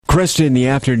Kresta in the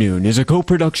Afternoon is a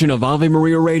co-production of Ave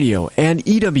Maria Radio and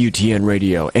EWTN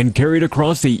Radio and carried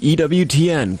across the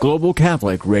EWTN Global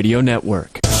Catholic Radio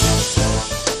Network.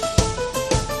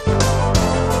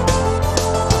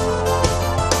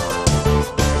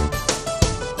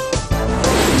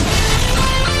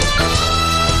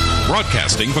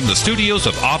 Broadcasting from the studios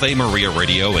of Ave Maria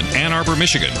Radio in Ann Arbor,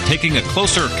 Michigan, taking a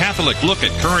closer Catholic look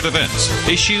at current events,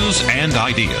 issues, and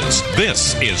ideas.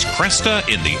 This is Kresta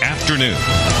in the Afternoon.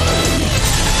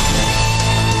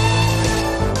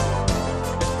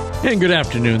 And good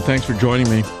afternoon. Thanks for joining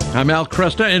me. I'm Al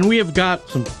Kresta, and we have got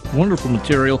some wonderful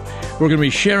material we're going to be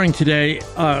sharing today.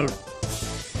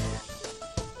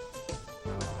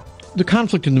 The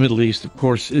conflict in the Middle East, of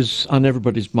course, is on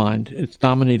everybody's mind. It's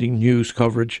dominating news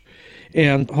coverage,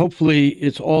 and hopefully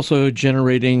it's also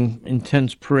generating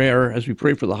intense prayer as we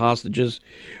pray for the hostages.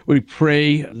 We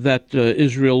pray that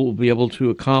Israel will be able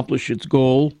to accomplish its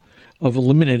goal of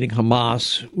eliminating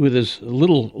Hamas with as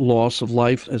little loss of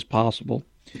life as possible.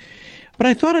 But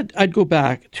I thought I'd go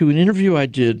back to an interview I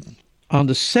did on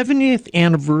the 70th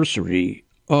anniversary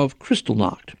of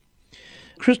Kristallnacht.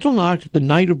 Kristallnacht, the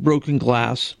Night of Broken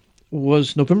Glass,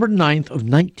 was November 9th of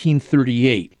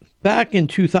 1938. Back in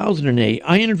 2008,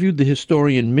 I interviewed the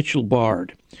historian Mitchell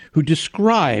Bard, who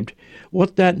described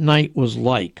what that night was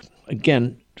like.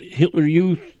 Again, Hitler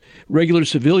Youth, regular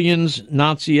civilians,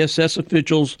 Nazi SS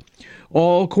officials,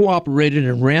 all cooperated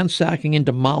in ransacking and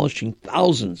demolishing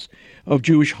thousands of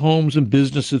Jewish homes and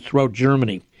businesses throughout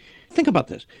Germany. Think about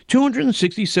this.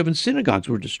 267 synagogues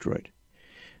were destroyed.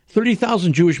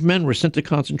 30,000 Jewish men were sent to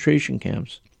concentration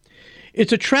camps.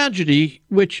 It's a tragedy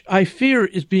which I fear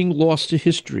is being lost to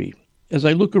history. As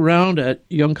I look around at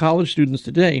young college students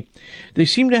today, they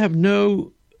seem to have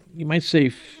no, you might say,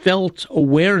 felt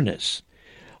awareness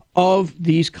of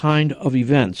these kind of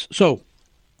events. So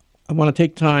I want to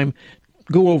take time,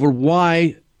 go over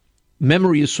why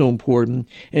memory is so important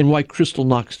and why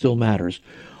Kristallnacht still matters.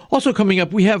 Also coming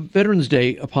up, we have Veterans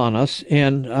Day upon us,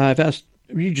 and I've asked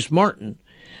Regis Martin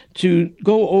to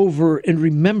go over and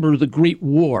remember the Great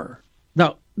War.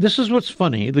 Now, this is what's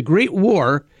funny. The Great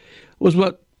War was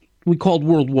what we called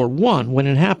World War I when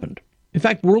it happened. In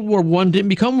fact, World War I didn't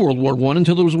become World War I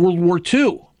until there was World War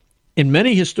II. And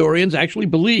many historians actually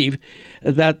believe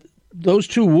that those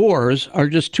two wars are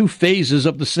just two phases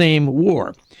of the same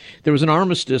war. There was an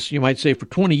armistice, you might say, for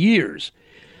 20 years.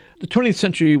 The 20th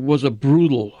century was a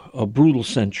brutal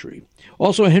century.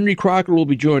 Also, Henry Crocker will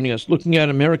be joining us, looking at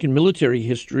American military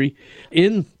history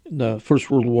in the First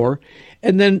World War.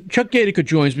 And then Chuck Gaidica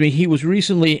joins me. He was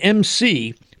recently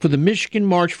MC for the Michigan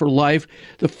March for Life,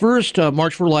 the first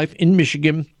March for Life in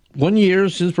Michigan. 1 year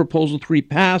since Proposal 3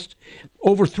 passed.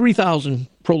 Over 3,000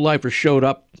 pro-lifers showed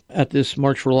up at this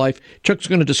March for Life. Chuck's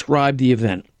going to describe the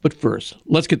event. But first,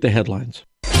 let's get the headlines.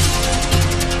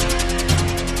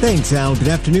 Thanks, Al. Good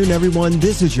afternoon, everyone.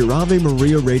 This is your Ave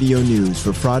Maria Radio News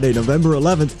for Friday, November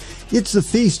 11th. It's the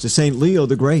feast of St. Leo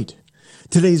the Great.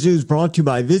 Today's news brought to you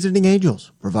by Visiting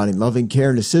Angels, providing loving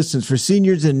care and assistance for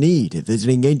seniors in need at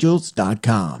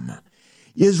visitingangels.com.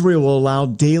 Israel will allow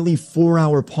daily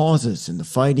 4-hour pauses in the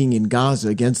fighting in Gaza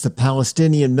against the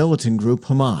Palestinian militant group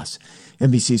Hamas.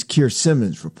 NBC's Keir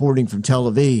Simmons reporting from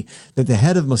Tel Aviv that the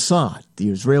head of Mossad, the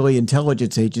Israeli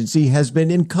intelligence agency, has been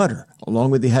in Qatar,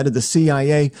 along with the head of the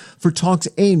CIA, for talks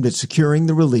aimed at securing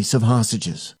the release of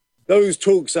hostages. Those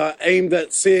talks are aimed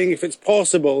at seeing if it's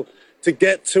possible to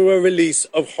get to a release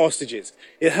of hostages.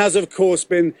 It has, of course,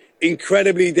 been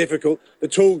incredibly difficult. The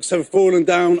talks have fallen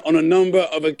down on a number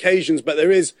of occasions, but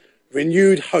there is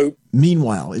renewed hope.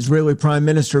 Meanwhile, Israeli Prime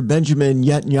Minister Benjamin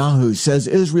Netanyahu says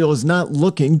Israel is not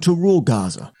looking to rule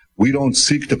Gaza. We don't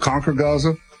seek to conquer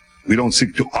Gaza. We don't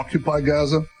seek to occupy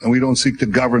Gaza, and we don't seek to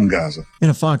govern Gaza. In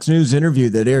a Fox News interview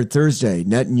that aired Thursday,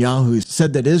 Netanyahu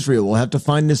said that Israel will have to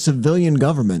find a civilian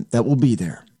government that will be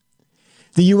there.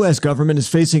 The U.S. government is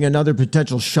facing another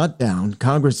potential shutdown.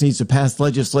 Congress needs to pass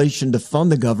legislation to fund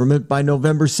the government by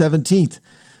November 17th.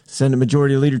 Senate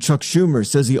Majority Leader Chuck Schumer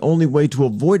says the only way to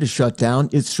avoid a shutdown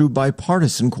is through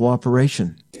bipartisan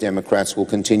cooperation. Democrats will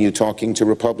continue talking to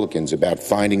Republicans about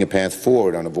finding a path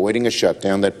forward on avoiding a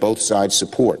shutdown that both sides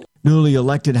support. Newly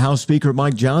elected House Speaker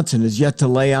Mike Johnson is yet to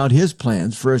lay out his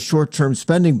plans for a short-term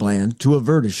spending plan to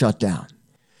avert a shutdown.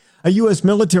 A U.S.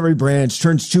 military branch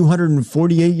turns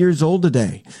 248 years old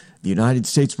today. The United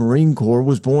States Marine Corps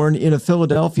was born in a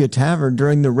Philadelphia tavern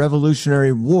during the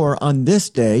Revolutionary War on this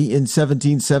day in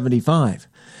 1775.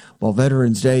 While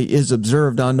Veterans Day is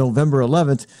observed on November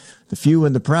 11th, the few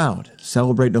and the proud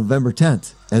celebrate November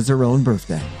 10th as their own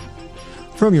birthday.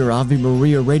 From your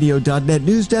AveMariaRadio.net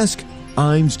news desk,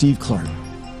 I'm Steve Clark.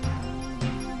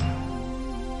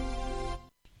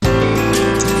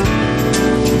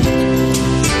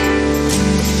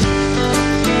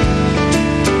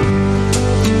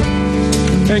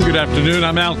 And good afternoon.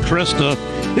 I'm Al Kresta.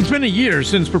 It's been a year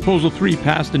since Proposal 3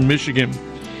 passed in Michigan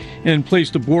and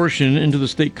placed abortion into the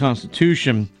state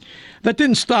constitution. That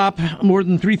didn't stop more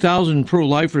than 3,000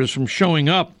 pro-lifers from showing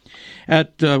up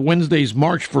at Wednesday's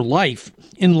March for Life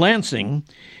in Lansing.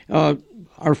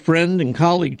 Our friend and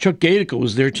colleague Chuck Gaidica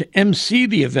was there to MC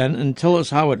the event and tell us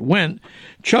how it went.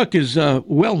 Chuck is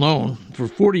well known for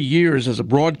 40 years as a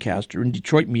broadcaster in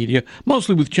Detroit media,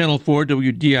 mostly with Channel 4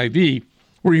 WDIV,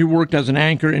 where he worked as an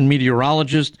anchor and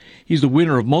meteorologist. He's the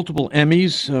winner of multiple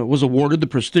Emmys, was awarded the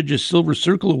prestigious Silver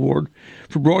Circle Award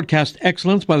for Broadcast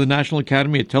Excellence by the National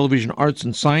Academy of Television Arts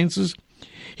and Sciences.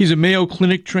 He's a Mayo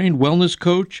Clinic-trained wellness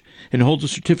coach and holds a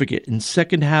certificate in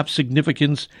second-half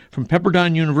significance from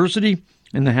Pepperdine University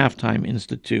and the Halftime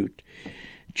Institute.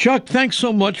 Chuck, thanks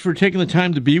so much for taking the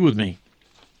time to be with me.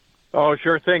 Oh,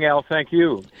 sure thing, Al. Thank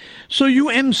you. So you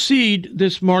emceed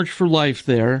this March for Life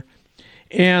there,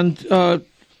 and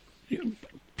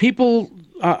people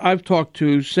I've talked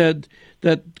to said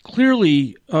that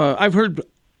clearly, I've heard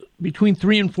between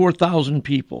 3,000 and 4,000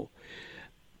 people.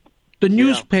 The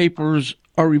newspapers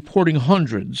are reporting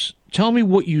hundreds. Tell me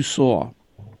what you saw.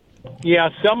 Yeah,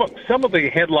 some of the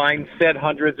headlines said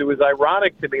hundreds. It was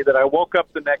ironic to me that I woke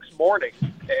up the next morning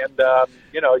and,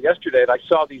 yesterday, and I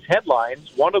saw these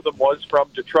headlines. One of them was from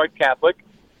Detroit Catholic,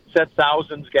 said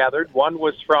thousands gathered. One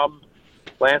was from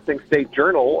Lansing State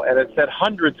Journal, and it said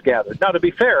hundreds gathered. Now, to be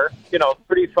fair,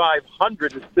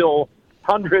 3,500 is still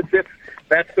hundreds if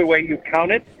that's the way you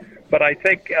count it. But I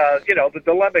think, the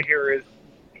dilemma here is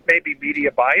maybe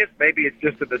media bias. Maybe it's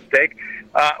just a mistake.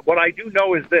 What I do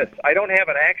know is this. I don't have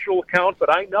an actual count, but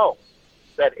I know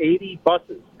that 80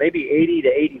 buses, maybe 80 to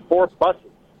 84 buses,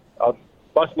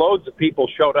 bus loads of people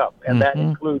showed up, and that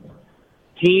includes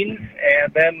teens.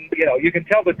 And then, you can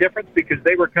tell the difference because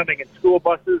they were coming in school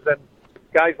buses, and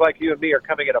guys like you and me are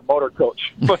coming in a motor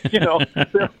coach. But,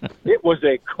 it was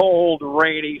a cold,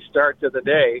 rainy start to the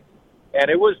day. And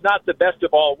it was not the best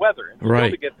of all weather. And right.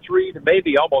 To get 3 to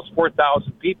maybe almost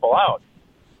 4,000 people out,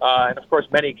 and of course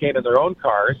many came in their own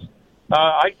cars,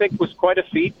 I think was quite a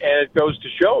feat, and it goes to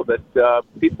show that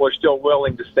people are still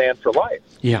willing to stand for life.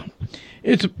 Yeah,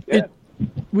 it's a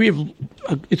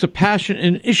passion,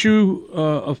 an issue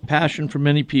of passion for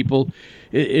many people,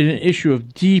 an issue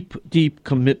of deep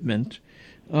commitment.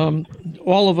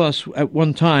 All of us at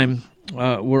one time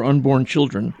were unborn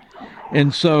children.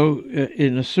 And so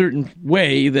in a certain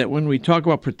way that when we talk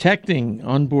about protecting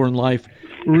unborn life,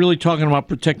 we're really talking about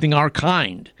protecting our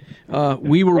kind.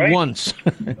 We were once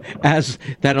as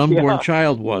that unborn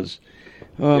child was.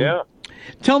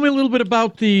 Tell me a little bit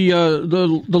about the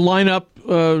lineup,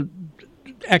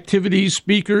 activities,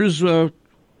 speakers.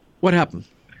 What happened?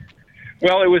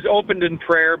 Well, it was opened in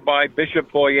prayer by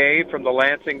Bishop Boyer from the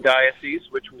Lansing Diocese,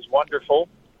 which was wonderful.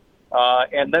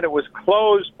 And then it was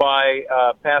closed by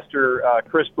Pastor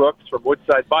Chris Brooks from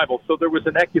Woodside Bible. So there was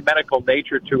an ecumenical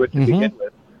nature to it to begin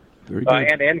with,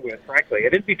 and end with, frankly.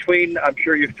 And in between, I'm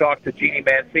sure you've talked to Jeannie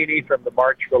Mancini from the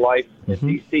March for Life in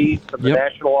D.C., from the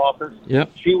national office.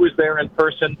 She was there in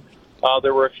person.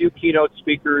 There were a few keynote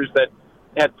speakers that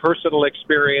had personal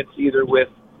experience either with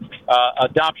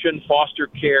adoption, foster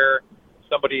care.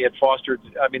 Somebody had fostered,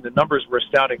 the numbers were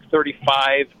astounding,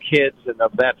 35 kids, and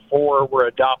of that 4 were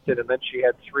adopted, and then she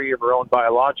had 3 of her own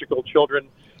biological children.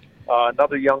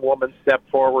 Another young woman stepped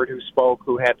forward who spoke,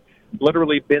 who had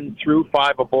literally been through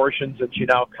 5 abortions, and she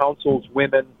now counsels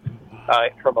women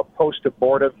from a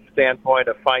post-abortive standpoint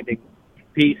of finding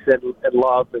peace and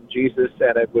love in Jesus,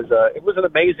 and it was an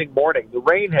amazing morning. The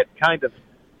rain had kind of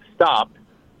stopped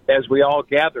as we all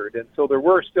gathered, and so there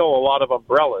were still a lot of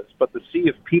umbrellas, but the sea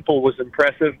of people was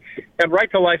impressive. And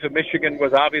Right to Life of Michigan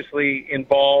was obviously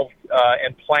involved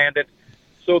and planned it.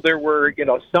 So there were,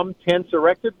 some tents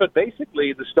erected, but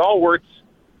basically the stalwarts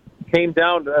came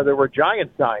down. There were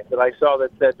giant signs that I saw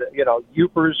that said,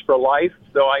 Upers for Life.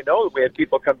 So I know that we had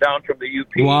people come down from the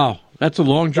UP. Wow, that's a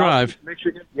long drive.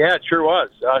 Michigan. Yeah, it sure was.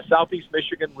 Southeast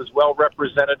Michigan was well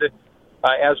represented,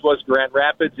 as was Grand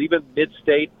Rapids, even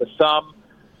mid-state, the Thumb.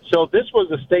 So this was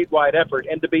a statewide effort,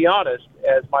 and to be honest,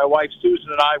 as my wife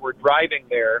Susan and I were driving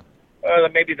there,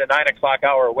 maybe the 9 o'clock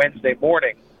hour Wednesday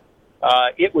morning,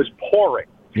 it was pouring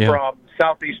from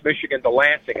Southeast Michigan to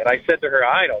Lansing, and I said to her,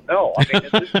 I don't know.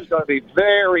 This is going to be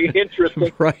very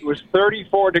interesting. Right. It was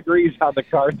 34 degrees on the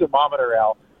car thermometer,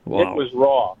 Al. Wow. It was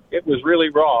raw. It was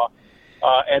really raw.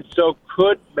 And so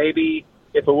could maybe,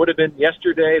 if it would have been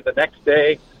yesterday, the next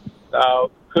day,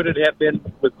 could it have been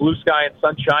with blue sky and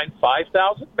sunshine,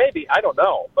 5,000? Maybe. I don't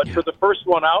know. But for the first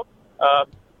one out, I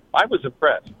was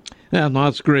impressed. Yeah, no,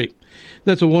 that's great.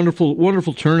 That's a wonderful,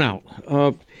 wonderful turnout.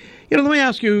 Let me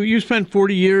ask you, you spent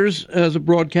 40 years as a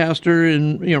broadcaster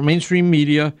in mainstream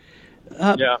media.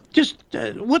 How's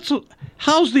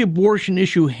the abortion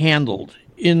issue handled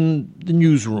in the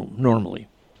newsroom normally?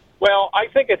 Well, I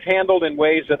think it's handled in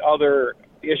ways that other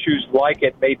issues like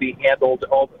it may be handled.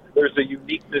 There's a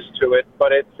uniqueness to it,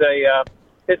 but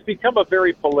it's become a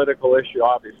very political issue,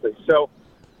 obviously. So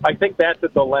I think that's a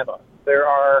dilemma.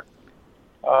 I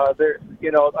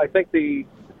think the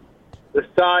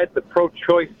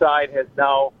pro-choice side has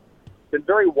now been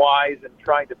very wise in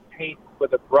trying to paint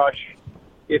with a brush.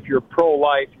 If you're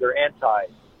pro-life, you're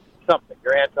anti-something.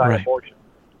 You're anti-abortion. Right.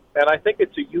 And I think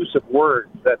it's a use of words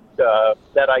that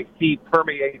I see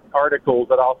permeate articles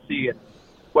that I'll see in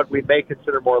what we may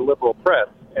consider more liberal press.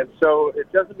 And so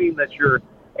it doesn't mean that you're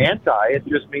anti. It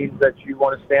just means that you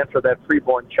want to stand for that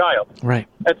preborn child. Right.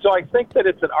 And so I think that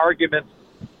it's an argument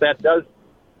that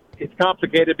it's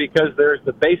complicated because there's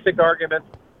the basic argument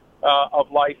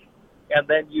of life, and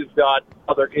then you've got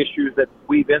other issues that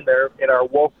weave in there in our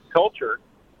woke culture,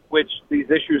 which these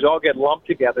issues all get lumped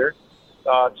together.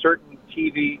 Certain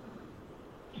TV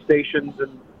stations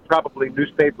and probably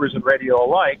newspapers and radio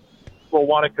alike will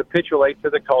want to capitulate to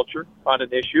the culture on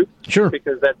an issue. Sure.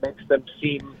 Because that makes them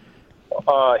seem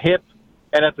hip.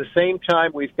 And at the same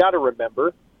time, we've got to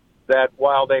remember that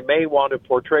while they may want to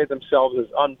portray themselves as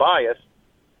unbiased,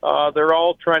 they're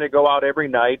all trying to go out every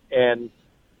night and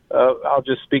I'll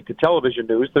just speak to television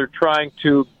news. They're trying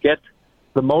to get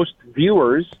the most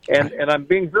viewers, and I'm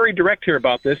being very direct here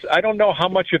about this. I don't know how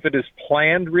much of it is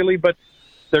planned, really, but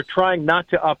they're trying not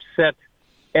to upset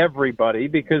everybody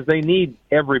because they need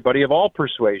everybody of all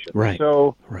persuasions. Right.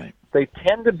 So they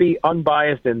tend to be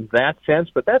unbiased in that sense,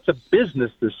 but that's a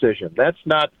business decision. That's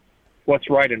not what's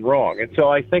right and wrong. And so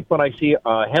I think when I see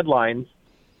headlines,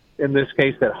 in this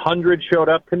case, that 100 showed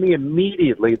up, to me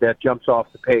immediately that jumps off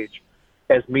the page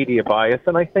as media bias,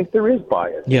 and I think there is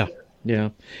bias. Yeah,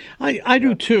 I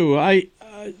do too.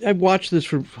 I've watched this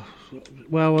for,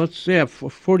 let's say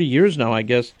 40 years now, I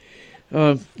guess,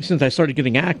 since I started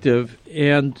getting active,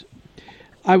 and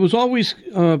I was always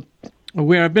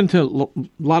aware. I've been to a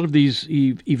lot of these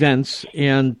events,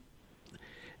 and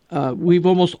we've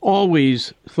almost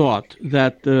always thought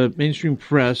that the mainstream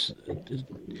press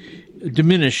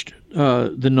diminished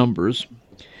the numbers.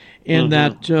 And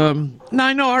that now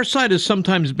I know our side has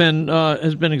sometimes been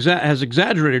has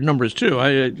exaggerated numbers too.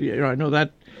 I know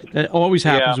that always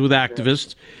happens with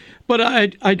activists, but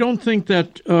I don't think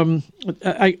that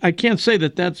I can't say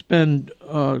that that's been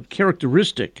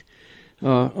characteristic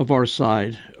of our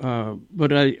side.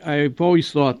 But I've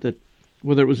always thought that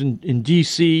whether it was in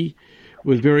D.C.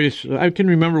 with various, I can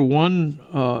remember one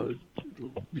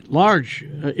large.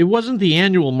 It wasn't the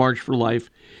annual March for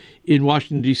Life in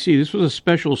Washington, D.C. This was a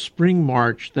special spring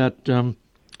march that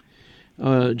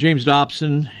James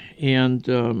Dobson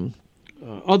and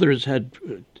others had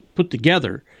put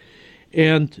together.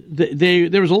 And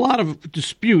there was a lot of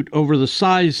dispute over the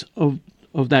size of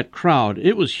that crowd.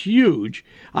 It was huge.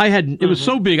 It was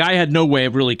so big, I had no way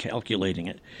of really calculating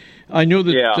it. I know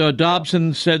that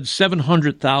Dobson said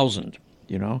 700,000,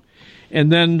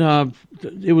 and then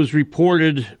it was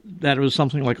reported that it was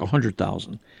something like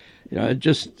 100,000. I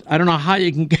don't know how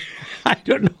you can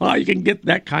get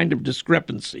that kind of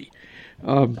discrepancy.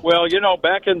 Well,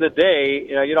 back in the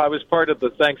day, I was part of the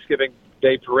Thanksgiving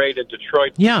Day Parade in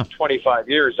Detroit for 25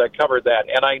 years. I covered that,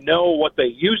 and I know what they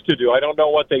used to do. I don't know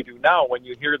what they do now. When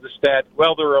you hear the stat,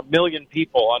 well, there are 1 million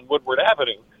people on Woodward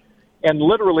Avenue, and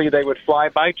literally they would fly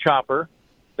by chopper.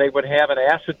 They would have an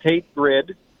acetate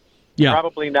grid. Yeah.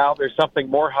 Probably now there's something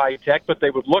more high-tech, but they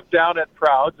would look down at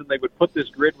crowds and they would put this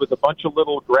grid with a bunch of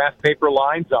little graph paper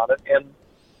lines on it, and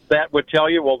that would tell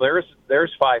you, well, there's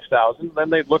 5,000. Then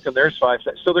they'd look and there's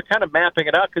 5,000. So they're kind of mapping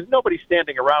it out because nobody's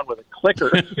standing around with a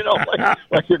clicker,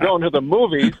 like you're going to the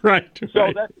movies. Right.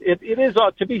 So it is,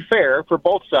 to be fair, for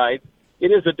both sides,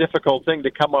 it is a difficult thing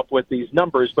to come up with these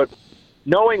numbers. But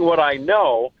knowing what I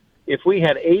know, if we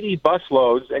had 80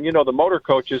 busloads, and, the motor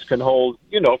coaches can hold,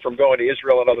 from going to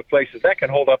Israel and other places, that can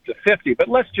hold up to 50. But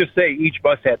let's just say each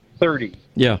bus had 30.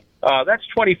 Yeah. That's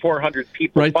 2,400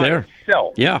 people right by there.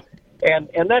 itself. Yeah. And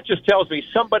that just tells me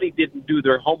somebody didn't do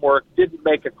their homework, didn't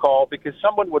make a call, because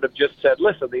someone would have just said,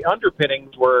 listen, the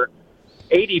underpinnings were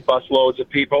 80 busloads of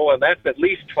people, and that's at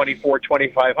least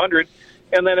 2,500.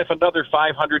 And then if another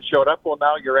 500 showed up, well,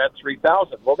 now you're at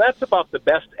 3,000. Well, that's about the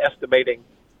best estimating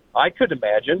I could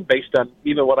imagine, based on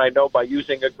even what I know by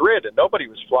using a grid, and nobody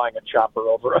was flying a chopper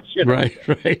over us. Right.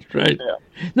 Yeah.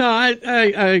 No, I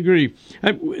agree.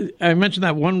 I mentioned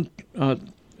that one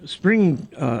spring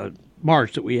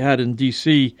march that we had in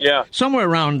D.C. Yeah. Somewhere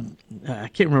around, I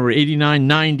can't remember, 89,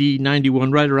 90,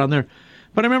 91, right around there.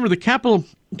 But I remember the Capital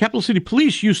City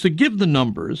Police used to give the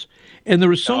numbers, and there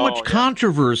was so much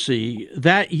controversy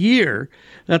that year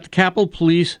that the Capitol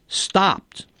Police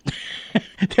stopped.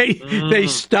 They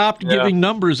stopped giving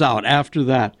numbers out after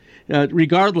that,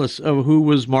 regardless of who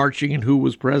was marching and who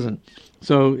was present.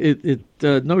 So it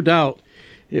no doubt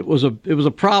it was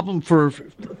a problem for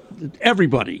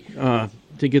everybody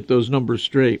to get those numbers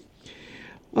straight.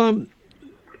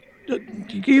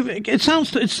 It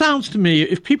sounds to me,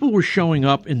 if people were showing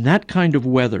up in that kind of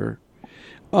weather,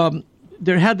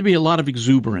 there had to be a lot of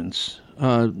exuberance,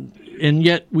 and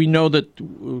yet we know that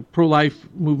the pro-life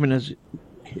movement has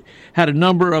had a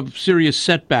number of serious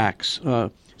setbacks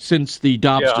since the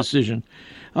Dobbs decision.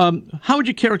 How would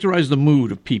you characterize the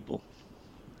mood of people?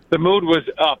 The mood was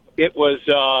up. It was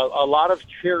a lot of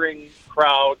cheering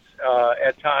crowds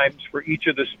at times for each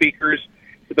of the speakers.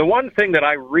 The one thing that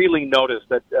I really noticed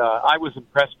that I was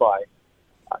impressed by,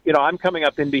 I'm coming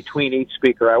up in between each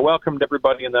speaker. I welcomed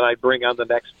everybody, and then I bring on the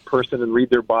next person and read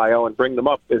their bio and bring them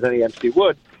up as any MC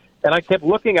would. And I kept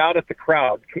looking out at the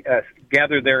crowd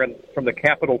gathered there from the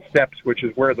Capitol steps, which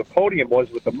is where the podium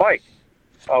was with the mic,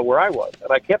 where I was.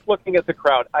 And I kept looking at the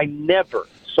crowd. I never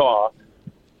saw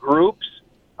groups.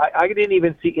 I didn't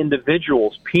even see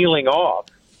individuals peeling off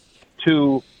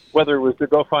to whether it was to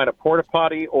go find a porta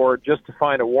potty or just to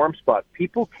find a warm spot.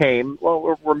 People came,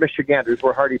 we're Michiganders,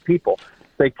 we're hardy people.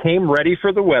 They came ready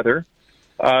for the weather.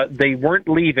 They weren't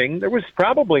leaving. There was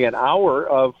probably an hour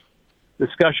of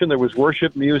discussion. There was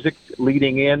worship music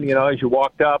leading in, as you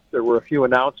walked up. There were a few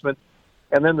announcements.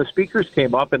 And then the speakers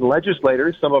came up, and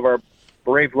legislators, some of our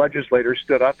brave legislators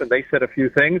stood up, and they said a few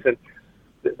things. And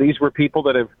these were people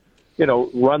that have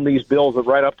run these bills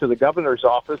right up to the governor's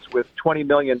office with $20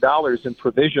 million in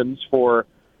provisions for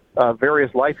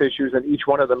various life issues, and each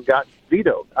one of them got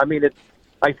vetoed. I mean,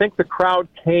 I think the crowd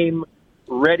came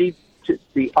ready to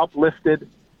be uplifted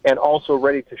and also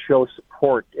ready to show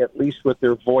support, at least with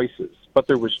their voices. But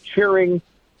there was cheering,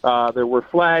 there were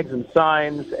flags and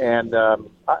signs, and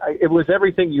it was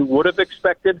everything you would have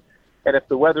expected. And if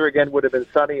the weather again would have been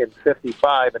sunny and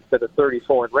 55 instead of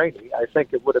 34 and rainy, I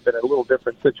think it would have been a little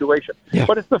different situation. Yeah.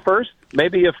 But it's the first,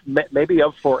 maybe of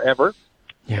forever.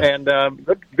 Yeah. And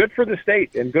good for the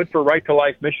state and good for Right to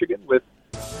Life Michigan. With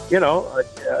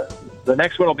the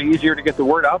next one will be easier to get the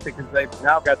word out because they've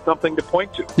now got something to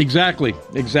point to. Exactly.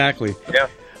 Yeah.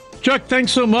 Chuck,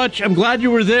 thanks so much. I'm glad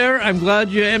you were there. I'm glad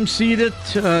you emceed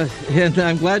it, and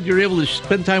I'm glad you're able to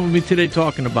spend time with me today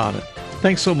talking about it.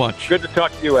 Thanks so much. Good to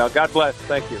talk to you, Al. God bless.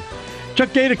 Thank you. Chuck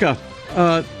Gaidica.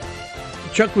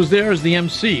 Chuck was there as the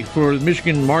MC for the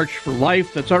Michigan March for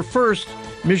Life. That's our first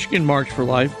Michigan March for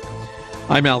Life.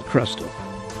 I'm Al Cresto.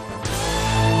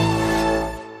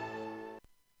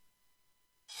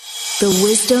 The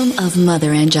wisdom of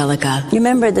Mother Angelica. You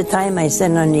remember the time I said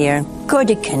on the air, go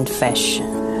to confession.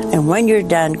 And when you're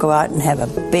done, go out and have a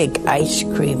big ice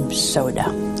cream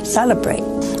soda. Celebrate.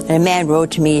 And a man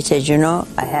wrote to me, he says,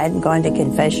 I hadn't gone to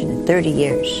confession in 30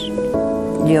 years.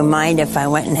 Do you mind if I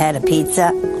went and had a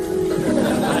pizza?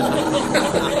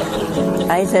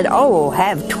 I said,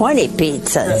 have 20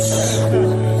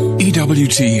 pizzas.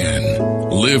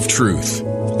 EWTN. Live truth.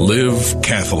 Live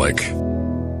Catholic.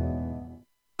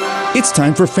 It's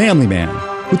time for Family Man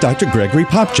with Dr. Gregory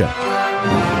Popchak.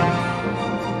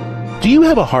 Do you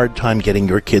have a hard time getting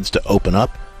your kids to open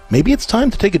up? Maybe it's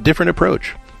time to take a different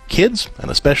approach. Kids, and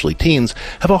especially teens,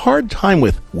 have a hard time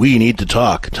with "we need to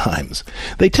talk" times.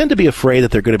 They tend to be afraid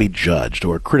that they're going to be judged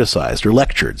or criticized or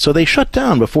lectured, so they shut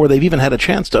down before they've even had a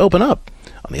chance to open up.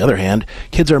 On the other hand,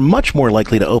 kids are much more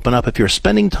likely to open up if you're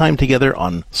spending time together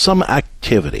on some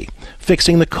activity.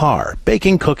 Fixing the car,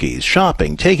 baking cookies,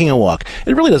 shopping, taking a walk.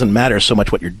 It really doesn't matter so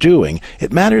much what you're doing.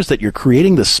 It matters that you're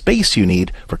creating the space you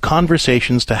need for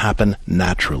conversations to happen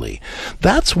naturally.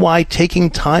 That's why taking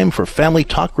time for family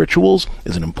talk rituals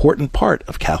is an important part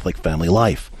of Catholic family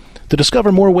life. To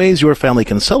discover more ways your family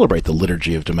can celebrate the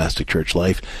liturgy of domestic church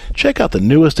life, check out the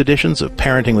newest editions of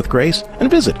Parenting with Grace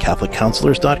and visit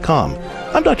CatholicCounselors.com.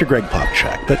 I'm Dr. Greg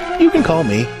Popchak, but you can call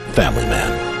me Family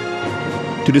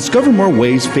Man. To discover more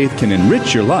ways faith can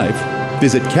enrich your life,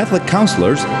 visit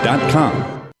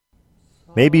CatholicCounselors.com.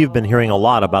 Maybe you've been hearing a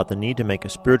lot about the need to make a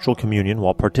spiritual communion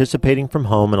while participating from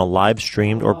home in a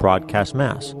live-streamed or broadcast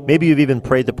Mass. Maybe you've even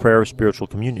prayed the prayer of spiritual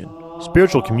communion.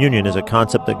 Spiritual communion is a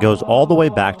concept that goes all the way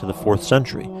back to the 4th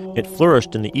century. It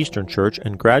flourished in the Eastern Church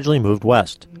and gradually moved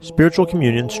west. Spiritual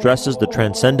communion stresses the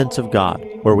transcendence of God,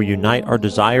 where we unite our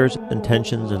desires,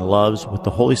 intentions, and loves with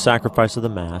the holy sacrifice of the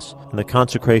Mass and the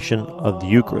consecration of the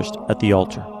Eucharist at the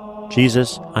altar.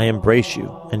 Jesus, I embrace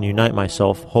you and unite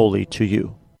myself wholly to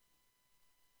you.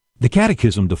 The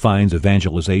Catechism defines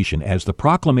evangelization as the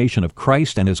proclamation of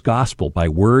Christ and His gospel by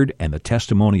word and the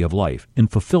testimony of life in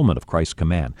fulfillment of Christ's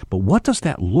command. But what does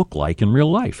that look like in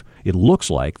real life? It looks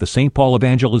like the St. Paul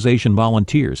evangelization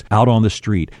volunteers out on the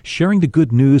street, sharing the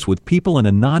good news with people in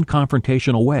a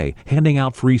non-confrontational way, handing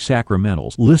out free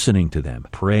sacramentals, listening to them,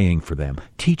 praying for them,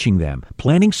 teaching them,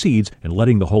 planting seeds, and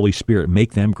letting the Holy Spirit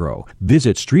make them grow.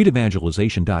 Visit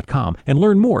streetevangelization.com and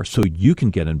learn more so you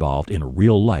can get involved in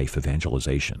real-life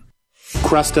evangelization.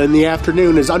 Cresta in the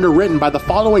Afternoon is underwritten by the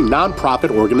following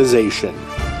nonprofit organization: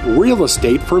 Real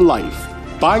Estate for Life.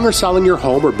 Buying or selling your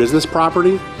home or business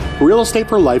property? Real Estate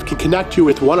for Life can connect you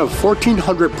with one of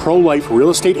 1,400 pro-life real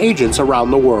estate agents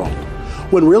around the world.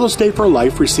 When Real Estate for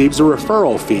Life receives a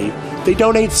referral fee, they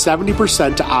donate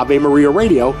 70% to Ave Maria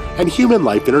Radio and Human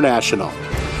Life International.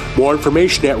 More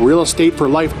information at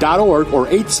realestateforlife.org or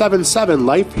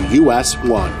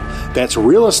 877-LIFE-US1. That's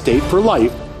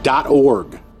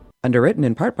realestateforlife.org. Underwritten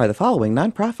in part by the following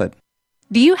nonprofit.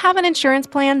 Do you have an insurance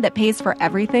plan that pays for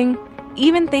everything,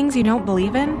 even things you don't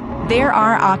believe in? There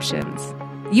are options.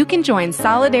 You can join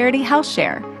Solidarity Health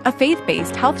Share, a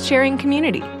faith-based health-sharing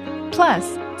community.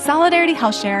 Plus, Solidarity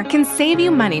Health Share can save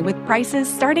you money with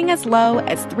prices starting as low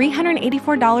as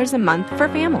 $384 a month for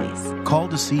families. Call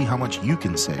to see how much you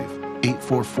can save.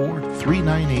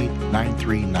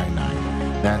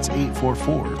 844-398-9399. That's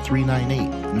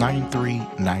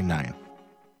 844-398-9399.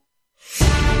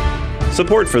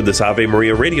 Support for this Ave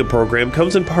Maria radio program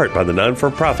comes in part by the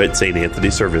non-for-profit St. Anthony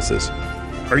Services.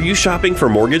 Are you shopping for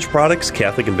mortgage products,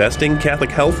 Catholic investing, Catholic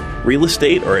health, real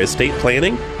estate, or estate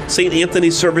planning?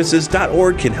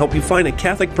 StAnthonyServices.org can help you find a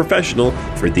Catholic professional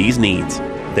for these needs.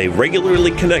 They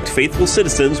regularly connect faithful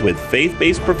citizens with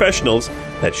faith-based professionals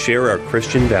that share our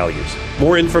Christian values.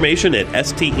 More information at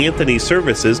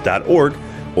StAnthonyServices.org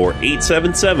or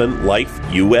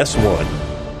 877-LIFE-US1.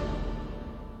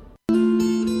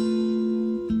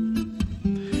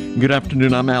 Good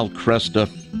afternoon, I'm Al Kresta.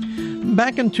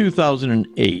 Back in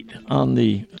 2008, on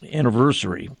the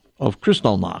anniversary of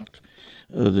Kristallnacht,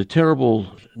 the terrible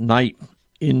night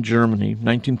in Germany,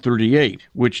 1938,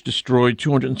 which destroyed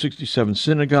 267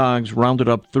 synagogues, rounded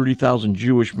up 30,000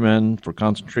 Jewish men for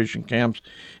concentration camps,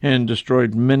 and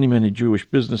destroyed many, many Jewish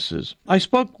businesses. I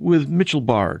spoke with Mitchell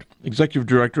Bard, Executive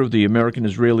Director of the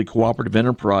American-Israeli Cooperative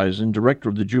Enterprise and Director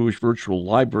of the Jewish Virtual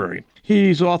Library.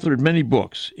 He's authored many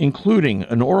books, including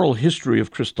an oral history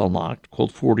of Kristallnacht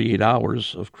called 48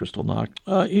 Hours of Kristallnacht.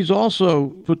 He's also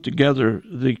put together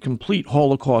the complete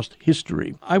Holocaust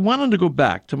history. I wanted to go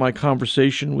back to my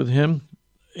conversation with him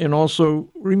and also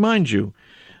remind you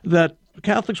that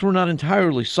Catholics were not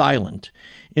entirely silent.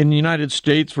 In the United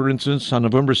States, for instance, on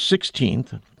November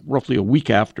 16th, roughly a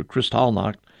week after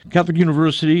Kristallnacht, Catholic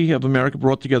University of America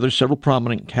brought together several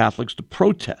prominent Catholics to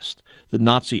protest the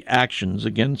Nazi actions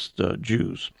against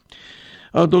Jews.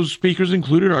 Those speakers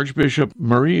included Archbishop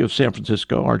Murray of San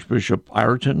Francisco, Archbishop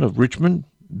Ireton of Richmond,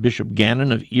 Bishop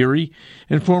Gannon of Erie,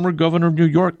 and former Governor of New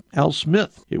York, Al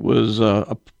Smith. It was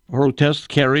a protest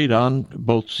carried on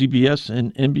both CBS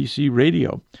and NBC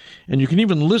radio. And you can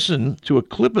even listen to a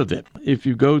clip of it if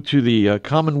you go to the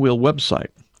Commonweal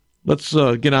website. Let's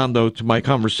get on, though, to my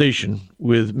conversation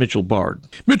with Mitchell Bard.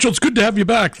 Mitchell, it's good to have you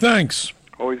back. Thanks.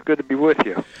 Always good to be with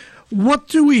you. What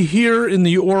do we hear in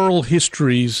the oral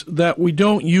histories that we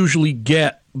don't usually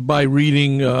get by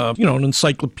reading, an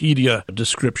encyclopedia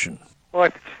description? Well,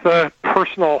 it's the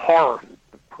personal horror,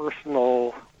 the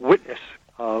personal witness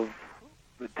of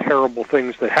the terrible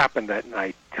things that happened that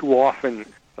night. Too often,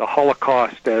 the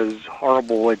Holocaust, as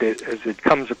horrible as it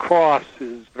comes across,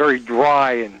 is very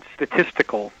dry and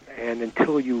statistical. And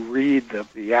until you read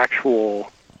the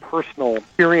actual personal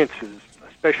experiences,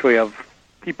 especially of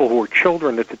people who were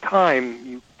children at the time,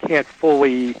 you can't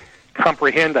fully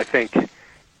comprehend, I think,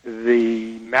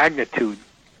 the magnitude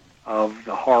of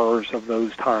the horrors of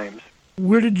those times.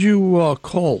 Where did you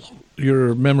cull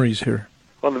your memories here?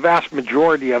 Well, the vast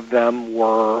majority of them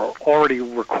were already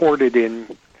recorded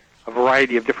in a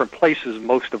variety of different places,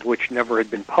 most of which never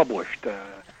had been published. The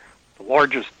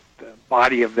largest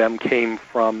body of them came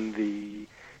from the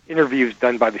interviews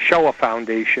done by the Shoah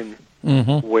Foundation,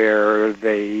 where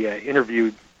they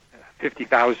interviewed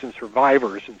 50,000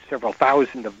 survivors, and several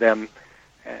thousand of them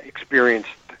experienced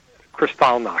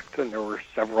Kristallnacht, and there were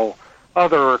several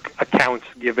other accounts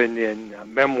given in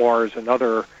memoirs and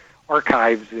other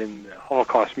archives in the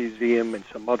Holocaust Museum and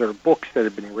some other books that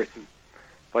have been written.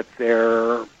 But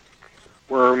there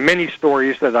were many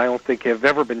stories that I don't think have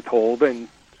ever been told, and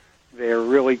they're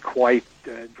really quite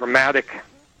dramatic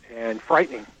and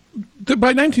frightening.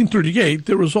 By 1938,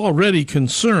 there was already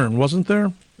concern, wasn't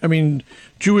there? I mean,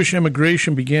 Jewish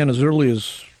immigration began as early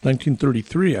as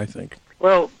 1933, I think.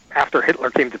 Well, after Hitler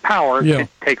came to power, it didn't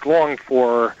take long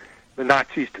for the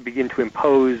Nazis to begin to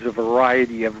impose a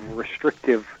variety of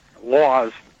restrictive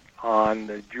laws on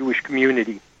the Jewish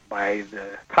community. By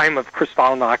the time of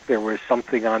Kristallnacht, there was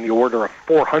something on the order of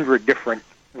 400 different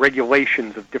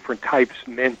regulations of different types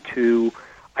meant to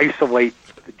isolate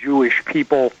the Jewish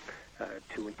people,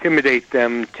 to intimidate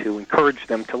them, to encourage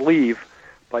them to leave.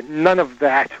 But none of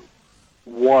that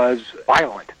was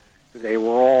violent. They were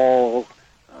all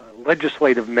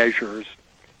legislative measures,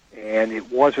 and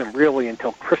it wasn't really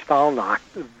until Kristallnacht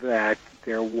that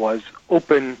there was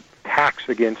open attacks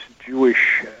against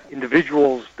Jewish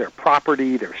individuals, their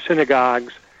property, their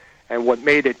synagogues, and what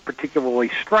made it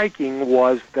particularly striking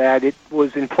was that it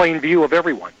was in plain view of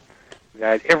everyone,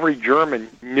 that every German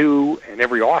knew and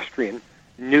every Austrian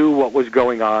knew what was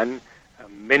going on.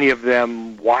 Many of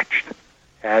them watched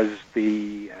as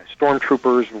the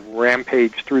stormtroopers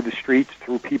rampaged through the streets,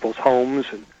 through people's homes,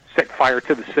 and set fire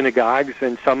to the synagogues,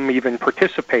 and some even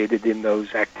participated in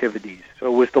those activities. So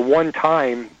it was the one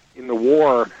time in the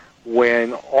war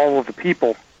when all of the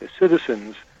people, the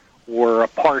citizens, were a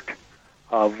part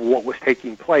of what was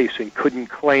taking place and couldn't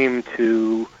claim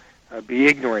to be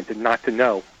ignorant and not to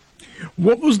know.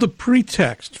 What was the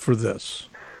pretext for this?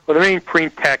 Well, the main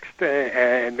pretext,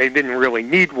 and they didn't really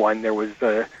need one, there was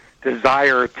a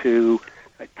desire to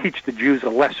teach the Jews a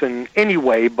lesson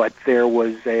anyway, but there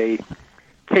was a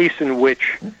case in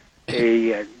which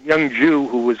a young Jew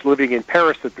who was living in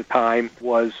Paris at the time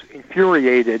was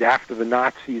infuriated after the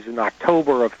Nazis in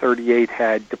October of 1938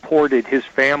 had deported his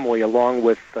family along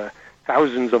with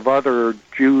thousands of other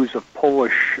Jews of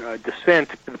Polish descent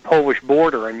to the Polish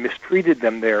border and mistreated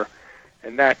them there.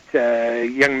 And that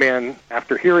young man,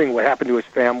 after hearing what happened to his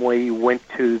family, went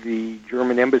to the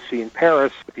German embassy in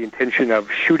Paris with the intention of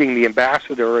shooting the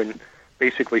ambassador and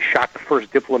basically shot the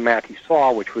first diplomat he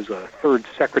saw, which was a third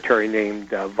secretary named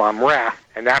von Rath.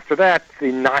 And after that,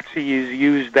 the Nazis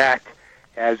used that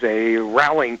as a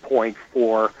rallying point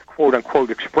for,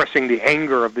 quote-unquote, expressing the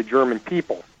anger of the German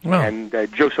people. Wow. And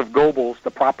Joseph Goebbels,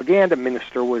 the propaganda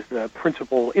minister, was the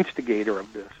principal instigator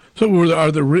of this. So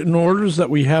are there written orders that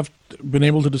we have been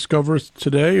able to discover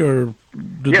today, or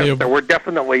did yes, there were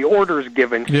definitely orders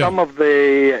given. Yeah. Some of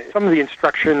the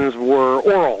instructions were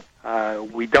oral.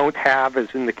 We don't have,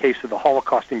 as in the case of the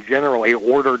Holocaust in general, a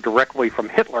order directly from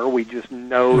Hitler. We just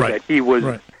know that he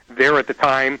was there at the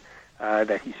time,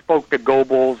 that he spoke to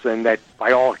Goebbels, and that,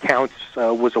 by all accounts,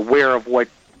 was aware of what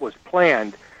was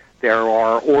planned. There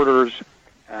are orders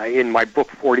in my book,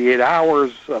 48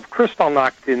 Hours of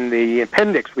Kristallnacht. In the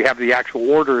appendix, we have the actual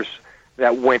orders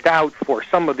that went out for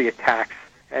some of the attacks.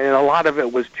 And a lot of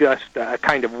it was just a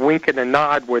kind of wink and a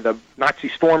nod where the Nazi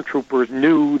stormtroopers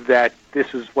knew that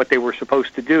this is what they were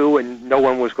supposed to do and no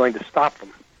one was going to stop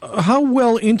them. How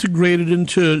well integrated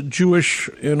into Jewish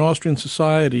and Austrian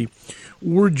society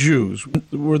were Jews?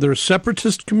 Were there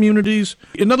separatist communities?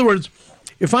 In other words,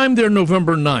 if I'm there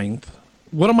November 9th,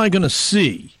 what am I going to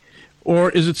see? Or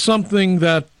is it something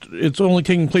that it's only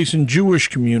taking place in Jewish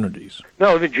communities?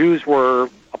 No, the Jews were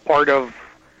a part of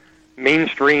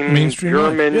mainstream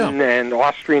German and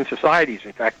Austrian societies.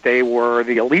 In fact, they were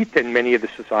the elite in many of the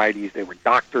societies. They were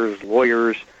doctors,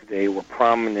 lawyers, they were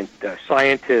prominent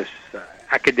scientists,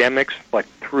 academics, but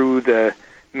through the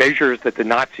measures that the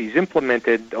Nazis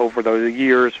implemented over the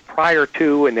years prior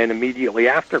to and then immediately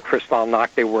after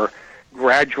Kristallnacht, they were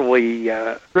gradually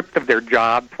stripped of their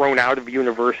job, thrown out of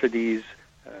universities.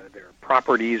 Their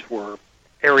properties were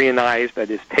Aryanized,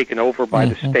 that is, taken over by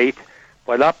the state.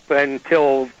 But up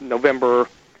until November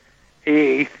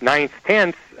 8th, 9th,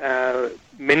 10th,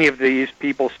 many of these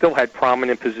people still had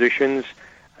prominent positions.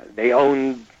 They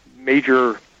owned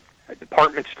major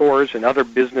department stores and other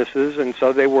businesses, and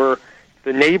so they were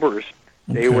the neighbors.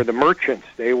 They were the merchants.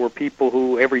 They were people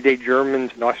who everyday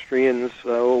Germans and Austrians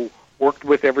worked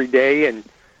with every day and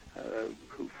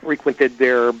who frequented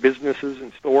their businesses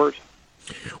and stores.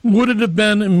 Would it have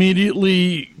been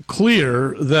immediately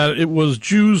clear that it was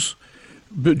Jewish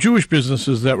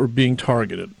businesses that were being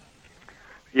targeted?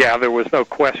 Yeah, there was no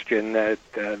question that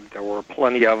there were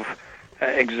plenty of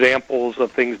examples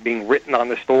of things being written on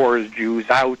the stores, Jews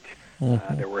out.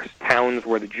 There were towns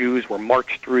where the Jews were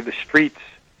marched through the streets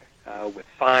with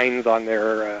signs on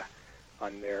their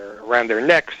around their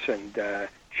necks and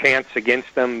chants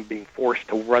against them, being forced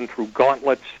to run through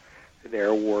gauntlets.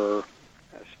 There were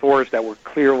stores that were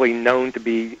clearly known to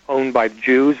be owned by the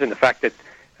Jews, and the fact that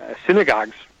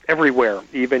synagogues everywhere,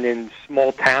 even in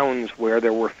small towns where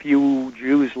there were few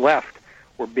Jews left,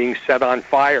 were being set on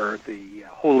fire. The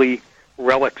holy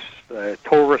relics, the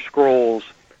Torah scrolls,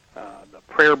 the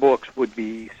prayer books would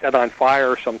be set on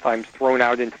fire, sometimes thrown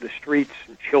out into the streets,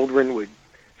 and children would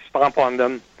stomp on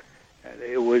them.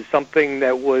 It was something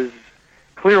that was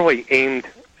clearly aimed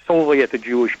solely at the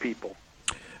Jewish people.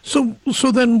 So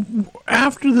then,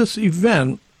 after this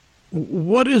event,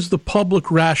 what is the public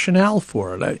rationale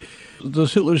for it?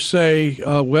 Does Hitler say,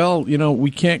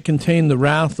 we can't contain the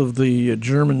wrath of the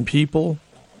German people?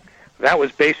 That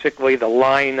was basically the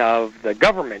line of the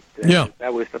government. Yeah.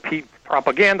 That was the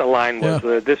propaganda line.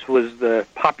 This was the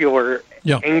popular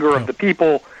anger of the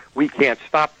people. We can't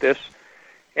stop this.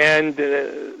 And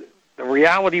the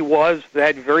reality was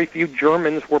that very few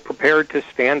Germans were prepared to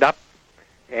stand up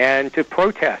and to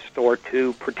protest or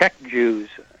to protect Jews.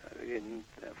 In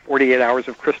 48 Hours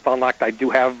of Kristallnacht, I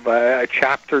do have a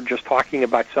chapter just talking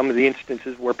about some of the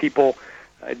instances where people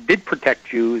did protect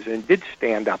Jews and did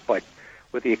stand up, but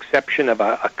with the exception of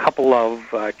a couple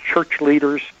of church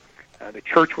leaders, the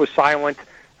church was silent.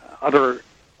 Other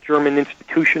German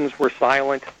institutions were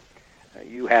silent.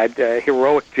 You had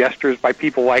heroic gestures by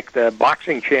people like the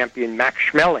boxing champion Max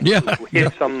Schmeling, who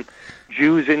hid some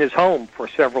Jews in his home for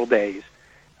several days.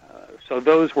 So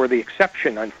those were the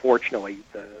exception, unfortunately.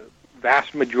 The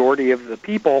vast majority of the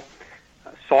people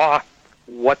saw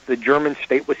what the German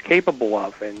state was capable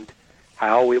of and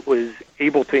how it was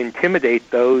able to intimidate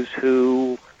those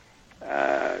who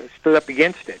stood up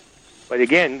against it. But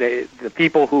again, the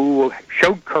people who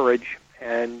showed courage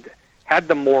and had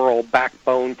the moral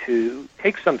backbone to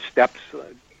take some steps,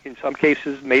 in some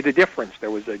cases, made a difference.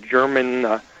 There was a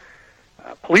German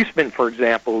policeman, for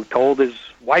example, who told his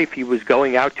wife he was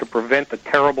going out to prevent a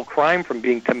terrible crime from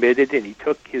being committed, and he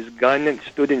took his gun and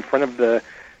stood in front of the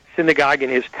synagogue in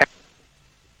his town,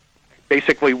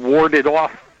 basically warded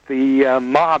off the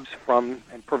mobs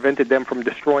and prevented them from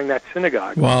destroying that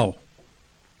synagogue. Wow.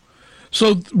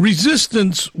 So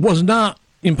resistance was not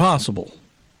impossible.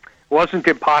 Wasn't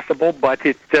impossible, but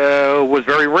it was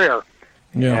very rare.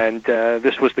 Yeah. And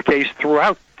this was the case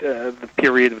throughout the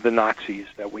period of the Nazis,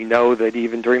 that we know that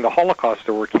even during the Holocaust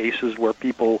there were cases where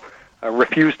people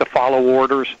refused to follow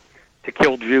orders to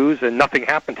kill Jews and nothing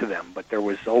happened to them. But there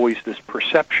was always this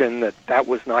perception that that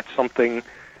was not something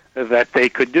that they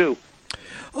could do.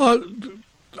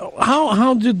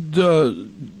 How did...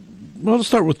 let's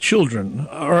start with children,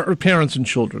 or parents and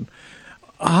children.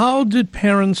 How did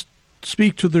parents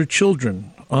speak to their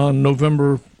children on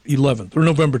November 11th or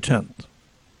November 10th?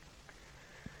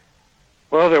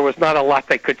 Well, there was not a lot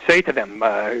they could say to them.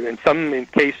 In some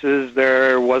cases,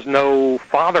 there was no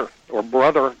father or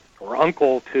brother or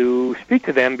uncle to speak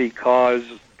to them because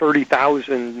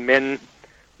 30,000 men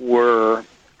were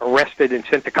arrested and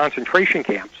sent to concentration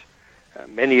camps.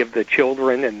 Many of the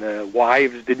children and the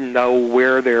wives didn't know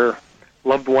where their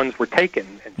loved ones were taken,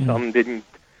 and some didn't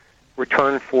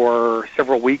return for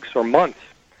several weeks or months.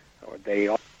 Or they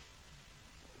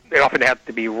often had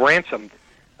to be ransomed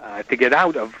to get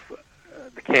out of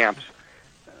the camps.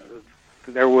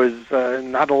 There was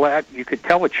not a lot you could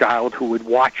tell a child who would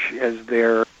watch as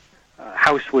their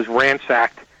house was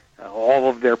ransacked, all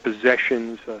of their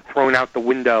possessions thrown out the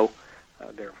window,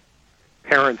 their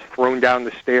parents thrown down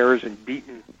the stairs and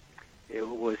beaten. It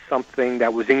was something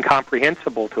that was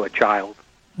incomprehensible to a child.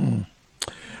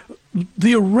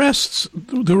 The arrests,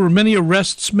 there were many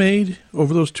arrests made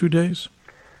over those 2 days?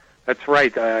 That's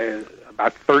right.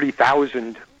 About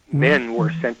 30,000 men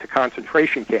were sent to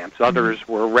concentration camps. Others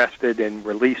were arrested and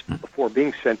released before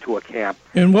being sent to a camp.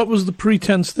 And what was the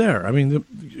pretense there? I mean,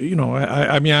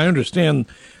 I understand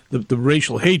the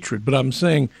racial hatred, but I'm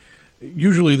saying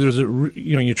usually there's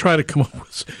you try to come up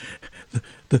with...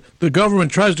 The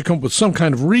government tries to come up with some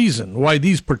kind of reason why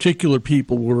these particular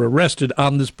people were arrested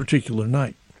on this particular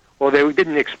night. Well, they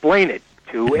didn't explain it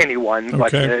to anyone,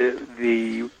 but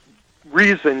the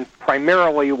reason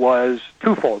primarily was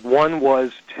twofold. One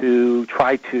was to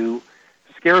try to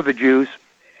scare the Jews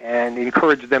and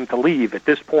encourage them to leave. At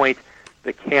this point,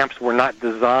 the camps were not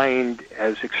designed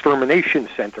as extermination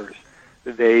centers.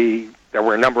 There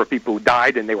were a number of people who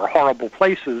died, and they were horrible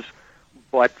places,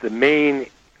 but the main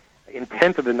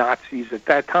intent of the Nazis at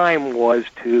that time was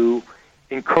to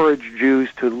encourage Jews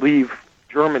to leave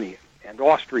Germany and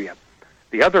Austria.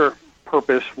 The other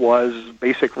purpose was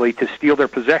basically to steal their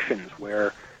possessions,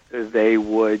 where they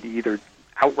would either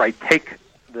outright take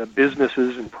the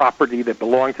businesses and property that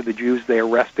belonged to the Jews they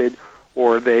arrested,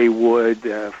 or they would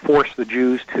force the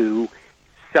Jews to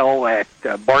sell at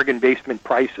bargain basement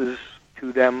prices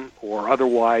to them, or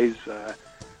otherwise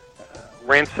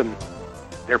ransom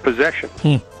their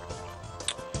possessions.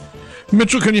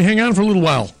 Mitchell, can you hang on for a little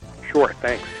while? Sure,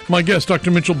 thanks. My guest,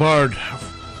 Dr. Mitchell Bard,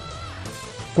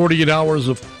 48 Hours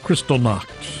of Kristallnacht.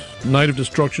 Night of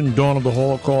Destruction, Dawn of the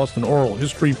Holocaust, and Oral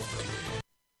History.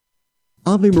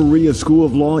 Ave Maria School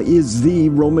of Law is the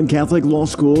Roman Catholic law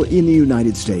school in the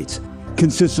United States.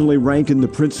 Consistently ranked in the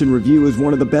Princeton Review as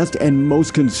one of the best and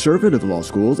most conservative law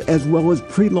schools, as well as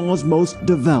pre-law's most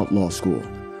devout law school.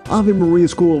 Ave Maria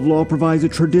School of Law provides a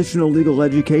traditional legal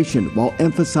education while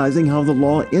emphasizing how the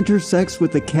law intersects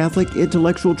with the Catholic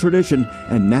intellectual tradition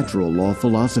and natural law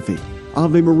philosophy.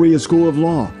 Ave Maria School of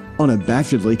Law,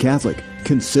 unabashedly Catholic,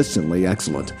 consistently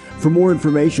excellent. For more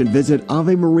information, visit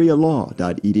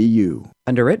avemarialaw.edu.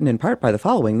 Underwritten in part by the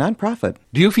following nonprofit.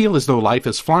 Do you feel as though life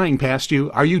is flying past you?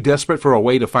 Are you desperate for a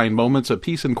way to find moments of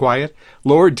peace and quiet?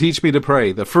 Lord, Teach Me to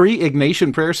Pray, the free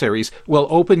Ignatian prayer series, will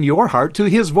open your heart to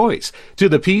His voice, to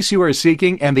the peace you are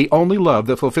seeking and the only love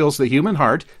that fulfills the human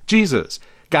heart, Jesus.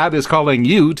 God is calling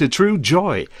you to true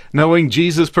joy, knowing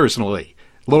Jesus personally.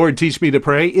 Lord Teach Me to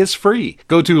Pray is free.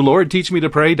 Go to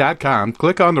LordTeachMeToPray.com,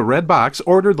 click on the red box,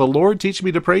 order the Lord Teach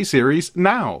Me to Pray series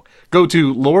now. Go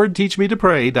to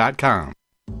LordTeachMeToPray.com.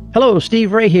 Hello,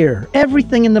 Steve Ray here.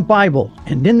 Everything in the Bible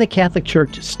and in the Catholic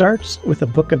Church starts with the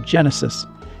book of Genesis.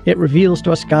 It reveals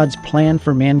to us God's plan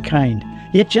for mankind.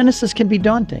 Yet Genesis can be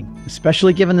daunting,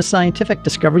 especially given the scientific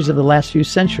discoveries of the last few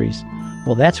centuries.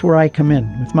 Well, that's where I come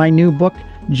in with my new book,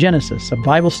 Genesis, a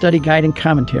Bible study guide and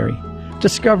commentary.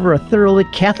 Discover a thoroughly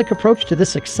Catholic approach to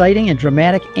this exciting and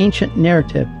dramatic ancient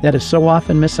narrative that is so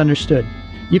often misunderstood.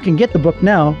 You can get the book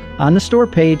now on the store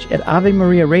page at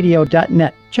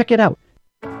AveMariaRadio.net. Check it out.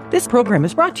 This program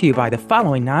is brought to you by the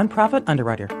following nonprofit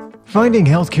underwriter. Finding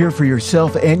health care for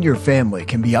yourself and your family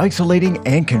can be isolating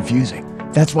and confusing.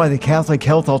 That's why the Catholic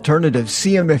health alternative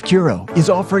CMF Curo is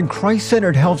offering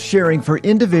Christ-centered health sharing for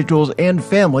individuals and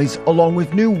families, along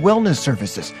with new wellness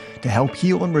services to help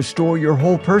heal and restore your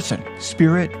whole person,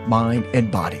 spirit, mind,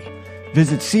 and body.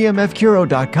 Visit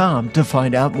cmfcuro.com to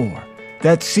find out more.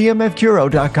 That's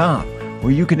cmfcuro.com,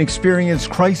 where you can experience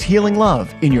Christ's healing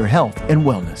love in your health and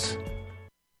wellness.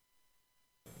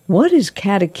 What is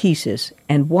catechesis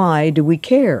and why do we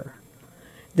care?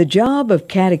 The job of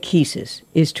catechesis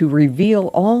is to reveal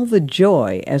all the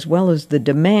joy as well as the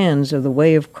demands of the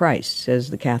way of Christ, says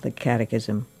the Catholic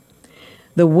Catechism.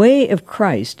 The way of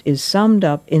Christ is summed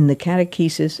up in the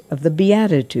catechesis of the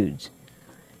Beatitudes.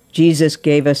 Jesus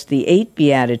gave us the 8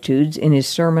 Beatitudes in his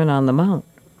Sermon on the Mount.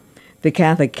 The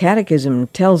Catholic Catechism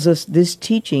tells us this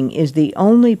teaching is the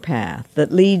only path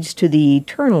that leads to the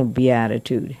eternal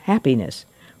beatitude, happiness,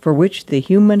 for which the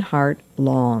human heart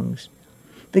longs.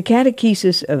 The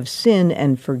catechesis of sin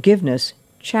and forgiveness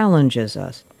challenges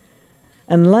us.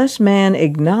 Unless man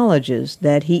acknowledges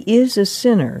that he is a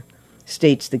sinner,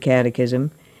 states the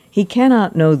Catechism, he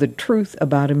cannot know the truth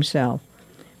about himself,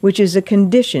 which is a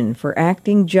condition for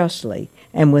acting justly,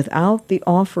 and without the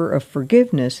offer of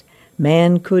forgiveness,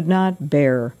 man could not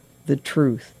bear the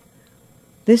truth.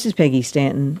 This is Peggy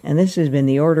Stanton, and this has been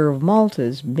the Order of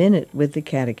Malta's Minute with the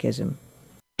Catechism.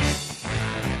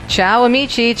 Ciao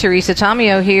amici, Teresa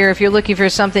Tomeo here. If you're looking for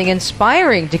something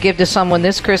inspiring to give to someone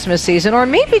this Christmas season, or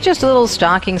maybe just a little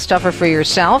stocking stuffer for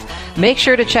yourself, make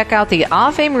sure to check out the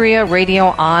Ave Maria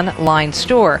Radio online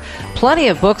store. Plenty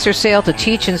of books are sale to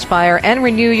teach, inspire, and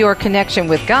renew your connection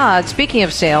with God. Speaking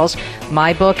of sales,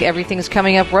 my book, Everything's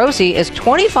Coming Up Rosy, is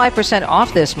 25%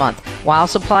 off this month while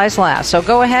supplies last. So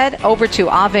go ahead over to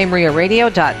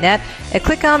AveMariaRadio.net and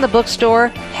click on the bookstore.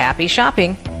 Happy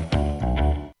shopping.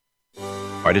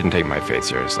 I didn't take my faith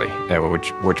seriously,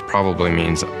 which probably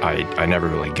means I never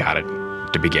really got it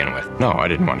to begin with. No, I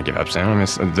didn't want to give up sin. I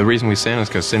mean, the reason we sin is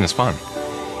because sin is fun.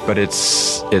 But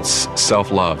it's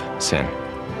self-love sin.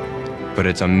 But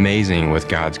it's amazing with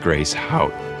God's grace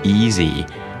how easy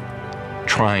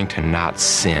trying to not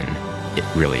sin it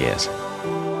really is.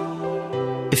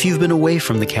 If you've been away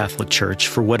from the Catholic Church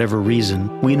for whatever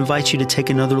reason, we invite you to take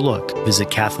another look. Visit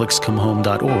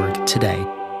CatholicsComeHome.org today.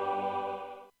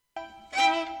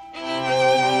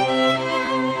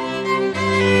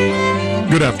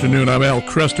 Good afternoon. I'm Al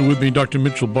Cresta. With me, Dr.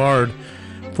 Mitchell Bard.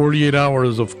 48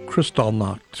 hours of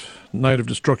Kristallnacht, Night of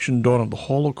Destruction, Dawn of the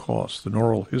Holocaust, an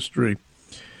oral history.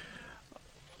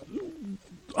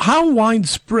 How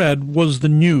widespread was the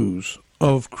news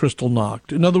of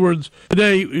Kristallnacht? In other words,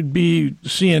 today it'd be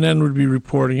CNN would be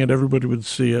reporting it, everybody would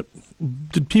see it.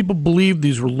 Did people believe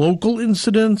these were local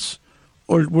incidents,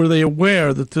 or were they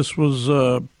aware that this was,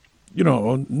 a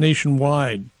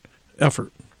nationwide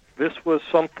effort? This was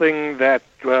something that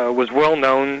was well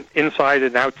known inside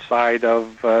and outside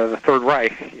of the Third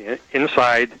Reich.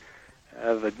 Inside,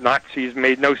 the Nazis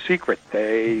made no secret.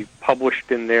 They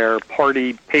published in their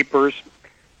party papers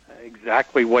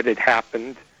exactly what had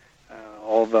happened,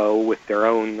 although with their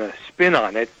own spin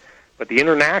on it. But the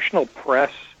international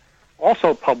press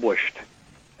also published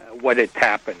what had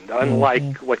happened,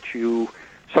 unlike what you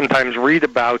sometimes read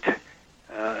about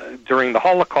during the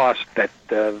Holocaust, that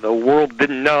the world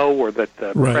didn't know or that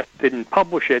the press didn't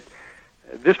publish it.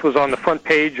 This was on the front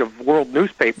page of world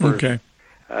newspapers. Okay.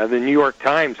 The New York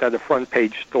Times had a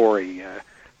front-page story.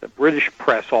 The British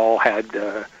press all had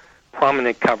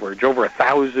prominent coverage. Over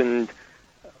 1,000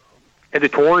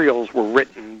 editorials were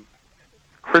written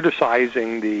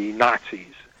criticizing the Nazis.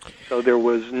 So there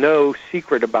was no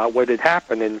secret about what had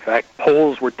happened. In fact,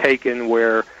 polls were taken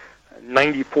where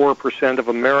 94% of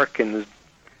Americans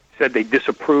said they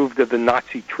disapproved of the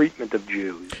Nazi treatment of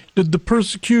Jews. Did the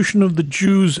persecution of the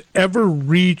Jews ever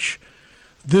reach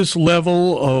this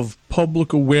level of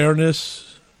public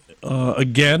awareness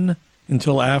again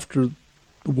until after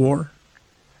the war?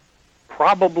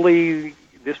 Probably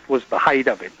this was the height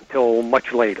of it until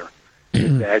much later.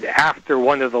 That after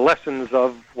one of the lessons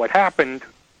of what happened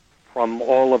from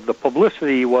all of the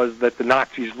publicity was that the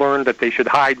Nazis learned that they should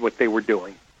hide what they were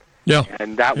doing. Yeah.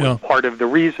 And that was part of the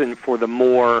reason for the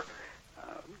more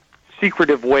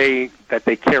secretive way that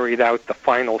they carried out the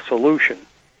final solution.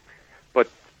 But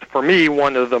for me,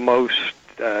 one of the most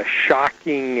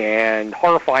shocking and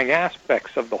horrifying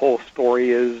aspects of the whole story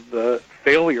is the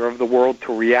failure of the world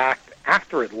to react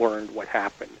after it learned what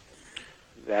happened.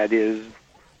 That is,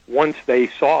 once they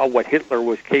saw what Hitler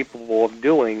was capable of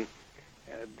doing,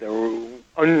 their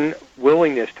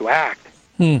unwillingness to act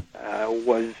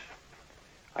was,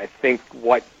 I think,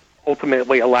 what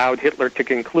ultimately allowed Hitler to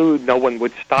conclude no one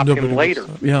would stop him later.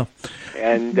 Yeah.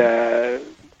 And there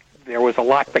was a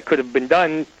lot that could have been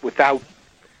done without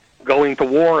going to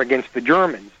war against the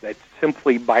Germans, that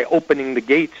simply by opening the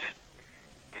gates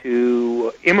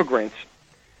to immigrants,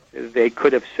 they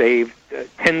could have saved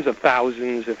tens of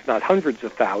thousands, if not hundreds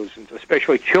of thousands,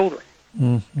 especially children.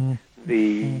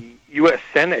 The U.S.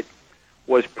 Senate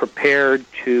was prepared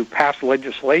to pass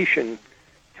legislation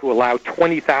to allow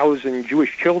 20,000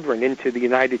 Jewish children into the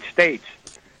United States.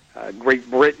 Great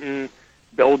Britain,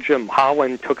 Belgium,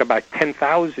 Holland took about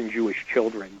 10,000 Jewish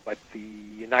children, but the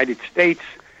United States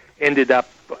ended up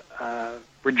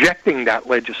rejecting that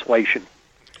legislation.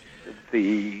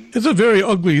 That's a very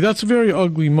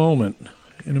ugly moment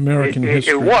in American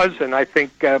history. It was, and I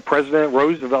think President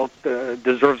Roosevelt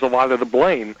deserves a lot of the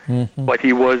blame, but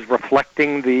he was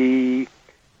reflecting the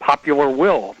popular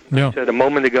will. Yeah. I said a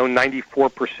moment ago,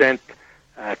 94%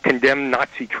 condemned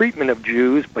Nazi treatment of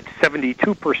Jews, but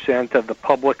 72% of the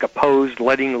public opposed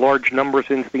letting large numbers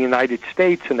into the United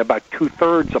States, and about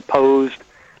two-thirds opposed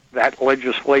that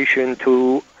legislation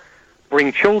to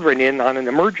bring children in on an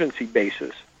emergency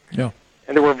basis. Yeah.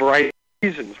 And there were a variety of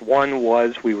reasons. One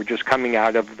was we were just coming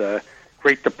out of the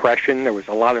Great Depression. There was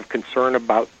a lot of concern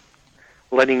about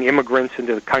letting immigrants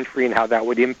into the country and how that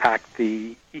would impact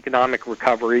the economic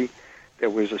recovery. There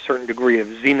was a certain degree of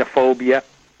xenophobia.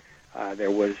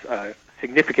 There was a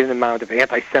significant amount of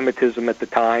anti-Semitism at the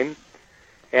time.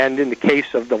 And in the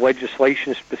case of the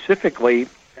legislation specifically,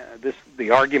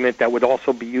 the argument that would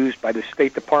also be used by the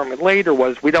State Department later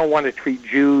was we don't want to treat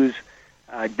Jews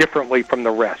differently from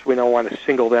the rest. We don't want to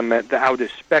single them out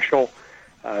as special.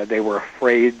 They were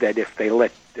afraid that if they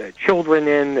let children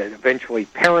in, that eventually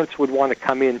parents would want to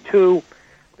come in too.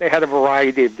 They had a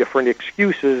variety of different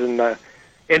excuses, and the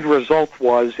end result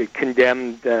was it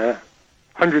condemned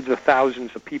hundreds of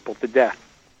thousands of people to death.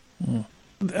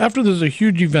 After there's a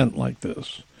huge event like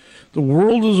this, the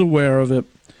world is aware of it,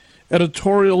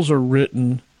 editorials are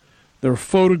written, there are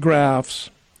photographs.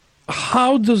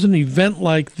 How does an event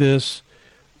like this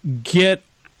get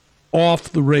off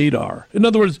the radar? In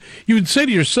other words, you would say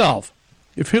to yourself,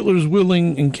 if Hitler's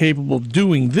willing and capable of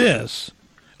doing this,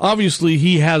 obviously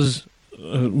he has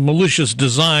malicious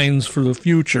designs for the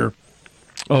future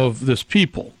of this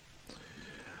people.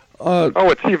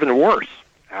 It's even worse,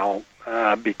 Al,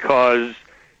 because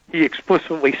he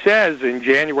explicitly says in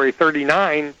January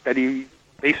 1939 that he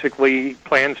basically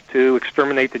plans to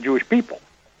exterminate the Jewish people.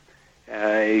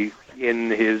 In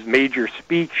his major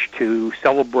speech to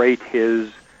celebrate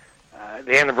the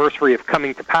anniversary of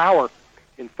coming to power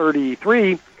in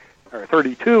 33 or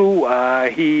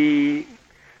 32, he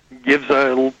gives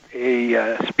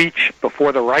a speech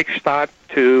before the Reichstag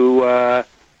to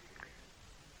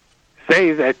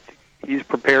say that he's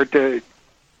prepared to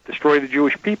destroy the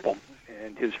Jewish people.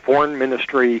 And his foreign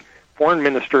minister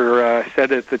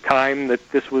said at the time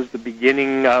that this was the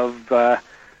beginning of the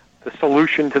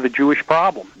solution to the Jewish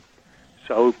problem.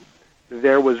 So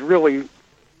there was really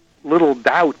little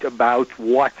doubt about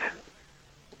what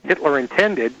Hitler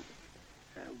intended,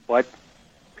 but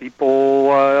people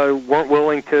weren't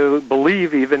willing to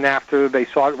believe even after they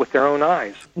saw it with their own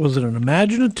eyes. Was it an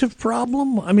imaginative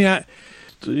problem? I mean,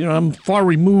 I'm far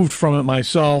removed from it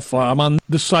myself. I'm on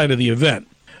this side of the event.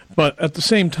 But at the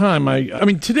same time, I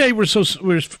mean, today we're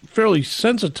fairly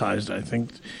sensitized, I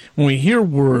think. When we hear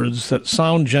words that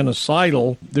sound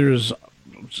genocidal, there's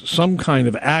some kind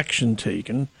of action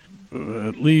taken,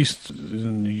 at least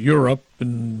in Europe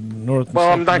and North and Well,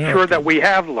 South I'm not America. sure that we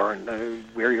have learned.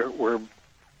 We're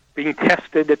being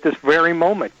tested at this very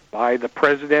moment by the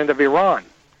president of Iran.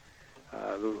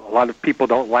 A lot of people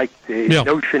don't like the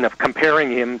notion of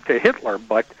comparing him to Hitler,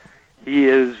 but he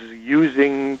is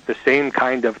using the same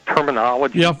kind of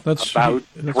terminology about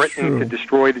threatening to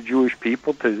destroy the Jewish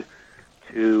people, to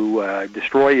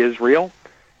destroy Israel.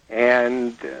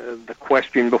 And the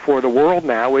question before the world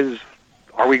now is,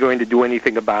 are we going to do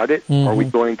anything about it? Mm-hmm. Are we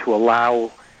going to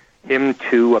allow him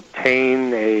to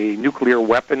obtain a nuclear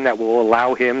weapon that will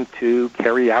allow him to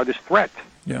carry out his threat?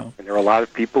 Yeah. And there are a lot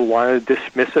of people who want to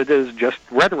dismiss it as just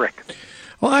rhetoric.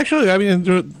 Well, actually, I mean,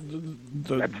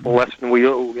 that's the lesson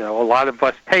a lot of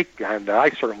us take, and I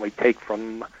certainly take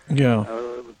from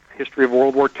history of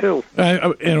World War II.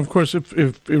 And of course,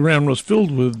 if Iran was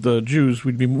filled with Jews,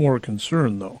 we'd be more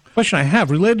concerned, though. The question I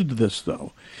have related to this,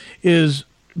 though, is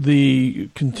the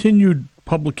continued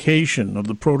publication of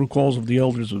the Protocols of the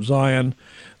Elders of Zion,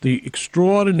 the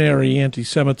extraordinary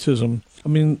anti-Semitism. I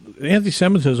mean,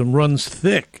 anti-Semitism runs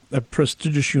thick at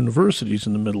prestigious universities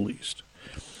in the Middle East.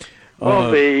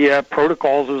 Well, the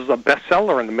Protocols is a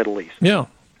bestseller in the Middle East. Yeah.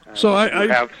 So I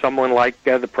have someone like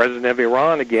the president of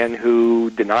Iran, again,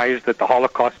 who denies that the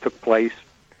Holocaust took place.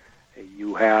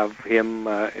 You have him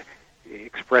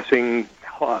expressing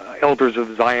Elders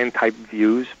of Zion-type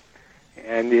views.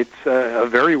 And it's a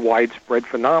very widespread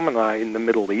phenomenon in the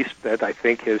Middle East that I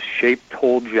think has shaped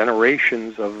whole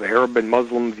generations of Arab and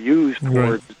Muslim views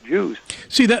towards Jews.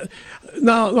 See, that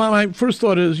now my first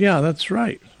thought is, yeah, that's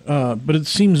right. But it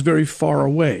seems very far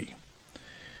away.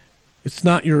 It's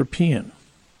not European.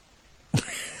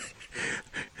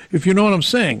 If you know what I'm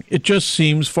saying, it just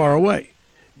seems far away.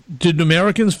 Did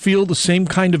Americans feel the same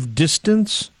kind of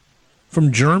distance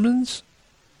from Germans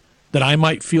that I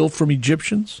might feel from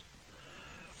Egyptians?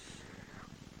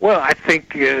 Well, I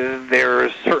think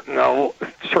there's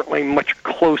certainly much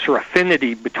closer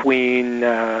affinity between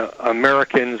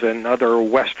Americans and other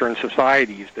Western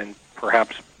societies than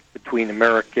perhaps between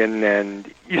American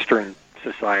and Eastern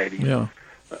societies. Yeah.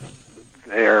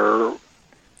 There,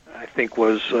 I think,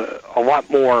 was a lot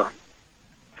more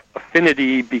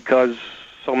affinity because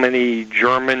so many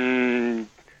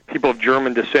people of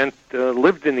German descent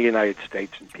lived in the United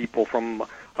States, and people from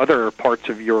other parts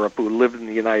of Europe who lived in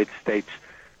the United States.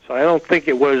 So I don't think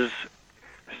it was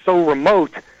so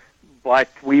remote, but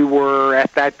we were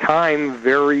at that time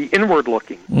very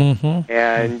inward-looking. Mm-hmm.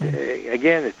 And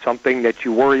again, it's something that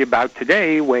you worry about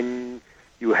today when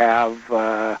you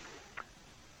have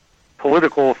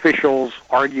political officials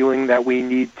arguing that we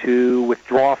need to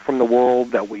withdraw from the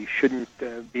world, that we shouldn't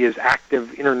be as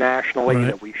active internationally, right,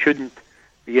 that we shouldn't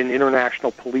be an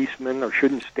international policeman or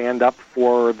shouldn't stand up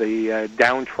for the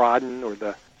downtrodden or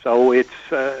the. So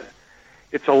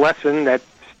it's a lesson that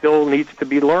still needs to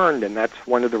be learned, and that's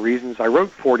one of the reasons I wrote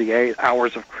 48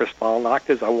 Hours of Kristallnacht,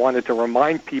 is I wanted to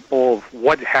remind people of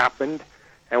what happened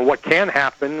and what can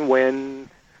happen when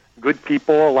good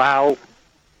people allow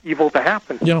evil to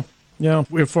happen. Yeah.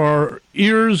 If our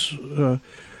ears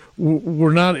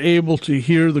were not able to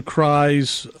hear the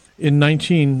cries in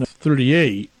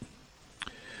 1938,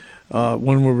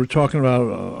 when we were talking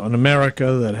about an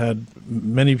America that had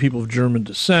many people of German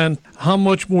descent, how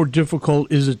much more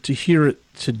difficult is it to hear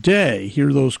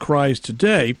those cries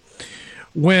today,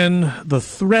 when the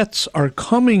threats are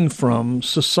coming from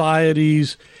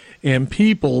societies and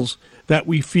peoples that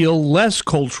we feel less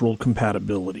cultural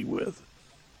compatibility with?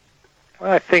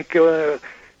 I think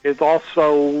it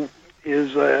also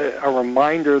is a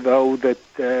reminder, though, that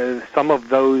some of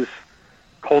those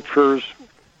cultures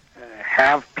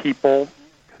have people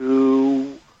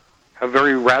who have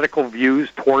very radical views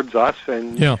towards us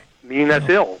and mean us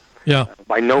ill. Yeah.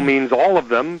 By no means all of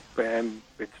them, and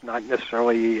it's not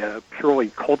necessarily a purely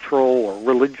cultural or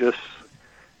religious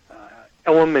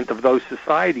element of those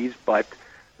societies, but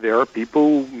there are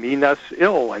people who mean us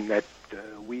ill, and that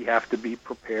we have to be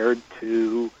prepared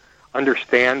to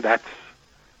understand that's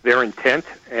their intent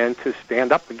and to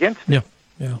stand up against it.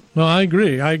 Yeah. No, I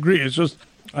agree. It's just,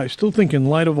 I still think in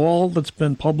light of all that's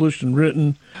been published and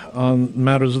written on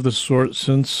matters of this sort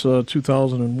since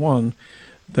 2001,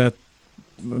 that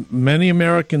many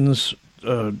Americans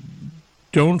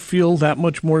don't feel that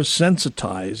much more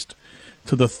sensitized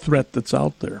to the threat that's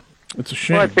out there. It's a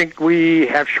shame. Well, I think we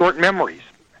have short memories.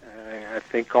 I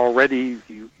think already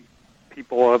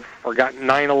people have forgotten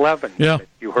 9/11. Yeah.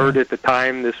 You heard at the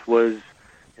time this was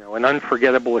an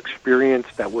unforgettable experience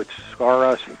that would scar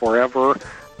us forever,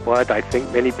 but I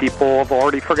think many people have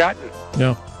already forgotten.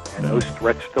 Yeah. And those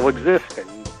threats still exist, and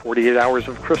 48 Hours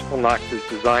of Kristallnacht is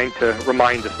designed to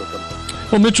remind us of them.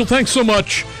 Well, Mitchell, thanks so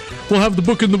much. We'll have the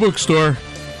book in the bookstore,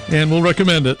 and we'll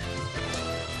recommend it.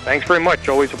 Thanks very much.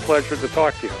 Always a pleasure to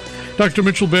talk to you. Dr.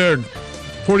 Mitchell Baird,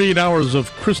 48 Hours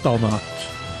of Kristallnacht,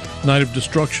 Night of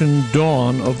Destruction,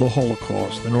 Dawn of the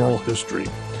Holocaust, an Oral History.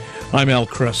 I'm Al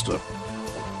Kresta.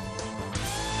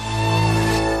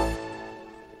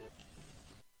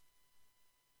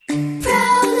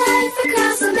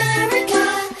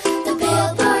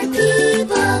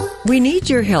 We need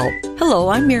your help. Hello,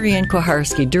 I'm Marianne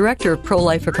Koharski, Director of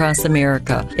Pro-Life Across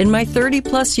America. In my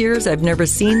 30-plus years, I've never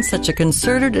seen such a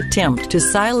concerted attempt to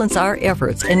silence our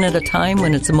efforts, and at a time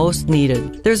when it's most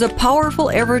needed. There's a powerful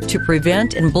effort to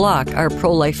prevent and block our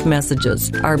pro-life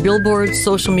messages. Our billboards,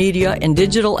 social media, and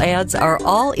digital ads are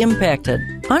all impacted.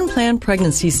 Unplanned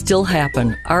pregnancies still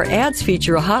happen. Our ads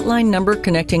feature a hotline number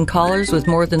connecting callers with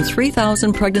more than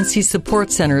 3,000 pregnancy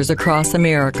support centers across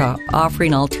America,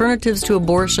 offering alternatives to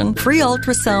abortion, free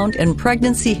ultrasound, and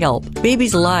pregnancy help.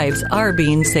 Babies' lives are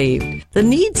being saved. The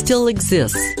need still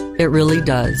exists. It really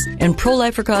does. And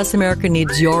Pro-Life Across America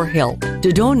needs your help.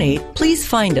 To donate, please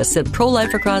find us at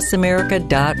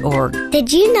prolifeacrossamerica.org.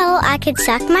 Did you know I could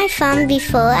suck my thumb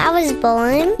before I was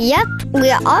born? Yep,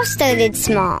 we all started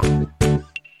small.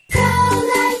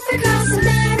 Pro-Life Across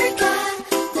America,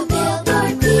 the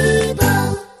Billboard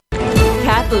people.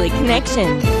 Catholic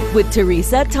Connection with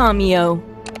Teresa Tomeo.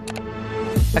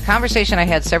 A conversation I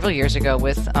had several years ago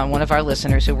with one of our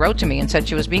listeners who wrote to me and said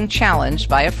she was being challenged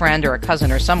by a friend or a cousin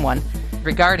or someone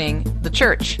regarding the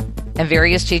church and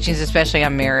various teachings, especially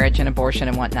on marriage and abortion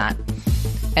and whatnot.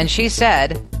 And she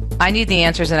said, I need the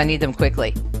answers and I need them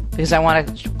quickly because I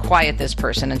want to quiet this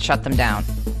person and shut them down.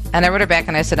 And I wrote her back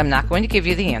and I said, I'm not going to give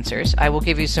you the answers. I will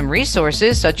give you some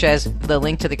resources, such as the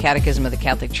link to the Catechism of the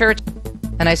Catholic Church.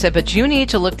 And I said, but you need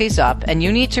to look these up and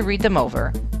you need to read them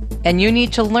over. And you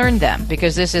need to learn them,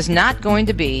 because this is not going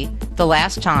to be the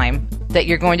last time that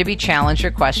you're going to be challenged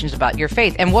or questions about your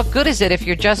faith. And what good is it if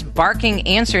you're just barking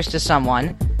answers to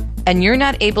someone and you're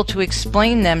not able to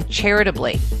explain them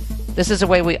charitably? This is a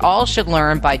way we all should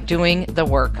learn, by doing the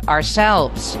work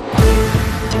ourselves.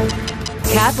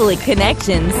 Catholic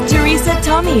Connections, Teresa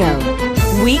Tomeo.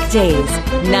 Weekdays,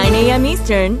 9 a.m.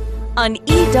 Eastern on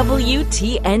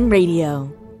EWTN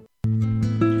Radio.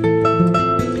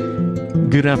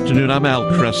 Good afternoon. I'm Al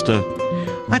Kresta.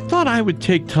 I thought I would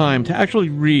take time to actually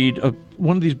read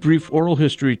one of these brief oral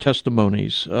history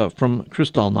testimonies from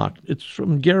Kristallnacht. It's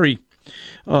from Gary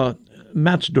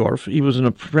Matzdorf. He was an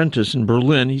apprentice in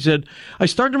Berlin. He said, I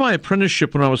started my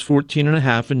apprenticeship when I was 14 and a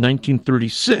half in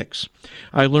 1936.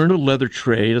 I learned a leather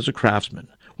trade as a craftsman.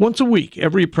 Once a week,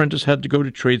 every apprentice had to go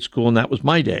to trade school, and that was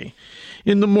my day.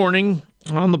 In the morning,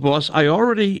 on the bus, I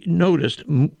already noticed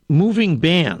moving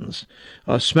bands,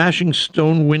 smashing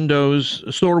store windows,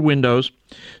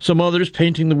 some others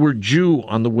painting the word Jew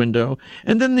on the window,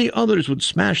 and then the others would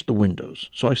smash the windows.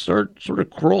 So I sort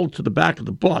of crawled to the back of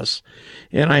the bus,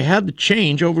 and I had to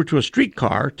change over to a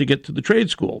streetcar to get to the trade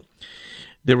school.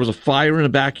 There was a fire in a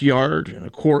backyard, and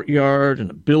a courtyard, and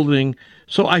a building,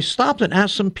 so I stopped and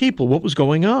asked some people what was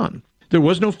going on. There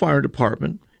was no fire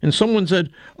department. And someone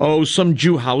said, oh, some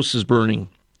Jew house is burning.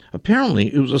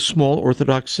 Apparently, it was a small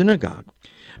Orthodox synagogue.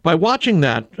 By watching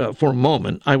that for a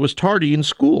moment, I was tardy in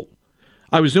school.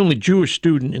 I was the only Jewish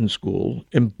student in school,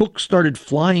 and books started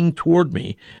flying toward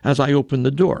me as I opened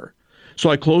the door. So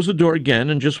I closed the door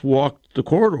again and just walked the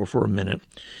corridor for a minute.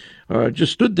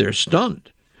 Just stood there,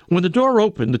 stunned. When the door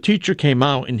opened, the teacher came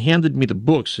out and handed me the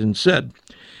books and said,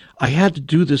 I had to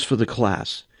do this for the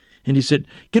class. And he said,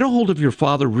 get a hold of your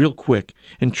father real quick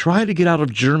and try to get out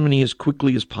of Germany as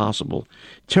quickly as possible.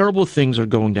 Terrible things are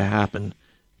going to happen.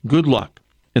 Good luck.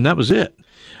 And that was it.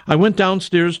 I went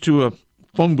downstairs to a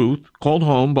phone booth, called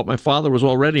home, but my father was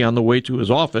already on the way to his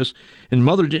office, and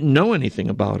Mother didn't know anything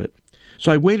about it.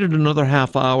 So I waited another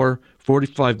half hour,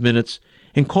 45 minutes,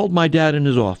 and called my dad in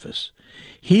his office.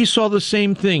 He saw the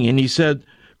same thing, and he said,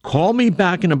 call me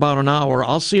back in about an hour.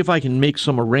 I'll see if I can make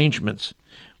some arrangements,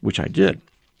 which I did.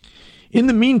 In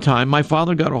the meantime, my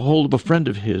father got a hold of a friend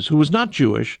of his who was not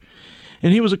Jewish,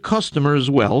 and he was a customer as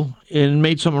well, and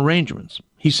made some arrangements.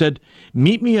 He said,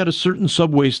 meet me at a certain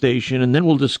subway station, and then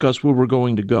we'll discuss where we're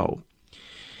going to go.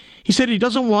 He said he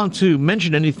doesn't want to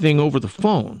mention anything over the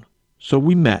phone, so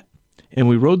we met, and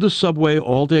we rode the subway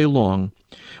all day long.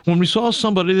 When we saw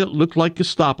somebody that looked like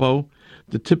Gestapo,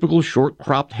 the typical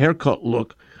short-cropped haircut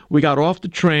look, we got off the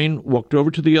train, walked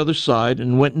over to the other side,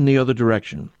 and went in the other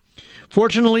direction.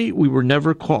 Fortunately, we were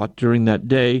never caught during that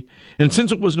day, and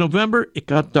since it was November, it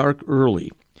got dark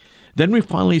early. Then we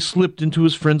finally slipped into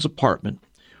his friend's apartment,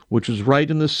 which was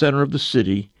right in the center of the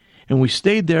city, and we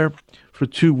stayed there for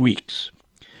 2 weeks.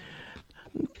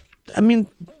 I mean,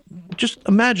 just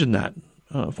imagine that.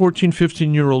 A 14,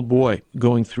 15-year-old boy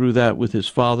going through that with his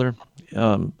father.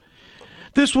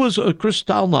 This was a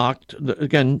Kristallnacht,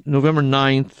 again, November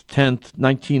 9th, 10th,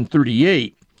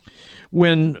 1938,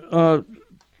 when,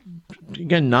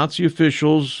 again, Nazi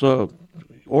officials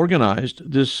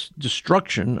organized this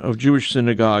destruction of Jewish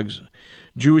synagogues,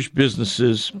 Jewish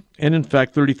businesses, and, in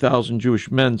fact, 30,000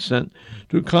 Jewish men sent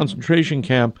to a concentration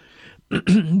camp.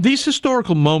 These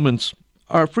historical moments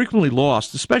are frequently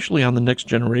lost, especially on the next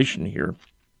generation here.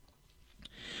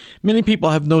 Many people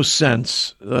have no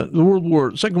sense. The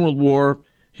Second World War,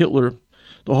 Hitler,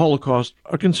 the Holocaust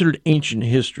are considered ancient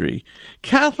history.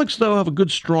 Catholics, though, have a good,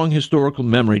 strong historical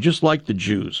memory, just like the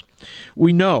Jews.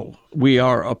 We know we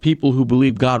are a people who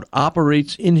believe God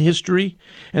operates in history,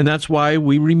 and that's why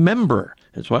we remember.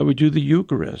 That's why we do the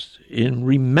Eucharist, in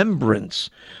remembrance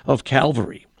of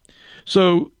Calvary.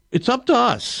 So it's up to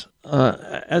us.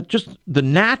 At just the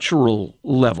natural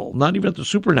level, not even at the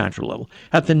supernatural level,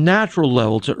 at the natural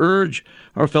level, to urge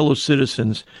our fellow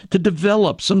citizens to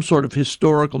develop some sort of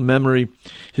historical memory,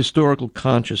 historical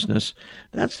consciousness.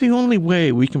 That's the only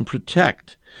way we can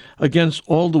protect against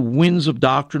all the winds of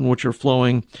doctrine which are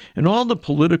flowing and all the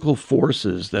political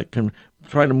forces that can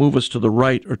try to move us to the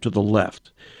right or to the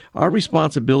left. Our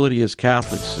responsibility as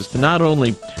Catholics is to not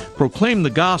only proclaim the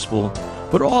gospel,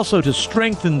 but also to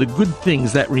strengthen the good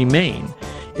things that remain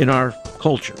in our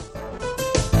culture.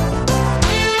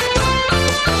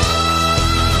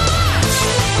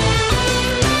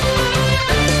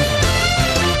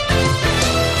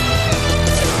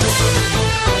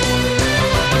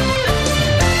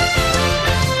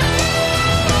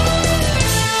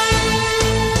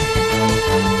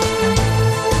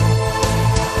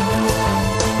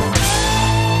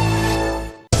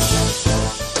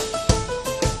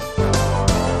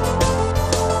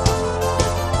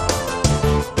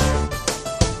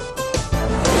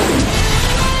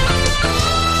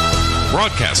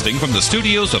 Broadcasting from the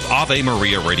studios of Ave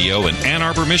Maria Radio in Ann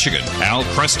Arbor, Michigan, Al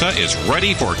Cresta is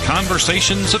ready for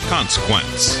conversations of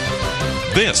consequence.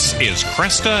 This is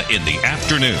Cresta in the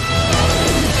Afternoon.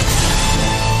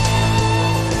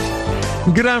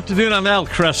 Good afternoon, I'm Al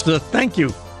Cresta. Thank you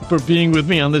for being with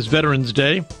me on this Veterans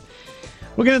Day.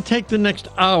 We're going to take the next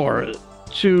hour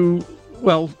to,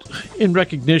 well, in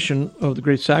recognition of the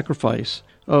great sacrifice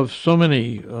of so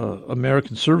many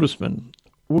American servicemen,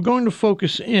 we're going to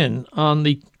focus in on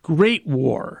the Great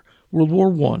War, World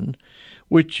War I,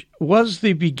 which was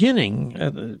the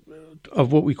beginning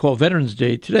of what we call Veterans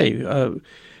Day today.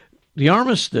 The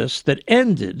armistice that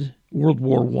ended World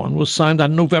War I was signed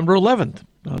on November 11th,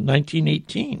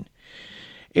 1918.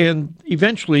 And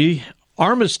eventually,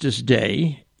 Armistice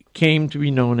Day came to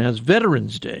be known as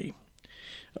Veterans Day.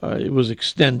 It was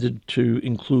extended to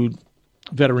include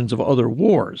veterans of other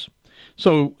wars.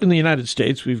 So in the United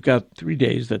States, we've got 3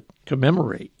 days that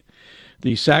commemorate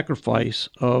the sacrifice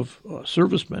of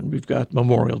servicemen. We've got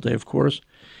Memorial Day, of course,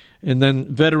 and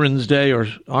then Veterans Day or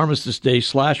Armistice Day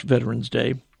 / Veterans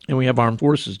Day, and we have Armed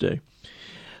Forces Day.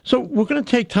 So we're going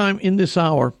to take time in this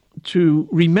hour to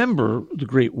remember the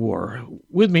Great War.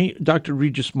 With me, Dr.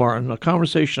 Regis Martin, a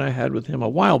conversation I had with him a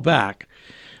while back,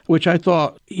 which I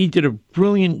thought he did a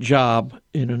brilliant job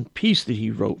in a piece that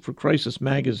he wrote for Crisis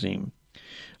Magazine.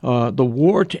 The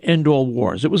War to End All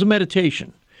Wars. It was a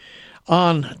meditation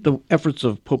on the efforts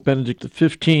of Pope Benedict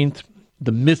XV,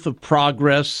 the myth of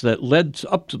progress that led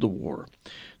up to the war,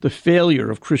 the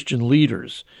failure of Christian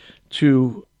leaders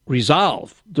to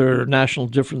resolve their national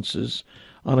differences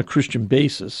on a Christian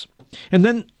basis. And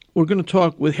then we're going to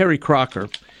talk with Harry Crocker,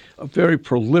 a very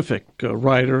prolific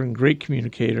writer and great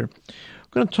communicator.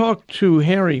 We're going to talk to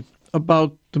Harry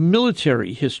about the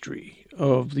military history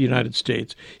of the United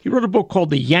States. He wrote a book called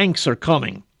The Yanks Are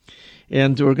Coming,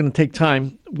 and we're going to take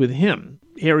time with him.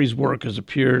 Harry's work has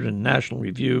appeared in National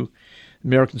Review,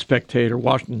 American Spectator,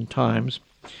 Washington Times.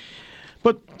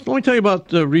 But let me tell you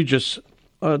about Regis.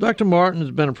 Dr. Martin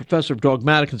has been a professor of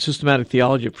dogmatic and systematic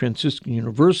theology at Franciscan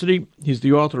University. He's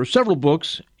the author of several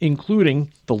books,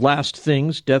 including The Last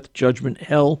Things, Death, Judgment,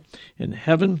 Hell, and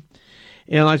Heaven.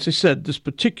 And as I said, this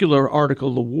particular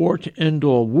article, The War to End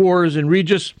All Wars, and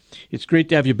Regis, it's great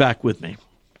to have you back with me.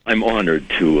 I'm honored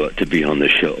to be on the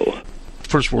show.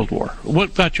 First World War.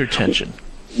 What got your attention?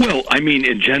 Well, I mean,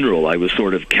 in general, I was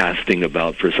sort of casting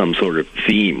about for some sort of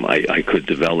theme I could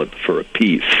develop for a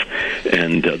piece,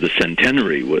 and the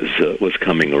centenary was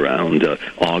coming around,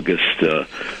 August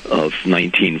of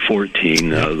 1914.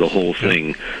 The whole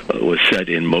thing was set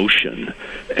in motion,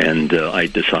 and I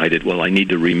decided, well, I need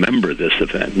to remember this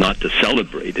event, not to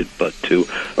celebrate it, but to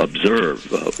observe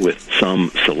with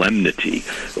some solemnity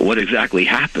what exactly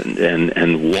happened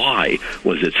and why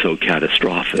was it so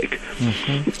catastrophic.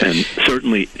 Mm-hmm. And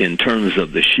certainly in terms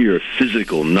of the sheer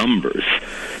physical numbers,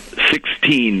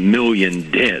 16 million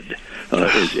dead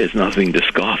is nothing to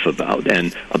scoff about,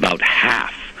 and about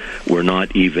half were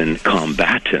not even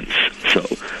combatants. So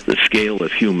the scale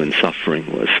of human suffering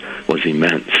was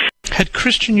immense. Had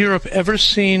Christian Europe ever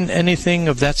seen anything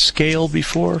of that scale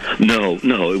before? No,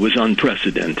 it was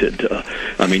unprecedented.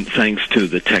 I mean, thanks to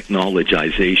the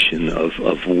technologization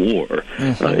of war,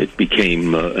 it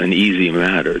became an easy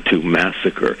matter to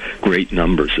massacre great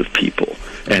numbers of people,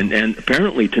 and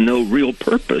apparently to no real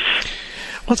purpose.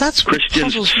 Well, that's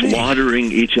Christians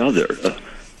slaughtering each other.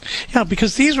 Yeah,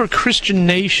 because these were Christian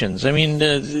nations. I mean,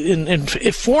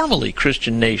 formally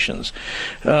Christian nations.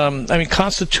 I mean,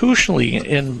 constitutionally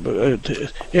and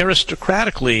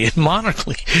aristocratically and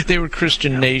monarchically, they were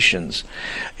Christian nations.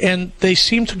 And they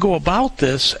seem to go about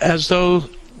this as though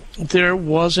there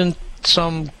wasn't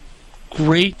some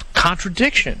great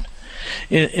contradiction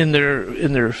in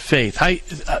their faith.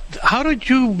 How did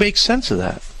you make sense of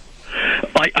that?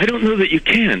 I don't know that you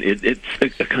can.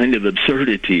 It's a kind of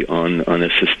absurdity on a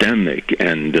systemic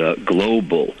and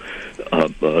global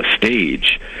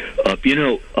stage.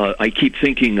 I keep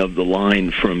thinking of the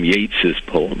line from Yeats's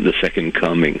poem, The Second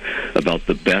Coming, about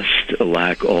the best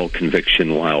lack all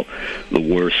conviction while the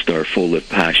worst are full of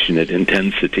passionate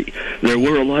intensity. There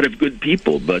were a lot of good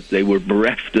people, but they were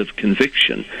bereft of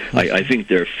conviction. I think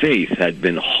their faith had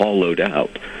been hollowed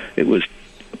out. It was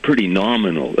a pretty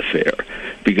nominal affair,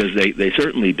 because they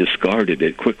certainly discarded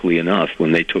it quickly enough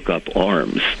when they took up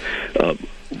arms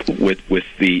with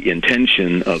the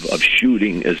intention of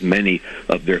shooting as many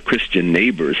of their Christian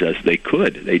neighbors as they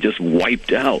could. They just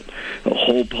wiped out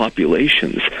whole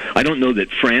populations. I don't know that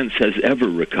France has ever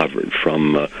recovered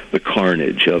from the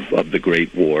carnage of the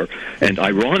Great War, and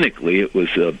ironically, it was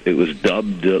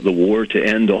dubbed the war to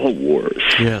end all wars.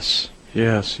 Yes.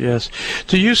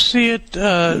 Do you see it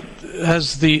do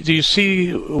you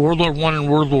see World War I and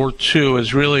World War II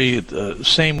as really the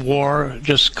same war,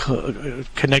 just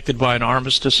connected by an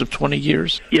armistice of 20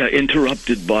 years? Yeah,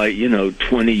 interrupted by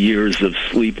 20 years of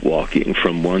sleepwalking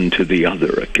from one to the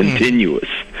other, a continuous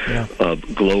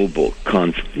global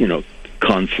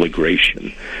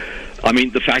conflagration. I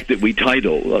mean, the fact that we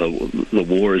title the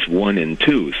wars 1 and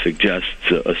 2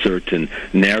 suggests a certain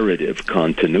narrative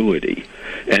continuity.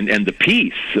 And the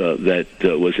peace that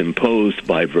was imposed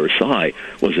by Versailles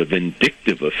was a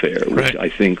vindictive affair, which I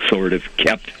think sort of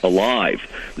kept alive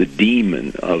the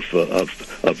demon of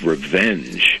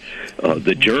revenge.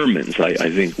 The Germans,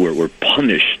 I think, were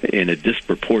punished in a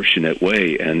disproportionate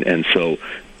way, and so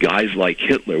guys like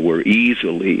Hitler were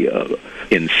easily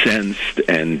incensed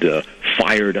and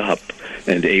fired up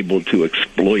and able to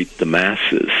exploit the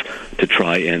masses to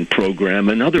try and program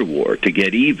another war to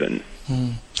get even.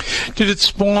 Did it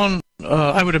spawn,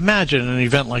 I would imagine an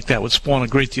event like that would spawn a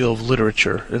great deal of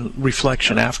literature and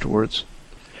reflection afterwards?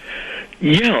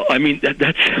 Yeah, I mean,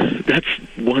 that's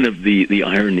one of the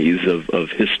ironies of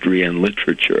history and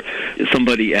literature.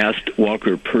 Somebody asked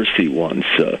Walker Percy once,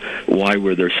 why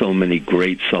were there so many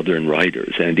great Southern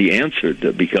writers? And he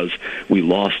answered, because we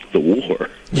lost the war.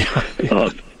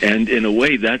 And in a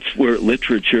way, that's where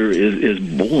literature is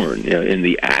born, in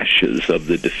the ashes of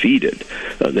the defeated.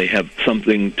 They have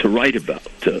something to write about,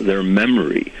 their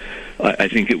memory. I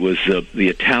think it was the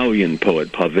Italian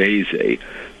poet Pavese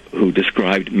who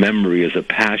described memory as a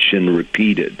passion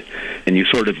repeated. And you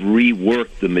sort of rework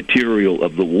the material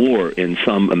of the war in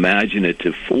some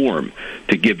imaginative form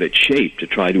to give it shape, to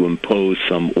try to impose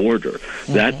some order.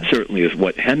 That certainly is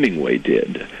what Hemingway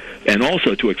did. And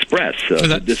also to express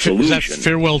the disillusion. Is that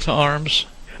Farewell to Arms?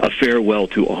 A Farewell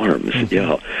to Arms,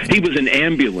 yeah. He was an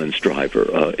ambulance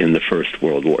driver in the First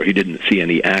World War. He didn't see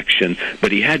any action,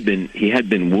 but he had been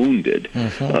wounded.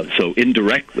 So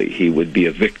indirectly, he would be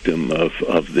a victim of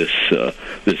this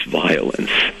violence.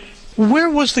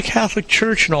 Where was the Catholic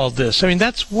Church in all this? I mean,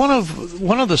 that's one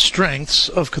of the strengths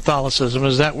of Catholicism,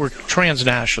 is that we're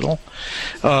transnational.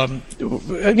 The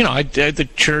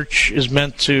Church is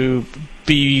meant to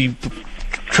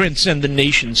transcend the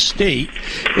nation state,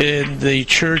 and the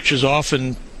church is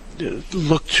often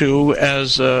looked to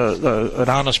as an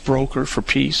honest broker for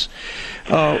peace.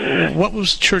 What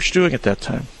was the church doing at that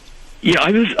time? Yeah,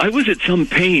 I was at some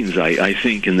pains, I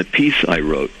think, in the piece I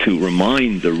wrote to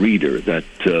remind the reader that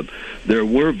there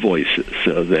were voices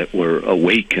that were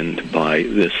awakened by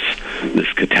this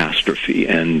catastrophe,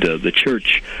 and the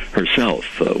church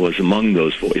herself was among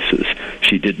those voices.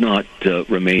 She did not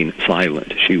remain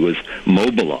silent. She was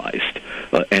mobilized,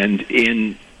 and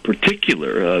in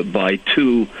particular by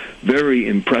two very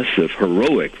impressive,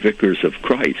 heroic vicars of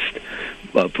Christ,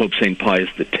 Pope St. Pius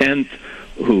X,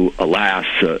 who, alas,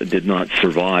 did not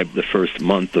survive the first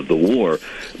month of the war,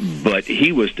 but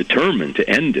he was determined to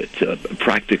end it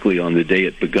practically on the day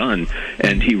it begun,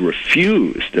 and he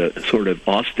refused sort of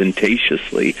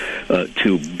ostentatiously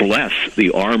to bless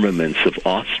the armaments of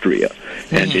Austria,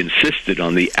 and insisted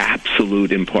on the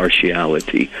absolute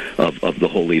impartiality of the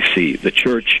Holy See. The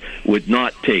Church would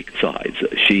not take sides.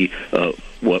 She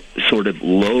sort of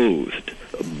loathed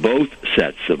both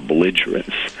sets of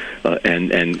belligerents,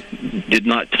 and did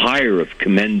not tire of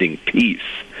commending peace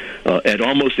at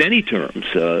almost any terms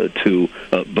to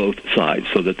both sides,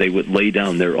 so that they would lay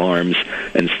down their arms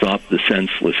and stop the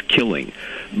senseless killing.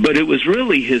 But it was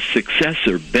really his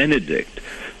successor, Benedict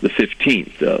the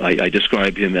 15th. I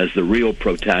describe him as the real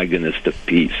protagonist of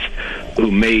peace,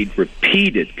 who made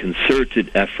repeated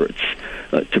concerted efforts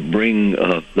to bring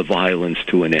the violence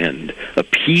to an end,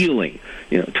 appealing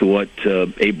to what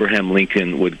Abraham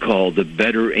Lincoln would call the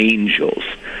better angels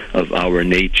of our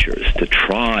natures, to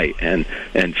try and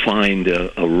find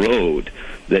a road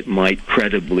that might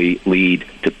credibly lead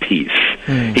to peace.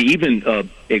 He even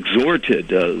exhorted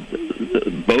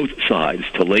both sides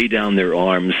to lay down their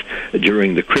arms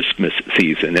during the Christmas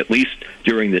season, at least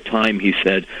during the time, he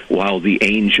said, while the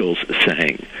angels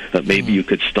sang. Maybe you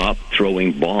could stop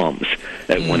throwing bombs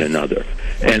at one another.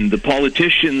 And the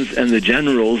politicians and the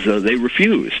generals, they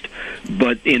refused.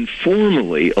 But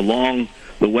informally, along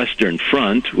the Western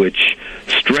Front, which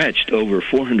stretched over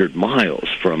 400 miles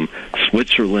from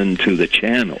Switzerland to the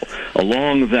Channel,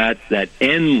 along that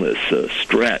endless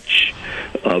stretch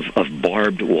of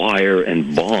barbed wire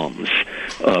and bombs,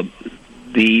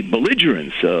 the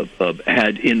belligerents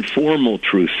had informal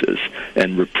truces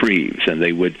and reprieves, and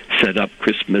they would set up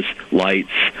Christmas lights,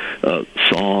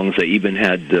 songs. They even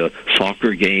had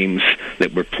soccer games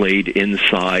that were played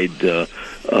inside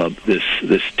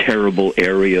this terrible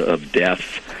area of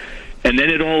death. And then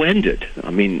it all ended. I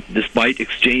mean, despite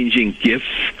exchanging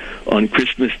gifts on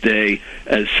Christmas Day,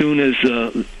 as soon as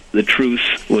the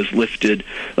truce was lifted,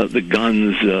 the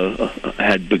guns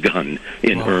had begun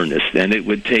in earnest, and it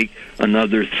would take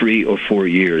another 3 or 4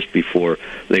 years before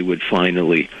they would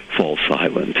finally fall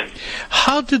silent.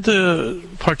 How did the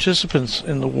participants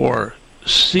in the war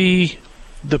see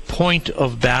the point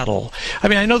of battle? I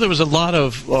mean, I know there was a lot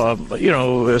of,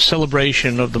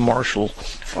 celebration of the martial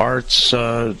arts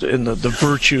and the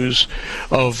virtues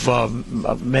of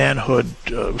manhood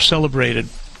celebrated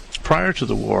prior to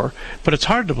the war, but it's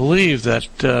hard to believe that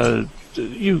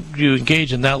you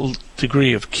engage in that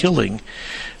degree of killing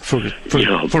for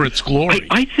its glory.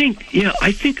 I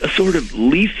think a sort of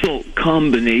lethal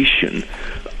combination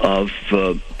of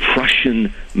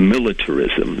Prussian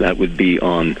militarism, that would be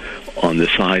on the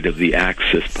side of the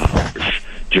Axis powers,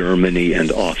 Germany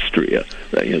and Austria,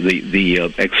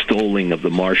 the extolling of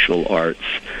the martial arts,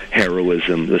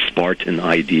 heroism, the Spartan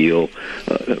ideal,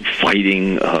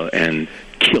 fighting and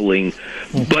killing.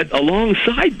 But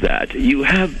alongside that, you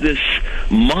have this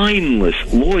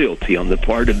mindless loyalty on the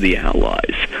part of the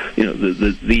Allies.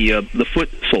 The foot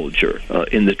soldier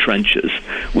in the trenches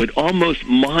would almost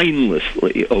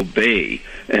mindlessly obey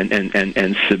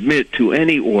and submit to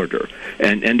any order.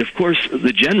 And of course,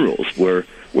 the generals were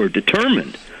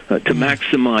determined to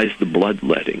maximize the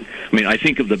bloodletting. I mean, I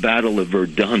think of the Battle of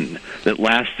Verdun that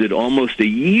lasted almost a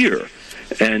year,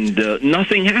 and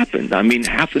nothing happened. I mean,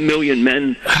 500,000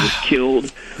 men were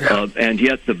killed, and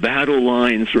yet the battle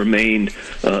lines remained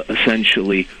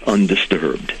essentially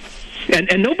undisturbed.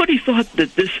 And nobody thought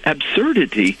that this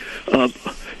absurdity,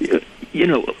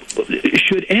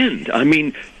 should end. I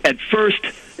mean, at first,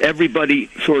 everybody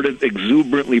sort of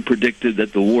exuberantly predicted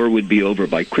that the war would be over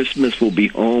by Christmas. We'll be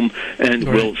home and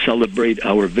we'll celebrate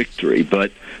our victory.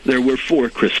 But there were 4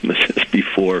 Christmases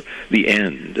before the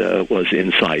end was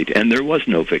in sight, and there was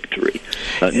no victory.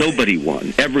 Nobody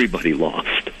won. Everybody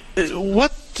lost.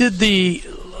 What did the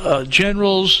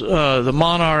generals, the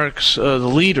monarchs, the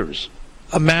leaders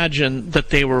imagine that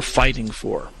they were fighting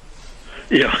for?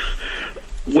 Yeah.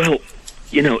 Well,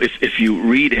 if you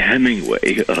read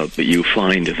Hemingway, you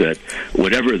find that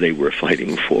whatever they were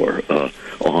fighting for,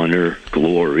 honor,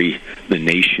 glory, the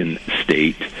nation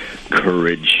state,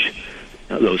 courage,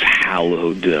 those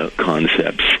hallowed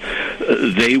concepts,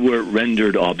 they were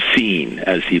rendered obscene,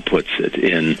 as he puts it,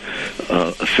 in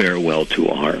A Farewell to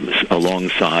Arms,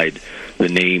 alongside the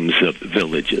names of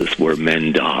villages where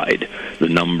men died, the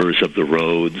numbers of the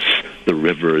roads, the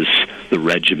rivers, the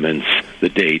regiments, the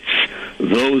dates.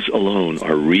 Those alone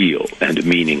are real and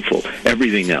meaningful.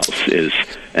 Everything else is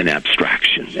an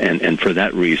abstraction, and for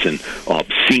that reason,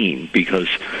 obscene, because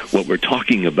what we're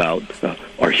talking about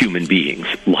are human beings,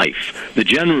 life. The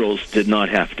generals did not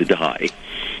have to die,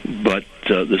 but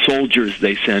the soldiers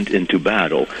they sent into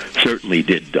battle certainly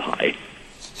did die.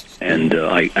 And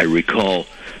I recall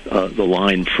the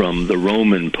line from the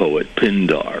Roman poet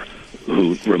Pindar,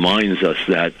 who reminds us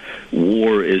that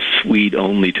war is sweet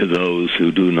only to those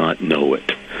who do not know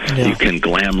it. Yeah. You can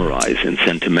glamorize and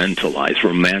sentimentalize,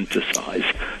 romanticize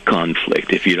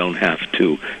conflict if you don't have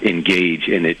to engage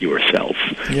in it yourself.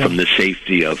 Yeah. From the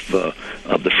safety of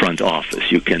the front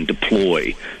office, you can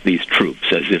deploy these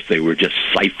troops as if they were just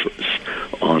ciphers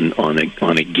on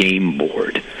a game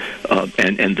board.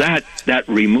 And that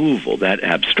removal, that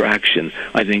abstraction,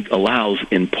 I think allows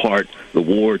in part the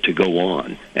war to go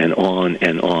on and on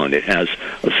and on. It has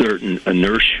a certain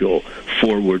inertial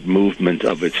forward movement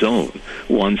of its own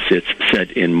once it's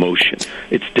set in motion.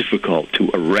 It's difficult to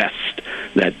arrest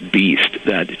that beast,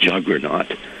 that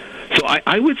juggernaut. So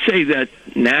I would say that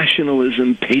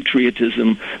nationalism,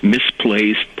 patriotism,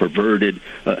 misplaced, perverted,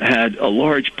 had a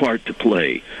large part to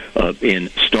play in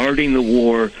starting the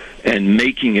war and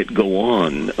making it go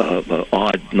on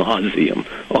ad nauseum,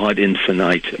 ad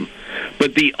infinitum.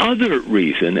 But the other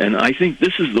reason, and I think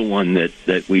this is the one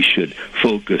that we should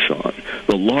focus on,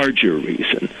 the larger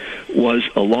reason, was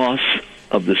a loss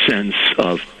of the sense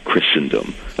of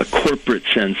Christendom, a corporate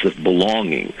sense of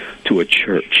belonging to a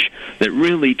church that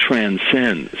really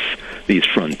transcends these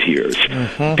frontiers.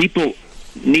 Mm-hmm. People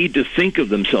need to think of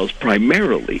themselves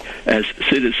primarily as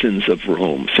citizens of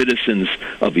Rome, citizens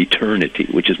of eternity,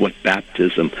 which is what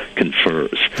baptism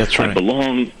confers. That's right. I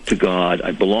belong to God,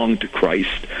 I belong to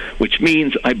Christ, which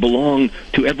means I belong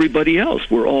to everybody else.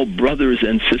 We're all brothers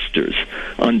and sisters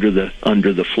under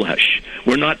the flesh.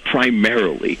 We're not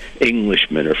primarily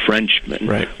Englishmen or Frenchmen,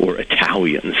 right, or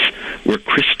Italians. We're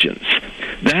Christians.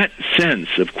 That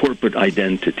sense of corporate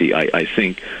identity, I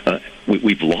think,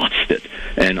 we've lost it.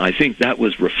 And I think that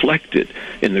was reflected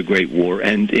in the Great War.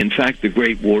 And, in fact, the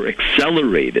Great War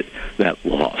accelerated that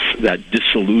loss, that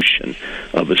dissolution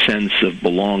of a sense of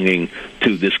belonging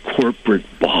to this corporate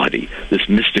body, this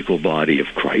mystical body of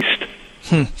Christ.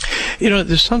 You know,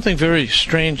 there's something very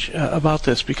strange about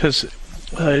this, because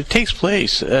it takes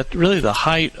place at really the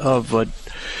height of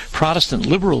Protestant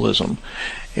liberalism.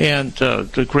 And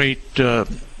the great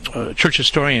church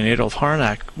historian Adolf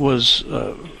Harnack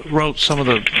wrote some of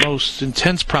the most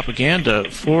intense propaganda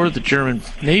for the German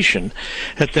nation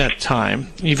at that time.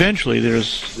 Eventually,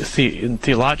 in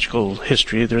theological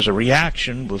history, there's a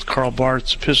reaction with Karl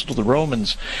Barth's Epistle to the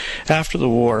Romans after the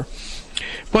war.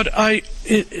 But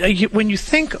when you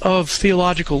think of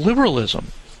theological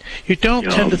liberalism, you don't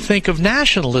tend to think of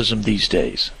nationalism these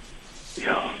days.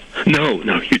 Yeah. No,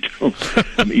 you don't.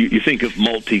 I mean, you think of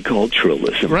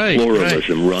multiculturalism, right,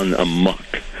 pluralism, right, run amok.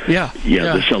 Yeah.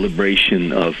 The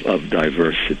celebration of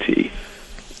diversity.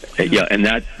 Yeah, and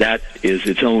that is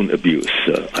its own abuse,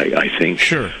 I think.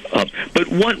 Sure. But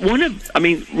one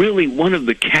of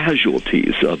the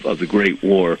casualties of the Great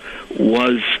War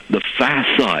was the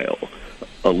facile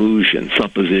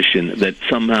supposition that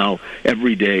somehow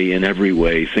every day in every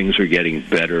way things are getting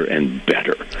better and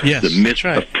better. Yes, the myth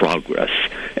right, of progress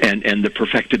and the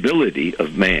perfectibility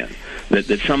of man. That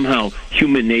somehow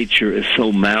human nature is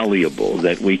so malleable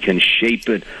that we can shape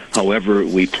it however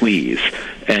we please,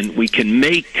 and we can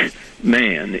make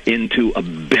man into a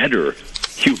better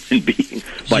human being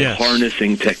by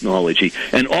harnessing technology.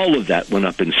 And all of that went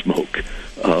up in smoke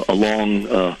along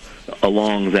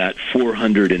that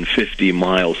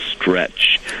 450-mile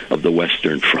stretch of the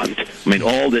Western Front. I mean,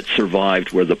 all that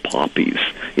survived were the poppies,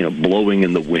 blowing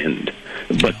in the wind.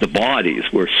 But the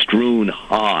bodies were strewn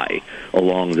high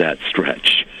along that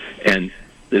stretch. And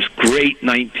this great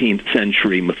 19th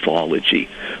century mythology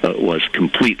was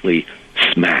completely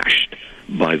smashed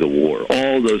by the war.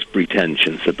 All those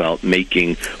pretensions about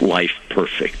making life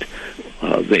perfect,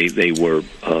 they were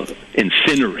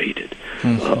incinerated.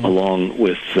 Mm-hmm. Along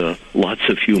with lots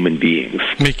of human beings.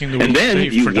 Making the world and then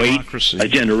safe you for wait democracy. A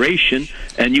generation,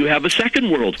 and you have a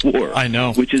Second World War. I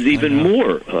know. Which is even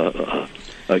more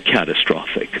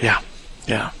catastrophic. Yeah.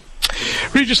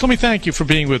 Regis, let me thank you for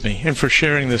being with me and for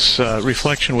sharing this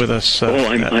reflection with us.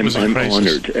 I'm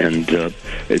honored. And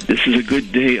this is a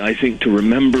good day, I think, to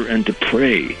remember and to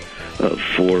pray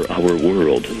for our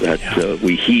world, that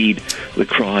we heed the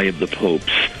cry of the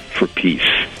popes for peace.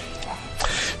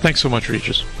 Thanks so much,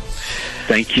 Regis.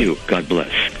 Thank you. God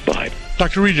bless. Bye.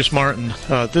 Dr. Regis Martin,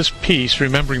 this piece,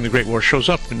 Remembering the Great War, shows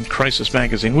up in Crisis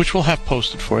Magazine, which we'll have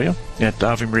posted for you at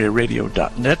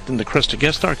AveMariaRadio.net in the Krista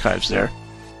Guest Archives there.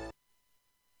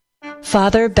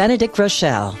 Father Benedict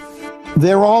Rochelle.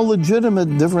 There are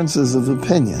legitimate differences of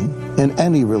opinion in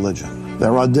any religion.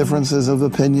 There are differences of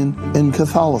opinion in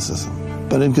Catholicism.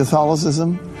 But in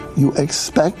Catholicism, you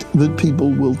expect that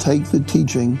people will take the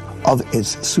teaching of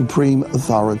its supreme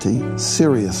authority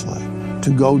seriously.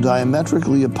 To go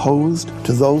diametrically opposed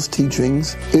to those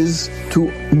teachings is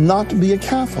to not be a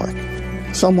Catholic.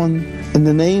 Someone in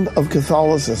the name of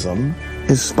Catholicism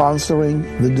is sponsoring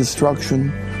the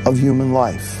destruction of human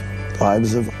life,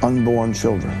 lives of unborn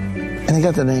children. And they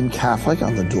got the name Catholic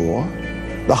on the door.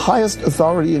 The highest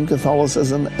authority in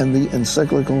Catholicism and the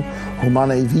encyclical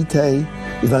Humanae Vitae,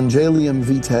 Evangelium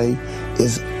Vitae,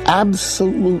 is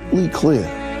absolutely clear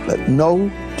that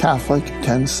no Catholic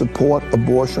can support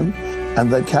abortion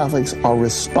and that Catholics are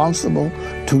responsible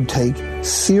to take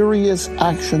serious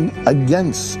action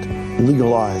against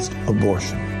legalized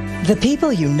abortion. The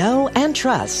people you know and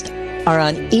trust are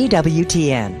on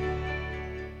EWTN.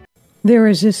 There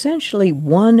is essentially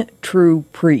one true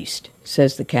priest,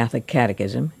 says the Catholic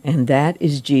Catechism, and that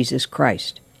is Jesus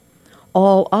Christ.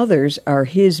 All others are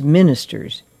his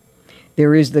ministers.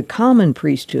 There is the common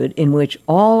priesthood in which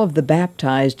all of the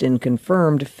baptized and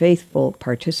confirmed faithful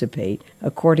participate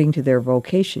according to their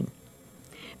vocation.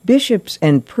 Bishops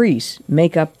and priests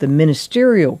make up the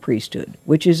ministerial priesthood,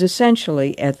 which is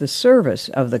essentially at the service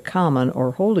of the common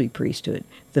or holy priesthood,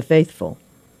 the faithful.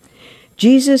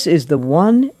 Jesus is the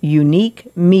one unique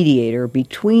mediator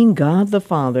between God the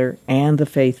Father and the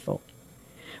faithful.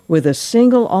 With a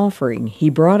single offering, he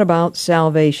brought about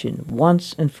salvation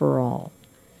once and for all.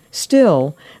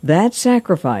 Still, that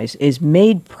sacrifice is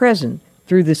made present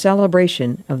through the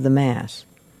celebration of the Mass.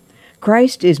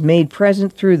 Christ is made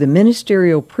present through the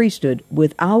ministerial priesthood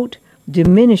without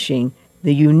diminishing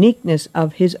the uniqueness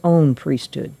of his own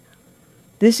priesthood.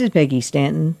 This is Peggy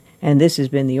Stanton, and this has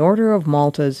been the Order of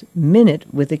Malta's Minute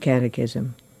with the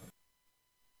Catechism.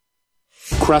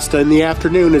 Kresta in the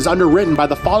Afternoon is underwritten by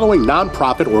the following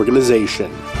nonprofit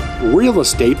organization: Real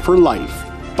Estate for Life.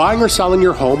 Buying or selling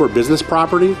your home or business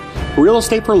property? Real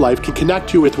Estate for Life can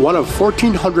connect you with one of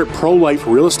 1,400 pro-life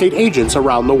real estate agents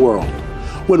around the world.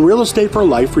 When Real Estate for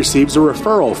Life receives a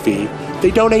referral fee,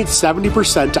 they donate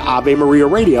 70% to Ave Maria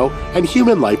Radio and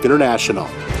Human Life International.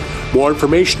 More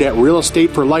information at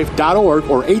realestateforlife.org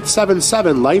or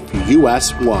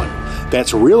 877-LIFE-US1.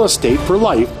 That's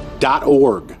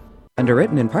realestateforlife.org.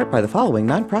 Underwritten in part by the following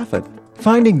nonprofit.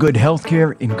 Finding good health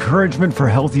care, encouragement for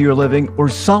healthier living, or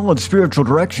solid spiritual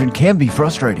direction can be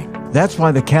frustrating. That's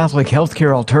why the Catholic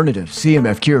Healthcare Alternative,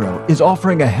 CMF Curo, is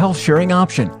offering a health-sharing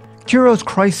option. Curo's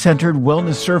Christ-centered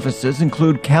wellness services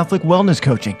include Catholic wellness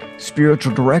coaching,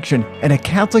 spiritual direction, and a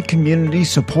Catholic community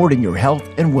supporting your health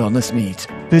and wellness needs.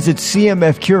 Visit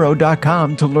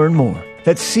cmfcuro.com to learn more.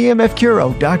 That's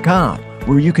cmfcuro.com,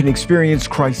 where you can experience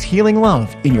Christ's healing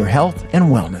love in your health and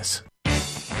wellness.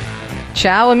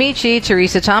 Ciao amici,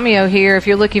 Teresa Tomeo here. If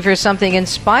you're looking for something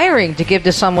inspiring to give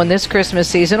to someone this Christmas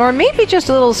season, or maybe just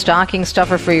a little stocking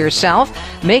stuffer for yourself,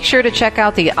 make sure to check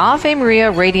out the Ave Maria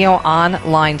Radio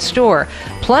online store.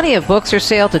 Plenty of books are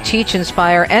sale to teach,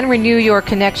 inspire, and renew your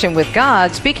connection with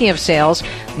God. Speaking of sales,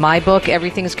 my book,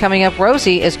 Everything's Coming Up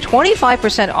Rosy, is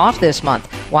 25% off this month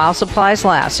while supplies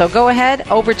last. So go ahead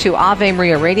over to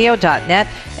AveMariaRadio.net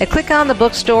and click on the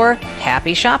bookstore.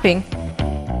 Happy shopping.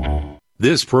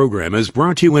 This program is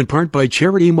brought to you in part by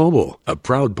Charity Mobile, a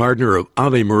proud partner of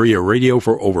Ave Maria Radio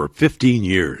for over 15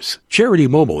 years. Charity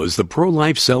Mobile is the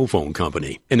pro-life cell phone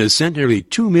company and has sent nearly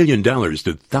 $2 million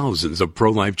to thousands of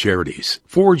pro-life charities.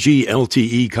 4G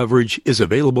LTE coverage is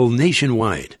available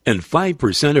nationwide, and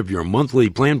 5% of your monthly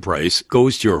plan price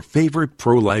goes to your favorite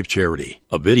pro-life charity.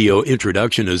 A video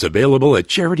introduction is available at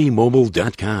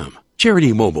CharityMobile.com.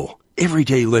 Charity Mobile,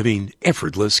 everyday living,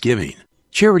 effortless giving.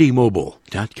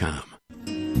 CharityMobile.com.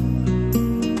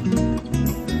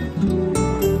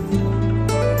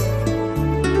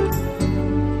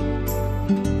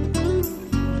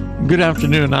 Good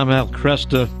afternoon, I'm Al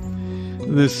Kresta.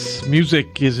 This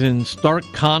music is in stark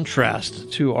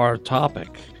contrast to our topic.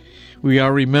 We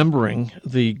are remembering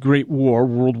the Great War,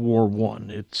 World War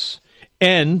I. Its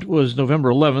end was November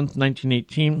 11th,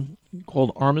 1918,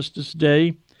 called Armistice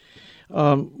Day.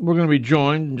 We're going to be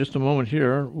joined in just a moment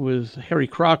here with Harry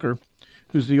Crocker,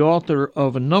 who's the author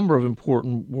of a number of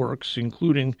important works,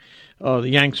 including The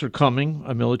Yanks Are Coming,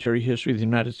 A Military History of the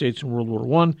United States in World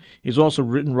War I. He's also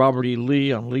written Robert E.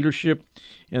 Lee on Leadership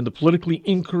and The Politically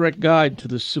Incorrect Guide to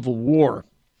the Civil War.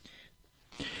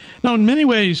 Now, in many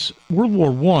ways, World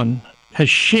War I has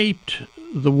shaped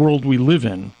the world we live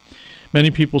in.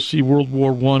 Many people see World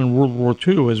War I and World War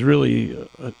II as really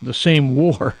the same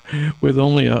war with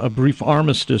only a brief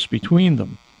armistice between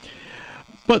them.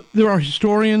 But there are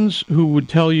historians who would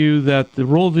tell you that the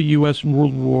role of the U.S. in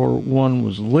World War I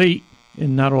was late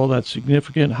and not all that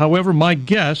significant. However, my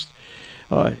guest,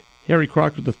 Harry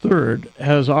Crocker III,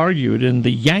 has argued in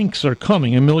The Yanks Are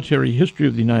Coming, a military history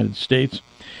of the United States,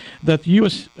 that the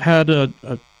U.S. had a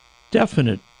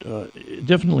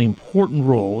definitely important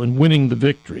role in winning the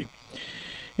victory.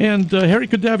 And Harry,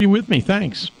 good to have you with me.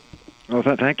 Thanks. Well,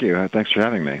 thank you. Thanks for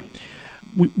having me.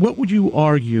 What would you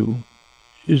argue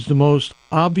is the most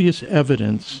obvious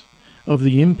evidence of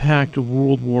the impact of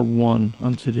World War I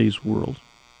on today's world?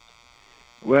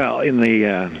 Well, in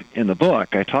the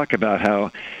book, I talk about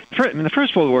how the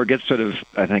First World War gets sort of,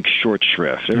 I think, short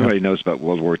shrift. Everybody knows about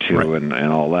World War II and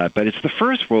all that, but it's the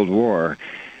First World War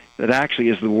that actually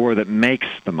is the war that makes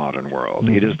the modern world.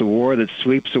 Mm-hmm. It is the war that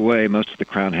sweeps away most of the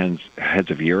crown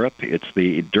heads of Europe. It's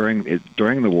during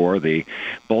the war, the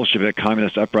Bolshevik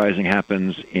communist uprising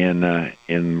happens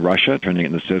in Russia, turning it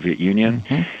into the Soviet Union.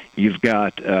 Mm-hmm. You've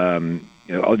got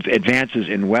advances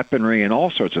in weaponry and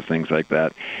all sorts of things like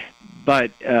that.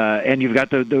 But and you've got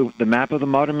the map of the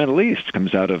modern Middle East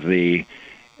comes out of the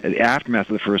aftermath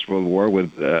of the First World War,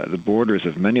 with the borders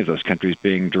of many of those countries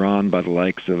being drawn by the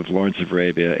likes of Lawrence of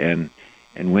Arabia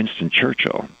and Winston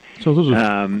Churchill. So those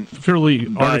are fairly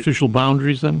artificial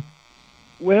boundaries, then?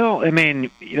 Well, I mean,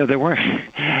 they weren't.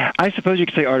 I suppose you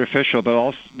could say artificial,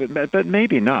 but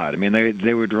maybe not. I mean,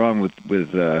 they were drawn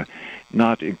with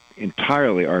not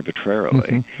entirely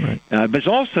arbitrarily. Mm-hmm, right. But it's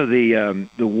also the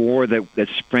war that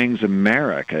springs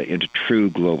America into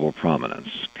true global prominence.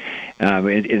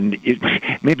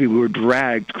 Maybe we were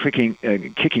dragged kicking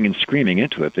and screaming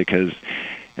into it because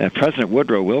President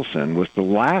Woodrow Wilson was the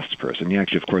last person, he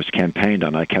actually, of course, campaigned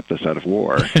on "I kept us out of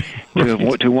war,"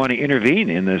 to want to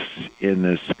intervene in this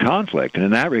conflict. And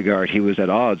in that regard, he was at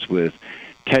odds with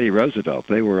Teddy Roosevelt.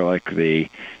 They were like the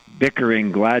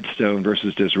bickering Gladstone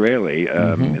versus Disraeli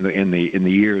in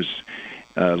the years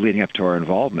leading up to our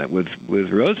involvement. With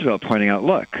Roosevelt pointing out,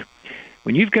 look,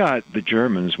 when you've got the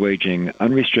Germans waging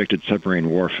unrestricted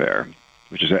submarine warfare,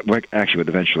 which is actually what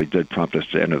eventually did prompt us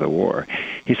to enter the war,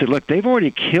 he said, look, they've already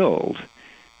killed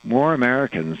more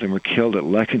Americans than were killed at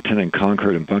Lexington and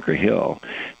Concord and Bunker Hill.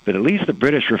 But at least the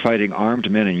British were fighting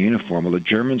armed men in uniform, while the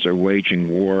Germans are waging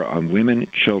war on women,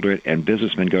 children, and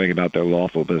businessmen going about their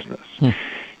lawful business. He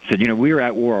said, we are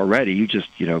at war already. You just,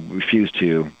 refuse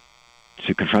to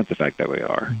confront the fact that we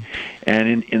are.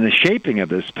 And in the shaping of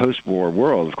this post-war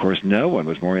world, of course, no one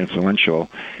was more influential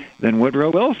than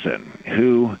Woodrow Wilson,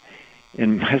 who,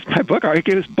 in my book,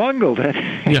 argues bungled it.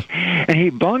 Yeah. And he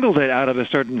bungled it out of a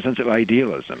certain sense of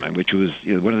idealism, which was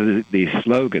one of the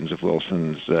slogans of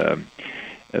Wilson's, one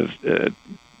of the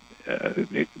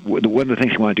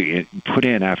things he wanted to put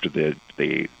in after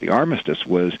the armistice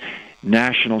was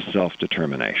national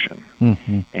self-determination.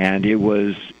 Mm-hmm. And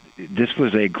this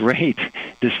was a great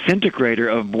disintegrator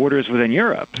of borders within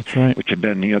Europe, which had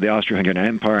been, the Austro-Hungarian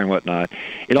Empire and whatnot.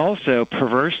 It also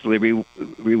perversely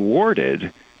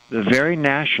rewarded the very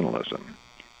nationalism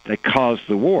that caused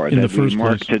the war that we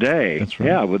mark today. That's right.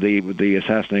 Yeah, with the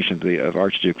assassination of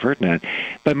Archduke Ferdinand.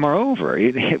 But moreover,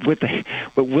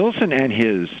 what Wilson and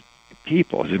his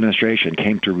people, his administration,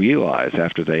 came to realize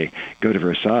after they go to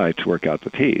Versailles to work out the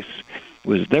peace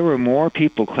was there were more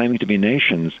people claiming to be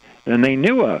nations than they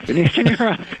knew of in Eastern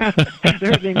Europe. They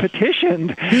were being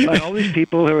petitioned by all these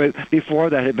people who before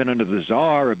that had been under the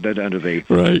Tsar or been under the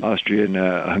Austrian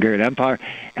Hungarian Empire.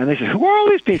 And they said, who are all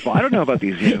these people? I don't know about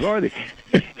these. Who are these?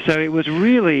 So it was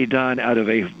really done out of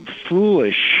a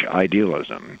foolish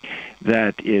idealism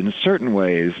that in certain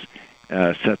ways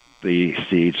set the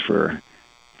seeds for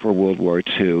World War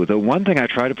II. The one thing I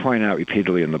try to point out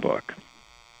repeatedly in the book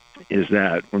is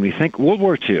that when we think World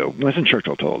War II, Winston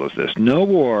Churchill told us this, no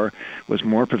war was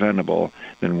more preventable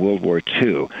than World War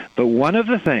II. But one of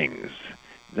the things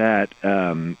that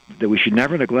we should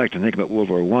never neglect and think about World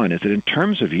War I is that in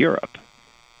terms of Europe,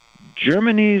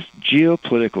 Germany's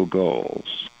geopolitical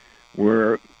goals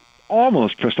were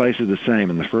almost precisely the same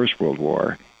in the First World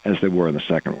War as they were in the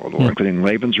Second World War, including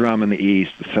Lebensraum in the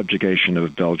East, the subjugation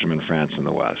of Belgium and France in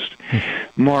the West.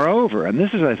 Moreover, and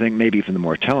this is, I think, maybe even the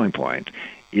more telling point,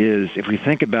 is if we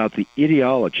think about the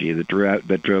ideology that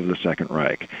drove the Second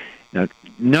Reich. Now,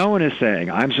 no one is saying,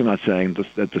 I'm still not saying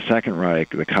that the Second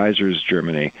Reich, the Kaiser's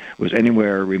Germany, was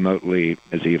anywhere remotely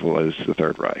as evil as the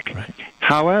Third Reich. Right.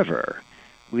 However,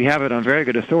 we have it on very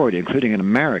good authority, including an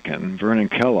American, Vernon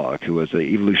Kellogg, who was an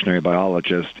evolutionary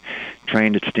biologist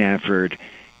trained at Stanford.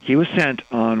 he was sent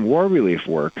on war relief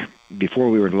work before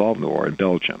we were involved in the war in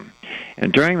Belgium.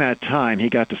 And during that time, he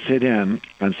got to sit in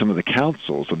on some of the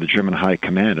councils of the German High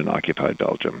Command in occupied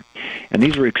Belgium. And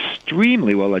these were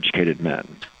extremely well-educated men.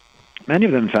 Many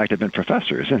of them, in fact, had been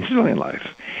professors in civilian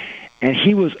life. And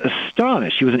he was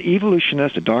astonished. He was an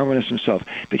evolutionist, a Darwinist himself,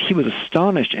 but he was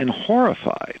astonished and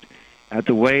horrified at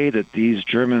the way that these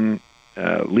German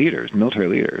leaders, military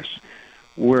leaders,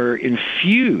 were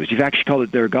infused. You've actually called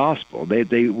it their gospel.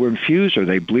 They were infused, or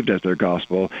they believed as their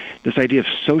gospel, this idea of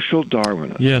social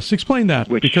Darwinism. Yes, explain that,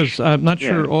 because I'm not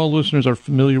sure all listeners are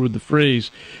familiar with the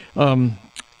phrase.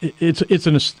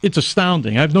 It's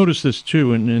astounding. I've noticed this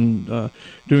too in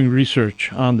doing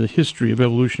research on the history of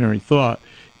evolutionary thought,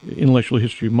 intellectual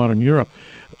history of modern Europe.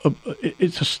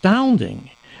 It's astounding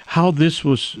how this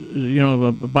was,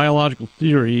 a biological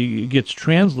theory gets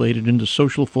translated into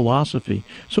social philosophy.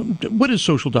 So what is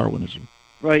social Darwinism?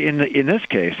 Right. In this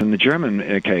case, in the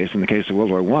German case, in the case of World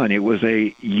War I, it was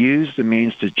used the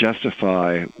means to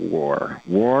justify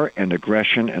war and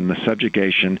aggression and the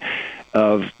subjugation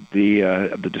of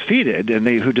the defeated, and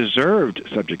who deserved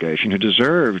subjugation, who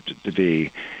deserved to be,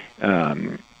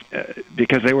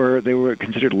 because they were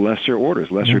considered lesser orders,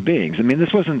 lesser beings. I mean,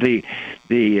 this wasn't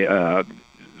the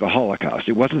Holocaust.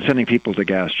 It wasn't sending people to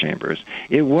gas chambers.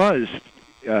 It was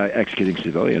executing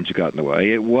civilians who got in the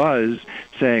way. It was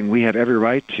saying we have every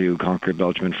right to conquer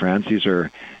Belgium and France. These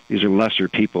are lesser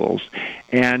peoples,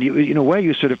 and in a way,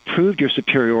 you sort of proved your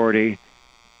superiority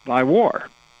by war,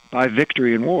 by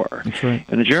victory in war. That's right.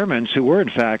 And the Germans, who were in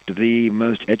fact the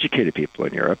most educated people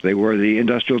in Europe, they were the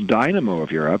industrial dynamo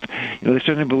of Europe. They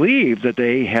certainly believed that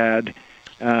they had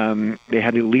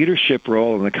a leadership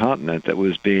role in the continent that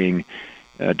was being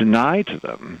denied to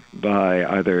them by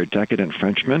either decadent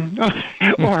Frenchmen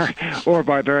or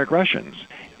barbaric Russians,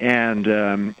 and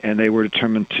they were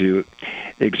determined to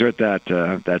exert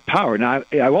that power. Now,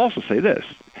 I will also say this: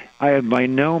 I am by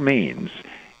no means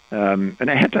an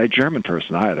anti-German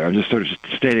person either. I'm just sort of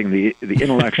stating the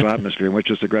intellectual atmosphere in which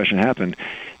this aggression happened,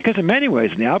 because in many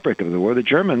ways, in the outbreak of the war, the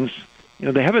Germans,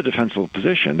 they have a defensible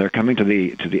position. They're coming to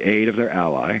the aid of their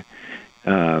ally,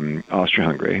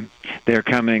 Austria-Hungary. They're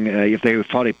coming, if they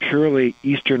fought a purely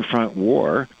Eastern Front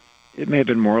war, it may have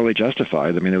been morally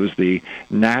justified. I mean, it was the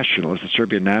nationalists, the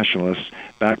Serbian nationalists,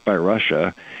 backed by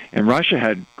Russia, and Russia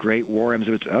had great war aims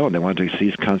of its own. They wanted to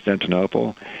seize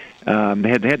Constantinople. They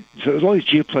had so there was all these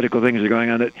geopolitical things that are going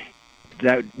on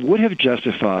that would have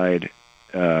justified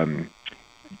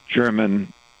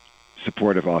German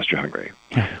support of Austria-Hungary.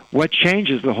 What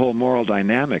changes the whole moral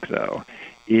dynamic, though,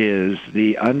 is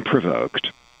the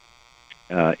unprovoked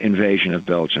invasion of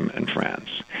Belgium and France,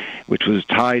 which was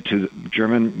tied to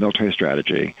German military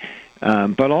strategy.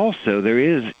 But also, there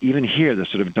is, even here, this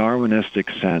sort of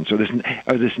Darwinistic sense, or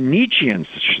this Nietzschean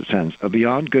sense of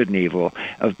beyond good and evil,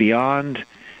 of beyond...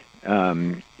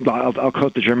 I'll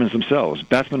quote the Germans themselves.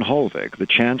 Bethmann Hollweg, the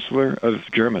Chancellor of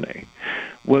Germany,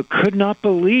 could not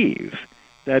believe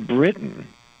that Britain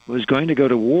was going to go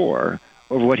to war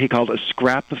over what he called a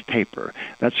scrap of paper.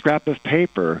 That scrap of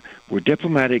paper were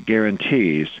diplomatic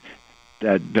guarantees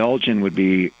that Belgian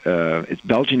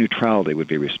neutrality would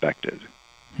be respected.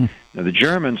 Now, the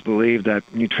Germans believed that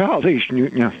neutrality,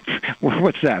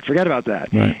 what's that? Forget about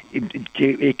that. Right.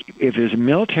 If there's a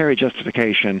military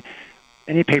justification,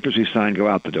 any papers we sign go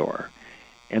out the door.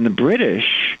 And the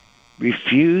British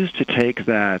refused to take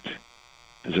that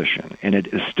position, and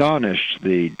it astonished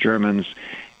the Germans,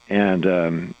 and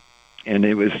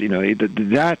it was,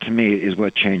 that to me is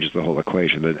what changes the whole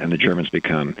equation, and the Germans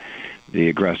become the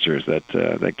aggressors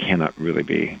that cannot really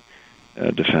be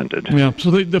defended. Yeah.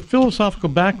 So the philosophical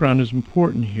background is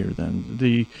important here.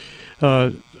 Then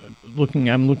I'm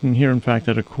looking here, in fact,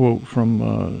 at a quote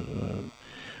from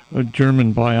a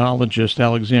German biologist,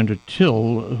 Alexander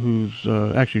Till, who's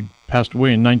actually passed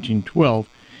away in 1912.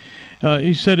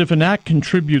 He said, if an act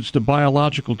contributes to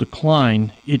biological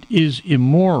decline, it is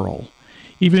immoral,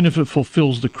 even if it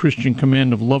fulfills the Christian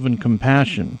command of love and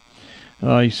compassion.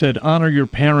 He said, honor your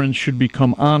parents should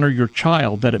become honor your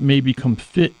child, that it may become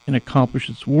fit and accomplish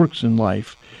its works in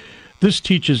life. This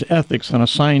teaches ethics on a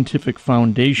scientific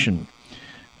foundation.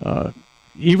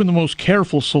 Even the most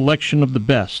careful selection of the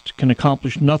best can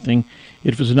accomplish nothing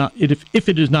if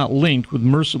it is not linked with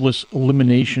merciless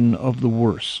elimination of the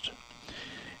worst.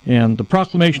 And the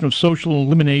proclamation of social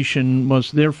elimination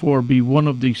must therefore be one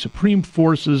of the supreme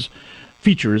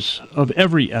features of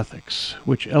every ethics,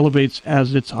 which elevates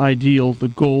as its ideal the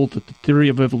goal that the theory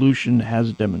of evolution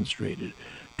has demonstrated.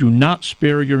 Do not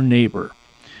spare your neighbor.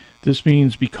 This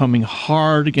means becoming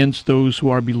hard against those who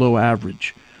are below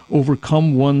average.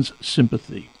 Overcome one's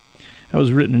sympathy. That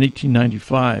was written in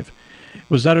 1895.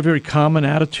 Was that a very common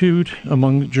attitude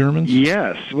among Germans?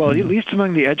 Yes, well, at least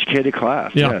among the educated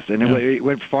class. Yeah. Yes, and it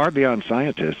went far beyond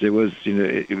scientists. It was,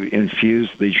 it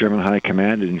infused the German high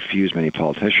command. It infused many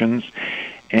politicians,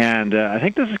 and I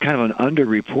think this is kind of an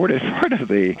underreported part of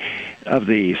the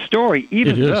story.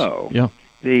 Even though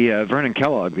the Vernon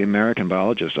Kellogg, the American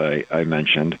biologist I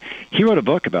mentioned, he wrote a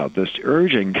book about this,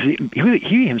 urging, because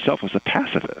he himself was a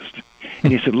pacifist,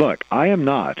 and he said, "Look, I am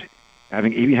not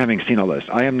having seen all this.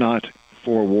 I am not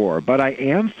for war, but I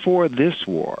am for this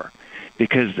war,"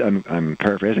 because I'm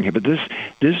paraphrasing here, but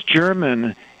this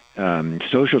German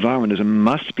social Darwinism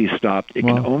must be stopped. It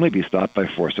can only be stopped by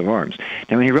force of arms.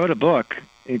 Now, when he wrote a book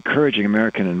encouraging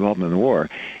American involvement in the war,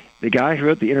 the guy who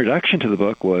wrote the introduction to the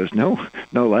book was no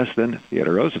less than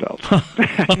Theodore Roosevelt.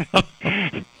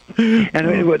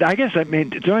 And I guess,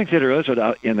 throwing Theodore Roosevelt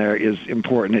out in there is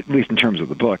important, at least in terms of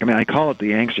the book. I call it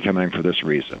the Angst coming for this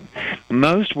reason.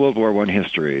 Most World War I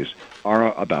histories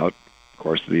are about, of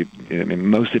course,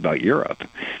 mostly about Europe.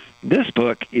 This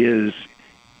book is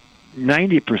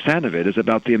 90% of it is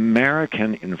about the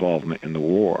American involvement in the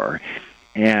war.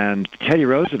 And Teddy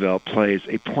Roosevelt plays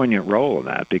a poignant role in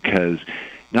that, because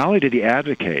not only did he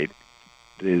advocate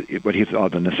what he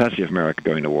thought the necessity of America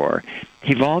going to war,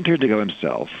 he volunteered to go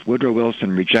himself. Woodrow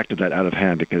Wilson rejected that out of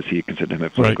hand because he considered him a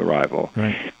political rival.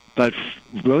 Right. But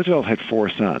Roosevelt had 4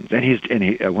 sons, and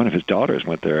one of his daughters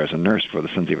went there as a nurse before the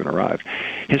sons even arrived.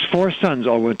 His 4 sons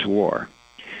all went to war.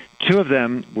 2 of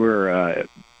them were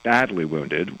badly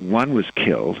wounded. 1 was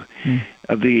killed.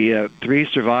 Of the 3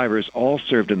 survivors, all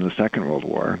served in the Second World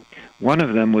War. One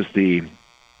of them was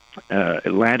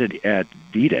landed at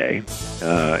D-Day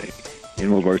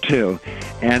in World War II.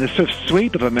 And the sort of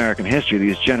sweep of American history,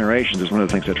 these generations, is one of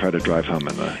the things I try to drive home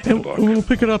in the book. We'll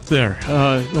pick it up there.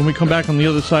 When we come back on the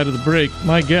other side of the break,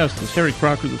 my guest is Harry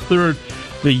Crocker III.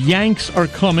 The Yanks Are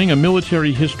Coming, a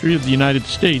military history of the United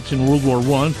States in World War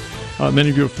I. Many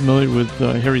of you are familiar with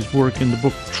Harry's work in the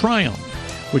book Triumph,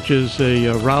 which is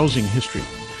a rousing history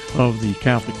of the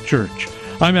Catholic Church.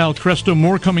 I'm Al Cresto.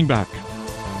 More coming back.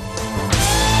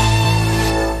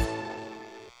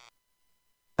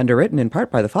 Underwritten in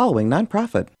part by the following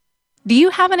nonprofit. Do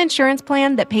you have an insurance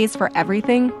plan that pays for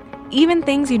everything, even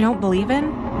things you don't believe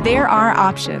in? There are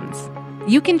options.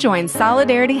 You can join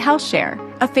Solidarity Health Share,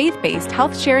 a faith-based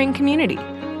health-sharing community.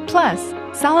 Plus,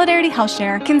 Solidarity Health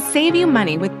Share can save you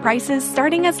money with prices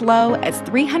starting as low as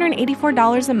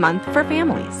 $384 a month for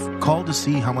families. Call to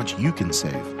see how much you can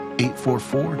save.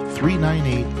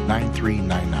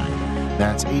 844-398-9399.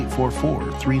 That's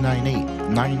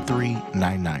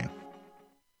 844-398-9399.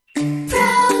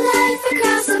 Pro-life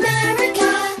across America,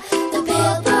 the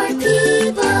Billboard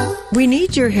people. We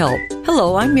need your help.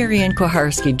 Hello, I'm Marianne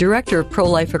Koharski, Director of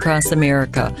Pro-Life Across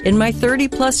America. In my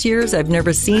 30-plus years, I've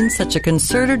never seen such a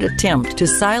concerted attempt to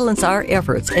silence our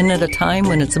efforts, and at a time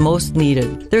when it's most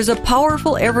needed. There's a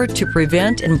powerful effort to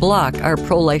prevent and block our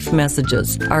pro-life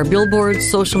messages. Our billboards,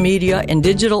 social media, and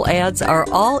digital ads are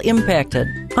all impacted.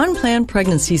 Unplanned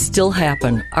pregnancies still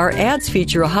happen. Our ads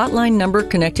feature a hotline number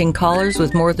connecting callers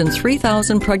with more than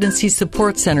 3,000 pregnancy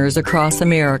support centers across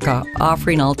America,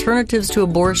 offering alternatives to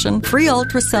abortion, free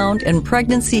ultrasound, and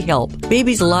pregnancy help.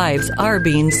 Babies' lives are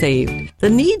being saved. The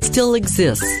need still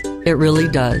exists. It really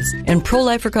does. And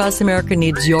Pro-Life Across America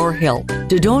needs your help.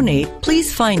 To donate,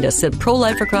 please find us at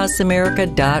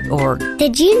prolifeacrossамerica.org.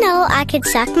 Did you know I could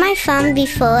suck my thumb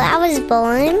before I was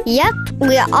born? Yep,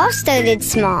 we all started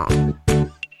small.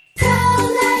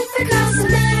 Pro-life across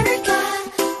America,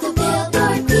 the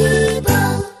Billboard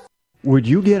people. Would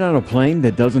you get on a plane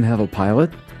that doesn't have a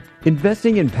pilot?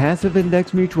 Investing in passive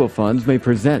index mutual funds may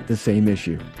present the same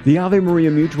issue. The Ave Maria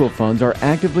mutual funds are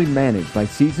actively managed by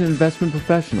seasoned investment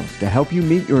professionals to help you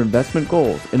meet your investment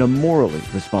goals in a morally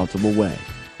responsible way.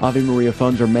 Ave Maria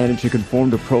funds are managed to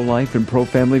conform to pro-life and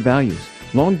pro-family values.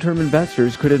 Long-term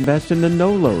investors could invest in the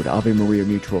no-load Ave Maria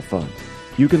mutual funds.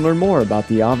 You can learn more about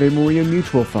the Ave Maria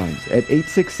mutual funds at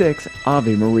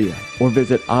 866-AVE-MARIA or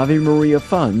visit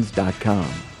AveMariaFunds.com.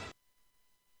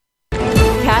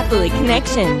 Catholic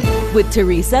Connection with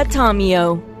Teresa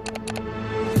Tomeo.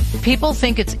 People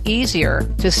think it's easier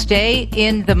to stay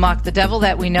in the muck. The devil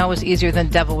that we know is easier than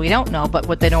the devil we don't know, but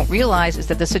what they don't realize is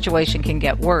that the situation can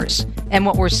get worse. And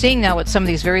what we're seeing now with some of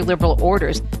these very liberal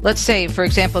orders, let's say, for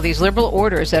example, these liberal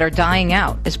orders that are dying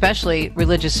out, especially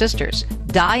religious sisters,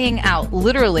 dying out,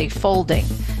 literally folding.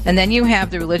 And then you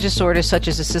have the religious orders such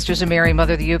as the Sisters of Mary,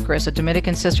 Mother of the Eucharist, the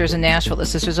Dominican Sisters in Nashville, the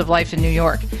Sisters of Life in New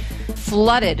York,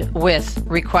 flooded with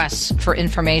requests for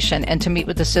information and to meet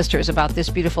with the sisters about this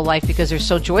beautiful life because they're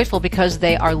so joyful because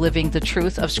they are living the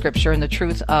truth of Scripture and the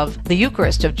truth of the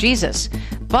Eucharist, of Jesus.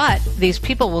 But these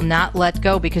people will not let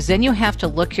go because then you have to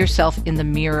look yourself in the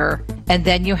mirror and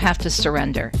then you have to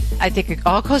surrender. I think it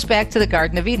all goes back to the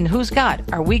Garden of Eden. Who's God?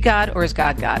 Are we God or is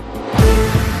God God?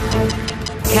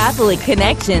 Catholic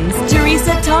Connections,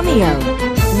 Teresa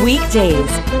Tomeo. Weekdays,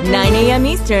 9 a.m.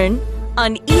 Eastern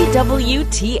on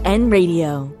EWTN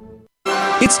Radio.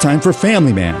 It's time for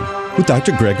Family Man with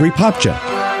Dr. Gregory Popchak.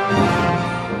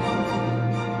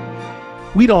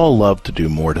 We'd all love to do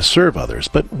more to serve others,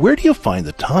 but where do you find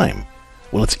the time?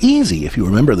 Well, it's easy if you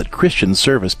remember that Christian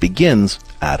service begins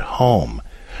at home.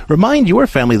 Remind your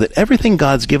family that everything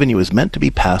God's given you is meant to be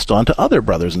passed on to other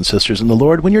brothers and sisters in the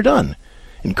Lord when you're done.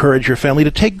 Encourage your family to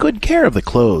take good care of the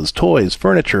clothes, toys,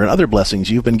 furniture, and other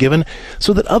blessings you've been given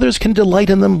so that others can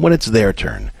delight in them when it's their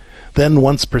turn. Then,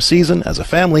 once per season, as a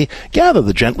family, gather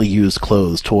the gently used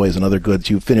clothes, toys, and other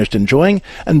goods you've finished enjoying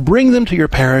and bring them to your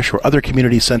parish or other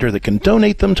community center that can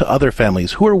donate them to other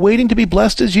families who are waiting to be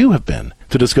blessed as you have been.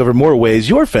 To discover more ways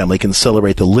your family can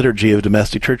celebrate the liturgy of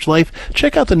domestic church life,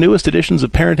 check out the newest editions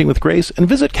of Parenting with Grace and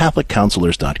visit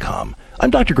CatholicCounselors.com. I'm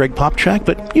Dr. Greg Popchak,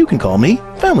 but you can call me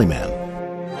Family Man.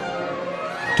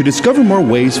 To discover more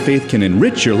ways faith can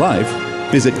enrich your life,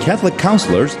 visit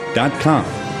CatholicCounselors.com.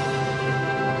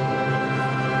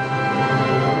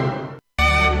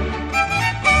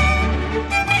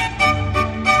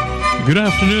 Good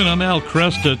afternoon. I'm Al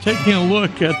Cresta, taking a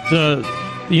look at the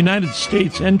United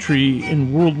States entry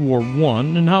in World War I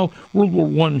and how World War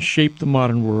I shaped the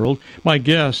modern world. My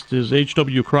guest is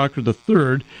H.W. Crocker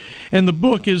III, and the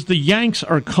book is The Yanks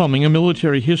Are Coming, A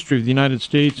Military History of the United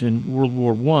States in World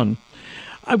War I.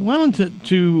 I wanted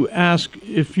to ask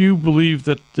if you believe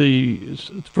that the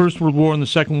First World War and the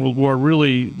Second World War are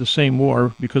really the same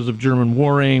war because of German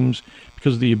war aims,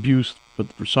 because of the abuse of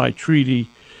the Versailles Treaty,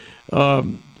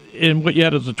 and what you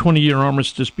had is a 20-year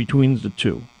armistice between the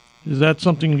two. Is that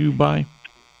something you buy?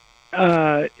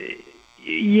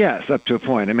 Yes, up to a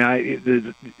point. I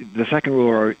mean, the Second World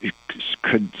War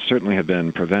could certainly have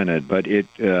been prevented, but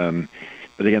again,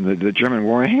 the German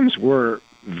war aims were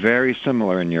very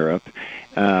similar in Europe.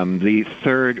 The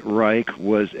Third Reich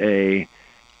was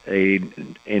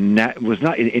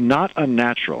not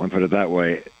unnatural, and put it that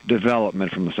way,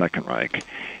 development from the Second Reich.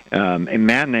 A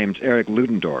man named Erich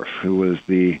Ludendorff, who was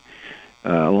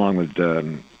along with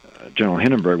General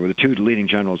Hindenburg, were the two leading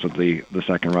generals of the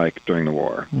Second Reich during the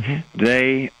war. Mm-hmm.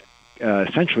 They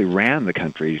essentially ran the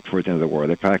country towards the end of the war.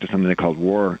 They practiced something they called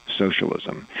war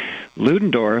socialism.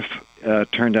 Ludendorff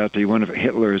turned out to be one of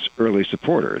Hitler's early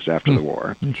supporters after the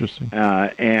war. Interesting.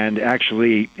 And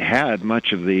actually had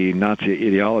much of the Nazi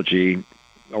ideology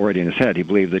already in his head. He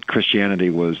believed that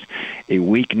Christianity was a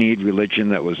weak-kneed religion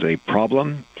that was a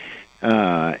problem,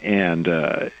 and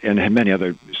had many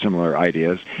other similar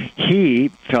ideas. He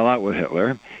fell out with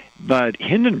Hitler, but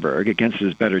Hindenburg, against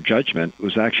his better judgment,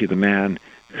 was actually the man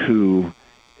who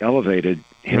elevated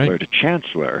Hitler to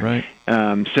chancellor. Right.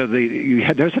 So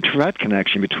there's a direct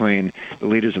connection between the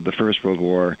leaders of the First World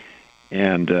War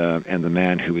and the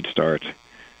man who would start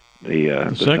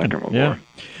the Second World War.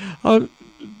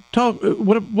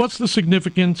 What's the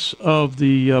significance of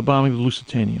the bombing of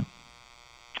Lusitania?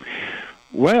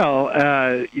 Well,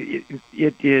 it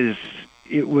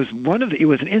was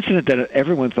an incident that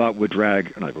everyone thought would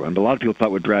drag, not everyone, but a lot of people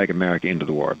thought would drag America into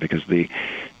the war because the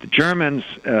Germans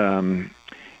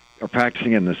are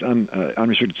practicing in this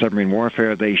unrestricted submarine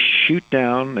warfare. They shoot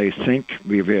down, they sink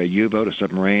via a U-boat, a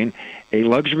submarine, a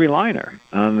luxury liner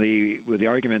with the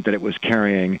argument that it was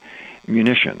carrying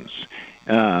munitions.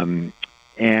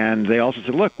 And they also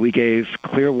said, look, we gave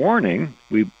clear warning.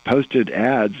 We posted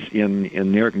ads in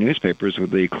New York newspapers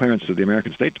with the clearance of the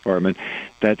American State Department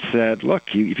that said,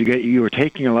 look, you are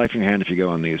taking your life in your hand if you go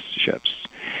on these ships.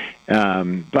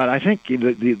 But I think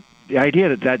the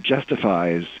idea that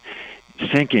justifies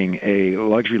sinking a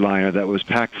luxury liner that was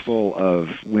packed full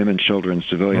of women, children,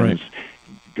 civilians,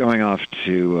 going off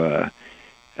to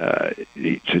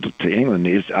England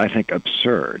is, I think,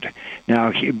 absurd.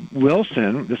 Now,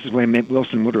 Wilson, this is when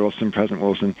Woodrow Wilson, President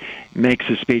Wilson, makes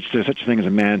his speech, there's such a thing as a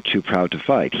man too proud to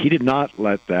fight. He did not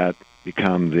let that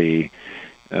become he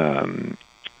did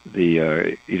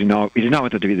not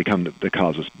want that to become the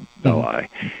casus belli.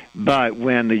 But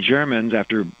when the Germans,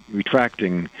 after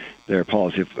retracting their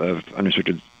policy of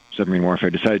unrestricted submarine warfare,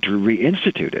 decided to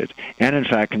reinstitute it, and in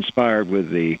fact conspired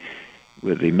with the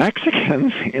the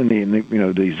Mexicans in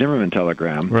the Zimmerman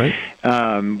telegram, right?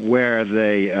 Where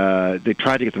they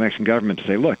tried to get the Mexican government to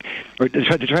say, look, or they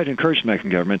tried to encourage the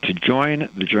Mexican government to join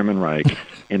the German Reich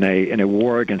in a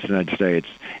war against the United States,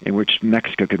 in which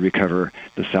Mexico could recover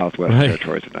the southwest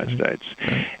territories of the United States.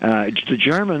 The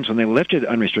Germans, when they lifted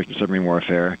unrestricted submarine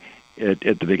warfare at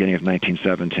the beginning of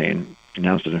 1917.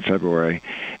 Announced it in February.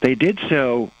 They did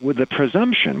so with the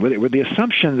presumption, with the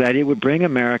assumption that it would bring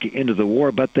America into the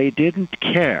war, but they didn't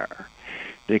care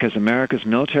because America's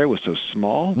military was so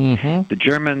small. Mm-hmm. The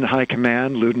German high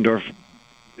command, Ludendorff,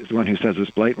 is the one who says this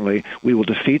blatantly. We will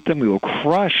defeat them. We will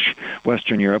crush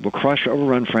Western Europe. We'll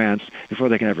overrun France before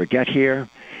they can ever get here.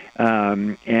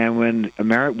 And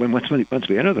once we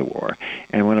enter the war,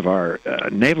 and one of our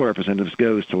naval representatives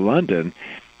goes to London,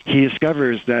 he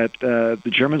discovers that the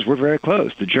Germans were very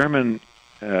close. The German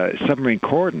submarine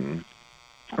cordon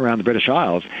around the British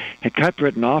Isles had cut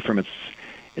Britain off from its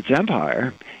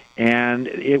empire, and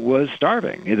it was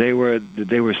starving. They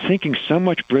were sinking so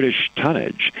much British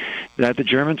tonnage that the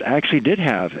Germans actually did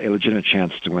have a legitimate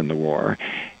chance to win the war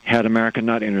had America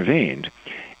not intervened.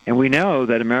 And we know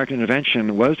that American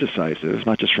intervention was decisive,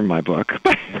 not just from my book,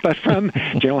 but from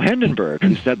General Hindenburg,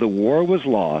 who said the war was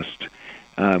lost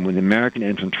when the American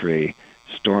infantry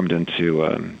stormed into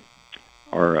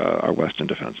our western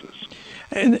defenses.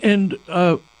 And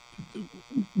at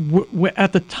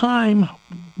the time,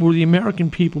 were the American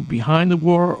people behind the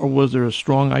war, or was there a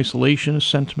strong isolationist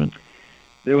sentiment?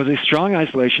 There was a strong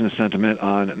isolationist sentiment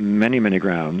on many, many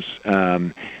grounds.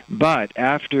 But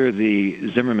after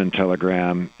the Zimmerman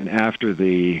telegram and after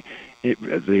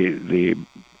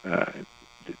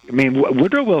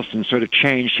Woodrow Wilson sort of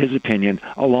changed his opinion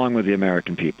along with the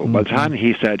American people. Mm-hmm. By the time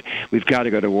he said, we've got to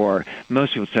go to war,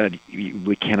 most people said,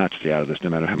 we cannot stay out of this no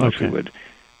matter how much we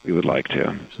would like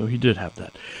to. So he did have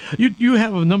that. You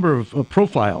have a number of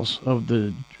profiles of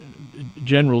the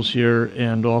generals here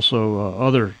and also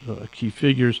other key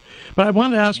figures. But I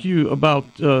wanted to ask you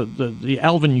about the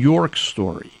Alvin York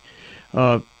story,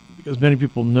 because many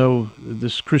people know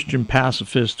this Christian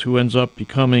pacifist who ends up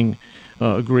becoming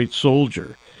a great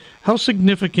soldier. How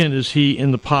significant is he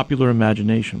in the popular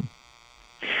imagination?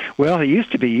 Well, he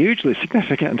used to be hugely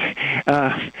significant.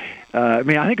 I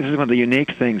think this is one of the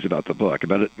unique things about the book.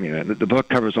 The book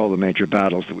covers all the major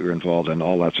battles that we were involved in,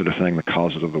 all that sort of thing, the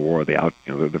causes of the war, the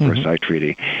Versailles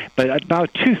Treaty. But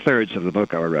about 2/3 of the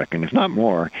book, I would reckon, if not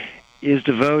more, is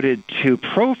devoted to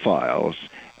profiles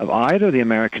of either the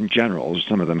American generals,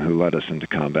 some of them who led us into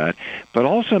combat, but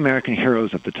also American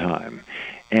heroes of the time.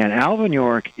 And Alvin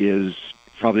York is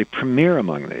probably premier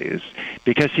among these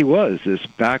because he was this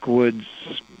backwoods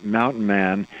mountain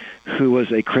man who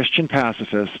was a Christian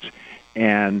pacifist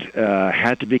and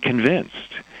had to be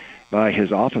convinced by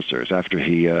his officers after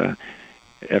he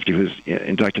was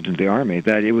inducted into the army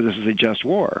that this was a just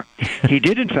war. He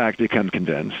did, in fact, become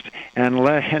convinced, and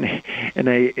in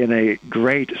a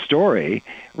great story,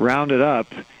 rounded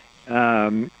up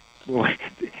more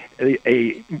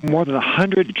than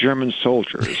 100 German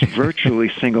soldiers, virtually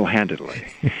single-handedly.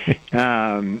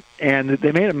 And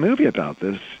they made a movie about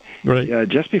this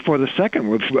just before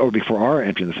before our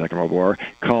entry in the Second World War,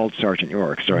 called Sergeant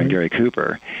York, starring Gary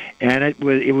Cooper. And it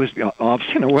was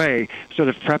obviously, in a way, sort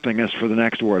of prepping us for the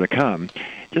next war to come.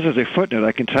 Just as a footnote,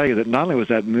 I can tell you that not only was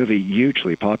that movie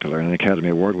hugely popular and an Academy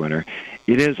Award winner,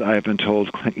 it is, I have been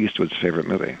told, Clint Eastwood's favorite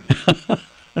movie.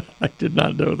 I did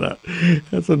not know that.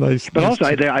 That's a nice. But also,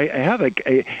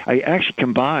 I actually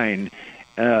combine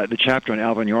the chapter on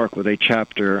Alvin York with a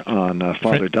chapter on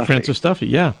Father Duffy. Francis Duffy,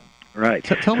 yeah. Right.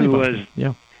 Tell me about it.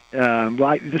 Yeah.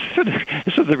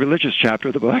 This is the religious chapter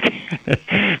of the book,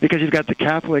 because you've got the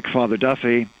Catholic Father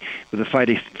Duffy with the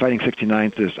fighting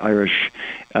 69th, this Irish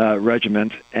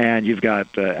regiment, and you've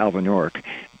got Alvin York.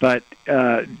 But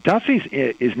Duffy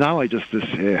is not only just this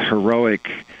heroic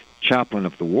chaplain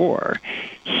of the war.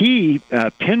 He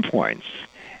pinpoints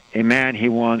a man he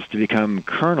wants to become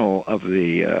colonel of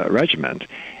the regiment,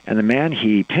 and the man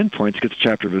he pinpoints gets a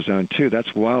chapter of his own too.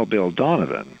 That's Wild Bill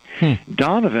Donovan.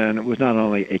 Donovan was not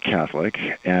only a Catholic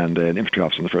and an infantry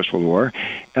officer in the First World War,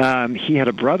 he had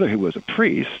a brother who was a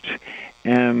priest,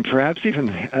 and perhaps even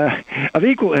of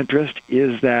equal interest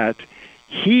is that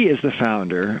he is the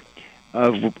founder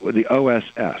of the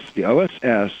OSS. The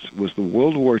OSS was the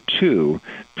World War II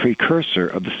precursor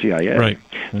of the CIA. Right.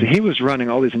 So he was running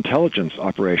all these intelligence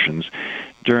operations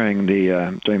during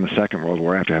the Second World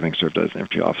War after having served as an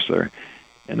infantry officer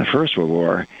in the First World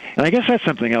War. And I guess that's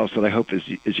something else that I hope is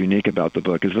unique about the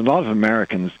book, is that a lot of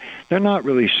Americans, they're not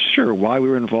really sure why we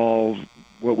were involved,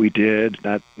 what we did,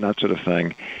 that sort of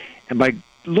thing. And by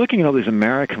looking at all these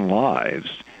American lives,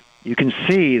 you can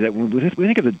see that when we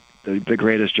think of the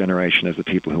greatest generation as the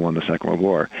people who won the Second World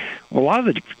War. Well, a lot of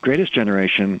the greatest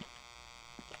generation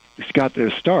got their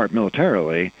start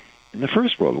militarily in the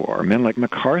First World War. Men like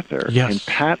MacArthur and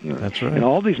Patton, that's right, and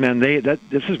all these men.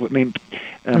 This is what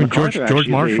George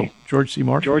Marshall, George C.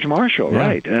 Marshall, George Marshall,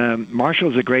 right?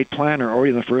 Marshall is a great planner already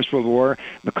in the First World War.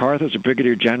 MacArthur's a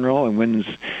brigadier general and wins,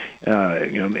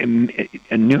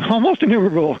 almost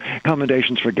innumerable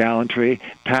commendations for gallantry.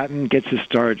 Patton gets his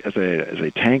start as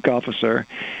a tank officer,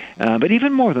 but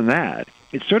even more than that,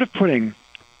 it's sort of putting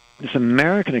this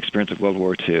American experience of World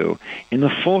War II in the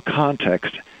full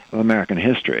context of American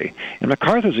history. And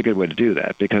MacArthur's a good way to do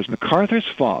that, because MacArthur's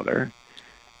father,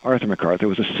 Arthur MacArthur,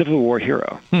 was a Civil War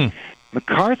hero.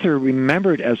 MacArthur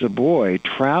remembered as a boy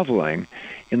traveling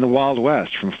in the Wild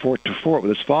West from fort to fort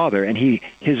with his father, and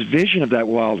his vision of that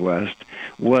Wild West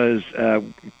was,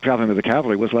 traveling with the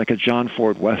cavalry, was like a John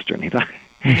Ford Western. He thought,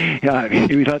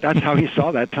 he thought that's how he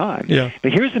saw that time. Yeah.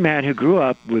 But here's a man who grew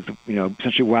up with,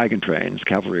 essentially wagon trains,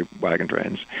 cavalry wagon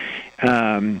trains,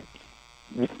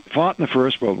 fought in the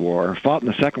First World War, fought in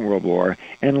the Second World War,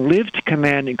 and lived to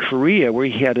command in Korea, where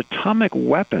he had atomic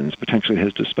weapons potentially at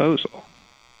his disposal.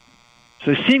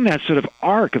 So seeing that sort of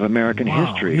arc of American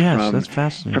history, that's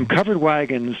fascinating, from covered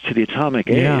wagons to the atomic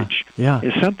age,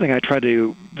 is something I try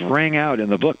to bring out in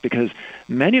the book, because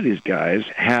many of these guys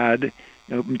had,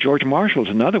 George Marshall's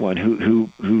another one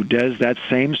who does that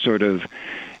same sort of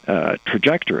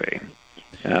trajectory.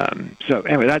 So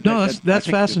anyway, that's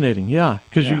fascinating. Yeah,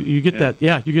 because you get that.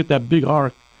 Yeah, you get that big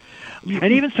arc.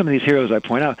 And even some of these heroes I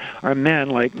point out are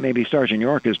men like, maybe Sergeant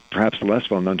York is perhaps less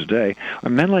well known today, are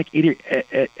men like Eddie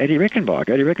Rickenbacker.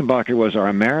 Eddie Rickenbacker was our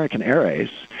American air ace,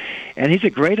 and he's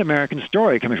a great American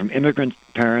story coming from immigrant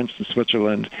parents in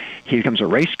Switzerland. He becomes a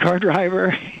race car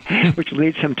driver, which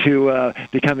leads him to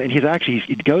become, and he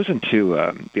goes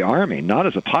into the Army, not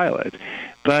as a pilot,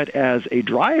 but as a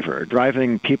driver,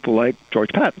 driving people like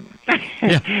George Patton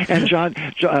and John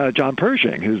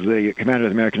Pershing, who's the commander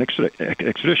of the American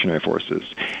Expeditionary Forces.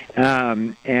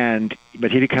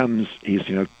 But he's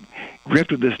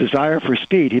gripped with this desire for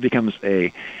speed. He becomes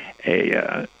a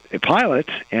pilot,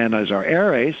 and as our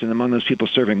air ace, and among those people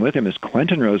serving with him is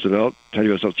Quentin Roosevelt, Teddy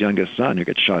Roosevelt's youngest son, who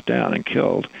gets shot down and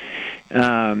killed.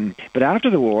 But after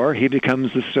the war, he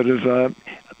becomes this sort of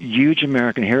huge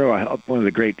American hero, one of the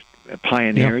great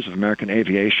pioneers of American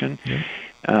aviation.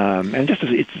 And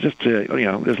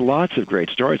there's lots of great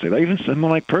stories like that. Even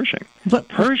someone like Pershing.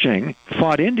 Pershing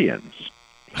fought Indians.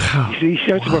 He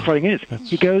starts about fighting Indians.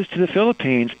 He goes to the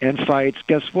Philippines and fights,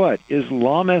 guess what?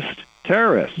 Islamist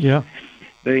terrorists.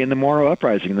 In the Moro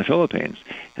uprising in the Philippines.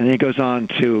 And then he goes on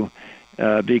to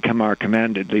become our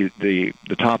commander, the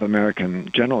top American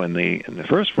general in the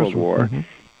First World War.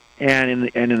 And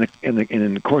in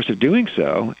the course of doing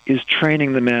so, is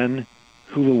training the men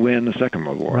who will win the Second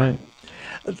World War. Right.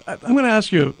 I'm going to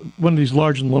ask you one of these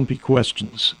large and lumpy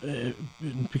questions,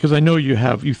 because I know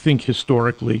you think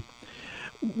historically.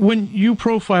 When you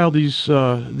profile these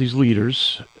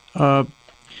leaders,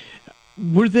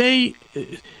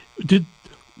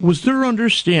 was their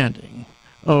understanding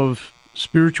of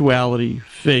spirituality,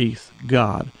 faith,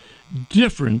 God,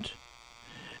 different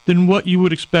than what you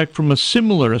would expect from a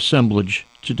similar assemblage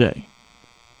today?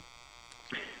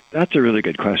 That's a really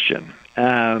good question.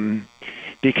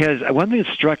 Because one thing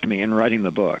that struck me in writing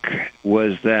the book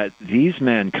was that these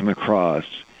men come across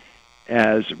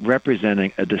as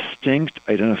representing a distinct,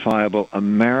 identifiable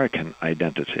American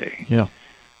identity,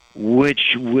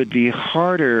 which would be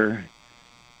harder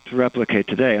to replicate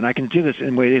today. And I can do this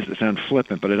in ways that sound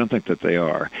flippant, but I don't think that they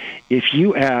are. If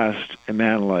you asked a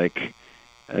man like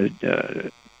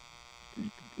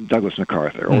Douglas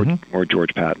MacArthur or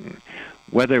George Patton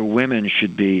whether women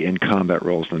should be in combat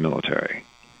roles in the military,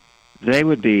 they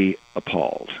would be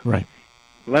appalled. Right.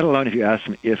 Let alone if you ask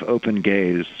them if open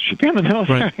gays should be in the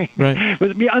military. Right. It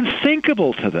would be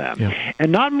unthinkable to them. Yeah.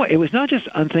 And it was not just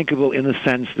unthinkable in the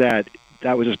sense that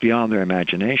was just beyond their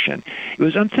imagination. It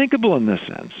was unthinkable in this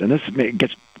sense. And this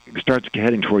starts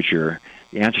heading towards the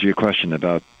answer to your question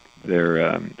about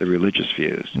their religious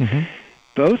views.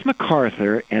 Both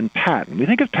MacArthur and Patton, we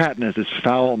think of Patton as this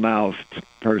foul-mouthed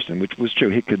person, which was true.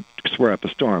 He could swear up a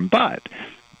storm. But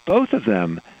both of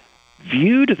them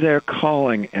viewed their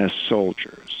calling as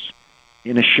soldiers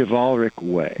in a chivalric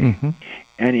way.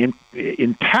 And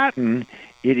in Patton,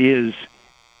 it is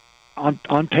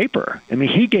on paper. I mean,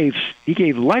 he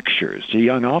gave lectures to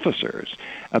young officers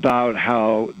about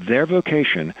how their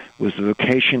vocation was the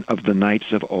vocation of the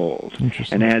knights of old,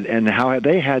 and how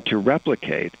they had to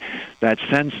replicate that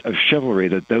sense of chivalry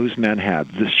that those men had.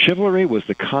 The chivalry was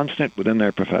the constant within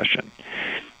their profession.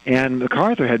 And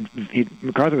MacArthur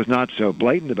was not so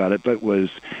blatant about it, but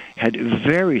had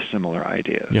very similar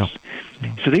ideas. Yeah.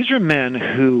 So these are men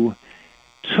who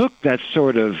took that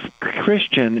sort of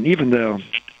Christian, and even though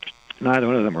neither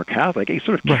one of them were Catholic, a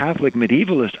sort of Catholic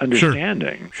medievalist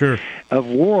understanding of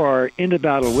war into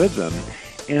battle with them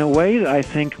in a way that I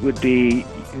think would be,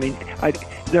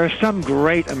 there are some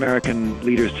great American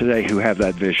leaders today who have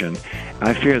that vision.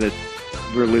 I fear that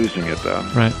we're losing it, though.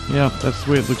 Right. Yeah, that's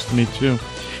the way it looks to me, too.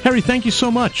 Harry, thank you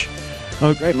so much.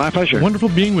 Great, my pleasure. Wonderful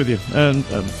being with you. And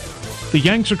The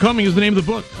Yanks Are Coming is the name of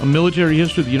the book, A Military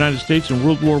History of the United States in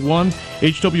World War I,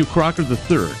 H.W. Crocker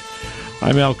III.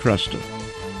 I'm Al Kresta.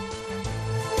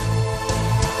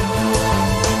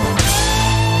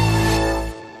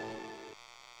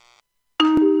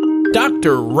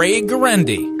 Dr. Ray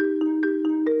Guarendi.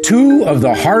 Two of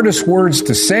the hardest words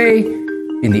to say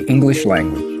in the English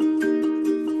language.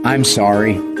 I'm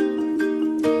sorry.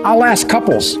 I'll ask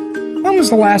couples, when was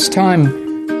the last time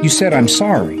you said I'm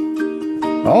sorry?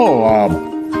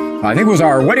 I think it was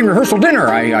our wedding rehearsal dinner.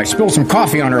 I spilled some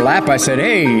coffee on her lap. I said,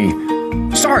 hey,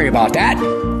 sorry about that.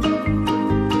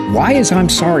 Why is I'm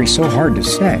sorry so hard to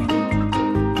say?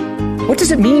 What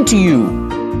does it mean to you?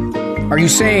 Are you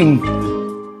saying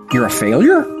you're a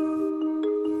failure?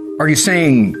 Are you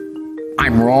saying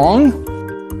I'm wrong?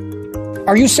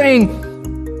 Are you saying,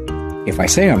 if I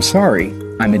say I'm sorry,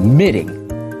 I'm admitting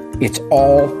it's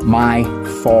all my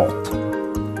fault?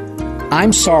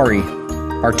 I'm sorry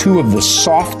are two of the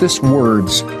softest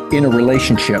words in a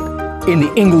relationship in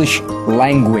the English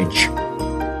language.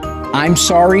 I'm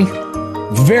sorry,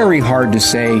 very hard to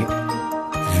say,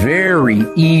 very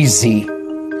easy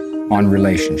on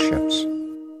relationships.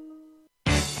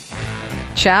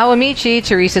 Ciao amici,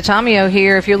 Teresa Tomeo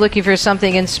here. If you're looking for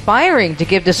something inspiring to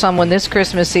give to someone this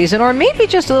Christmas season, or maybe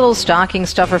just a little stocking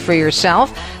stuffer for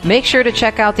yourself, make sure to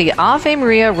check out the Ave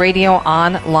Maria Radio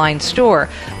online store.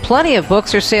 Plenty of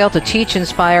books are sale to teach,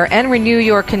 inspire, and renew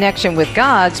your connection with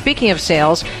God. Speaking of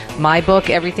sales, my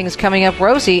book, Everything's Coming Up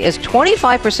Rosy, is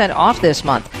 25% off this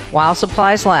month while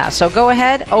supplies last. So go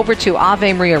ahead over to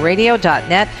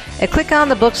AveMariaRadio.net and click on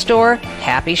the bookstore.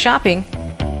 Happy shopping.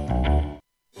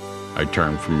 I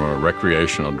turned from a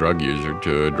recreational drug user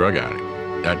to a drug addict.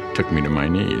 That took me to my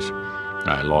knees.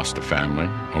 I lost a family,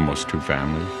 almost two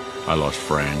families. I lost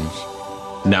friends.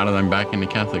 Now that I'm back in the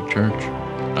Catholic Church,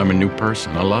 I'm a new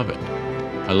person. I love it.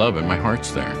 I love it. My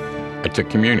heart's there. I took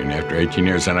communion after 18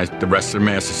 years, and the rest of the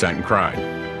Mass I sat and cried.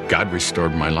 God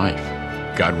restored my life.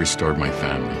 God restored my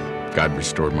family. God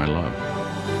restored my love.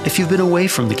 If you've been away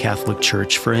from the Catholic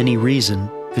Church for any reason,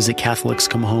 visit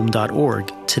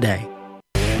CatholicsComeHome.org today.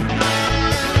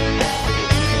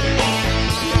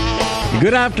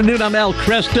 Good afternoon, I'm Al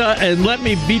Kresta, and let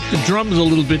me beat the drums a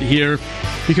little bit here,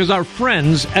 because our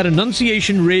friends at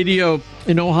Annunciation Radio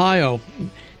in Ohio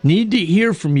need to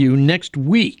hear from you next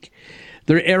week.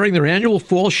 They're airing their annual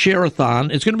Fall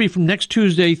Share-a-thon. It's going to be from next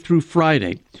Tuesday through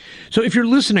Friday. So if you're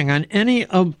listening on any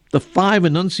of the 5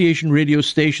 Annunciation Radio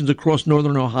stations across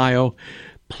northern Ohio,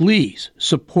 please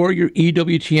support your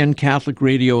EWTN Catholic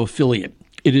Radio affiliate.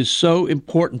 It is so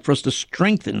important for us to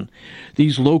strengthen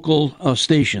these local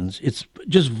stations. It's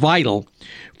just vital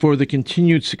for the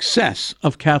continued success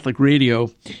of Catholic radio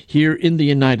here in the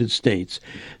United States.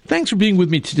 Thanks for being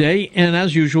with me today. And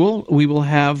as usual, we will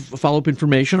have follow-up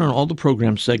information on all the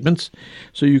program segments.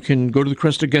 So you can go to the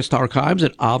Kresta Guest Archives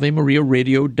at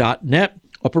AveMariaRadio.net.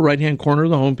 Upper right-hand corner of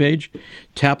the homepage.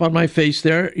 Tap on my face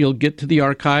there. You'll get to the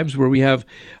archives where we have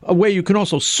a way you can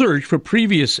also search for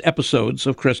previous episodes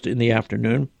of Kresta in the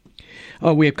Afternoon.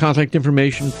 We have contact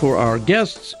information for our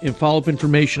guests and follow-up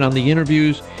information on the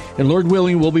interviews. And Lord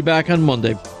willing, we'll be back on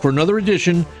Monday for another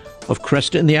edition of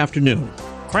Kresta in the Afternoon.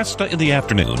 Kresta in the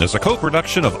Afternoon is a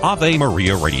co-production of Ave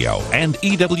Maria Radio and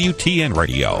EWTN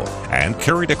Radio and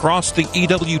carried across the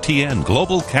EWTN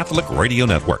Global Catholic Radio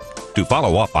Network. To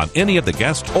follow up on any of the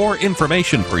guests or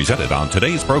information presented on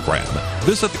today's program,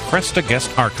 visit the Kresta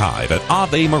Guest Archive at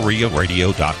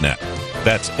AveMariaRadio.net.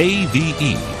 That's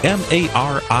AveMaria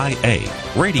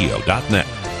Radio.net.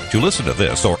 To listen to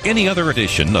this or any other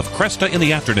edition of Kresta in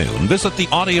the Afternoon, visit the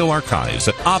audio archives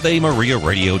at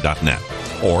AveMariaRadio.net.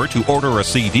 Or to order a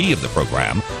CD of the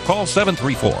program, call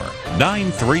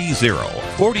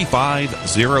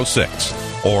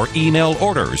 734-930-4506 or email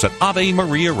orders at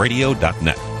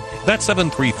AveMariaRadio.net. That's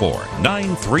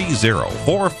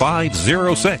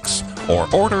 734-930-4506 or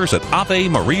orders at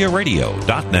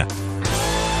AveMariaRadio.net.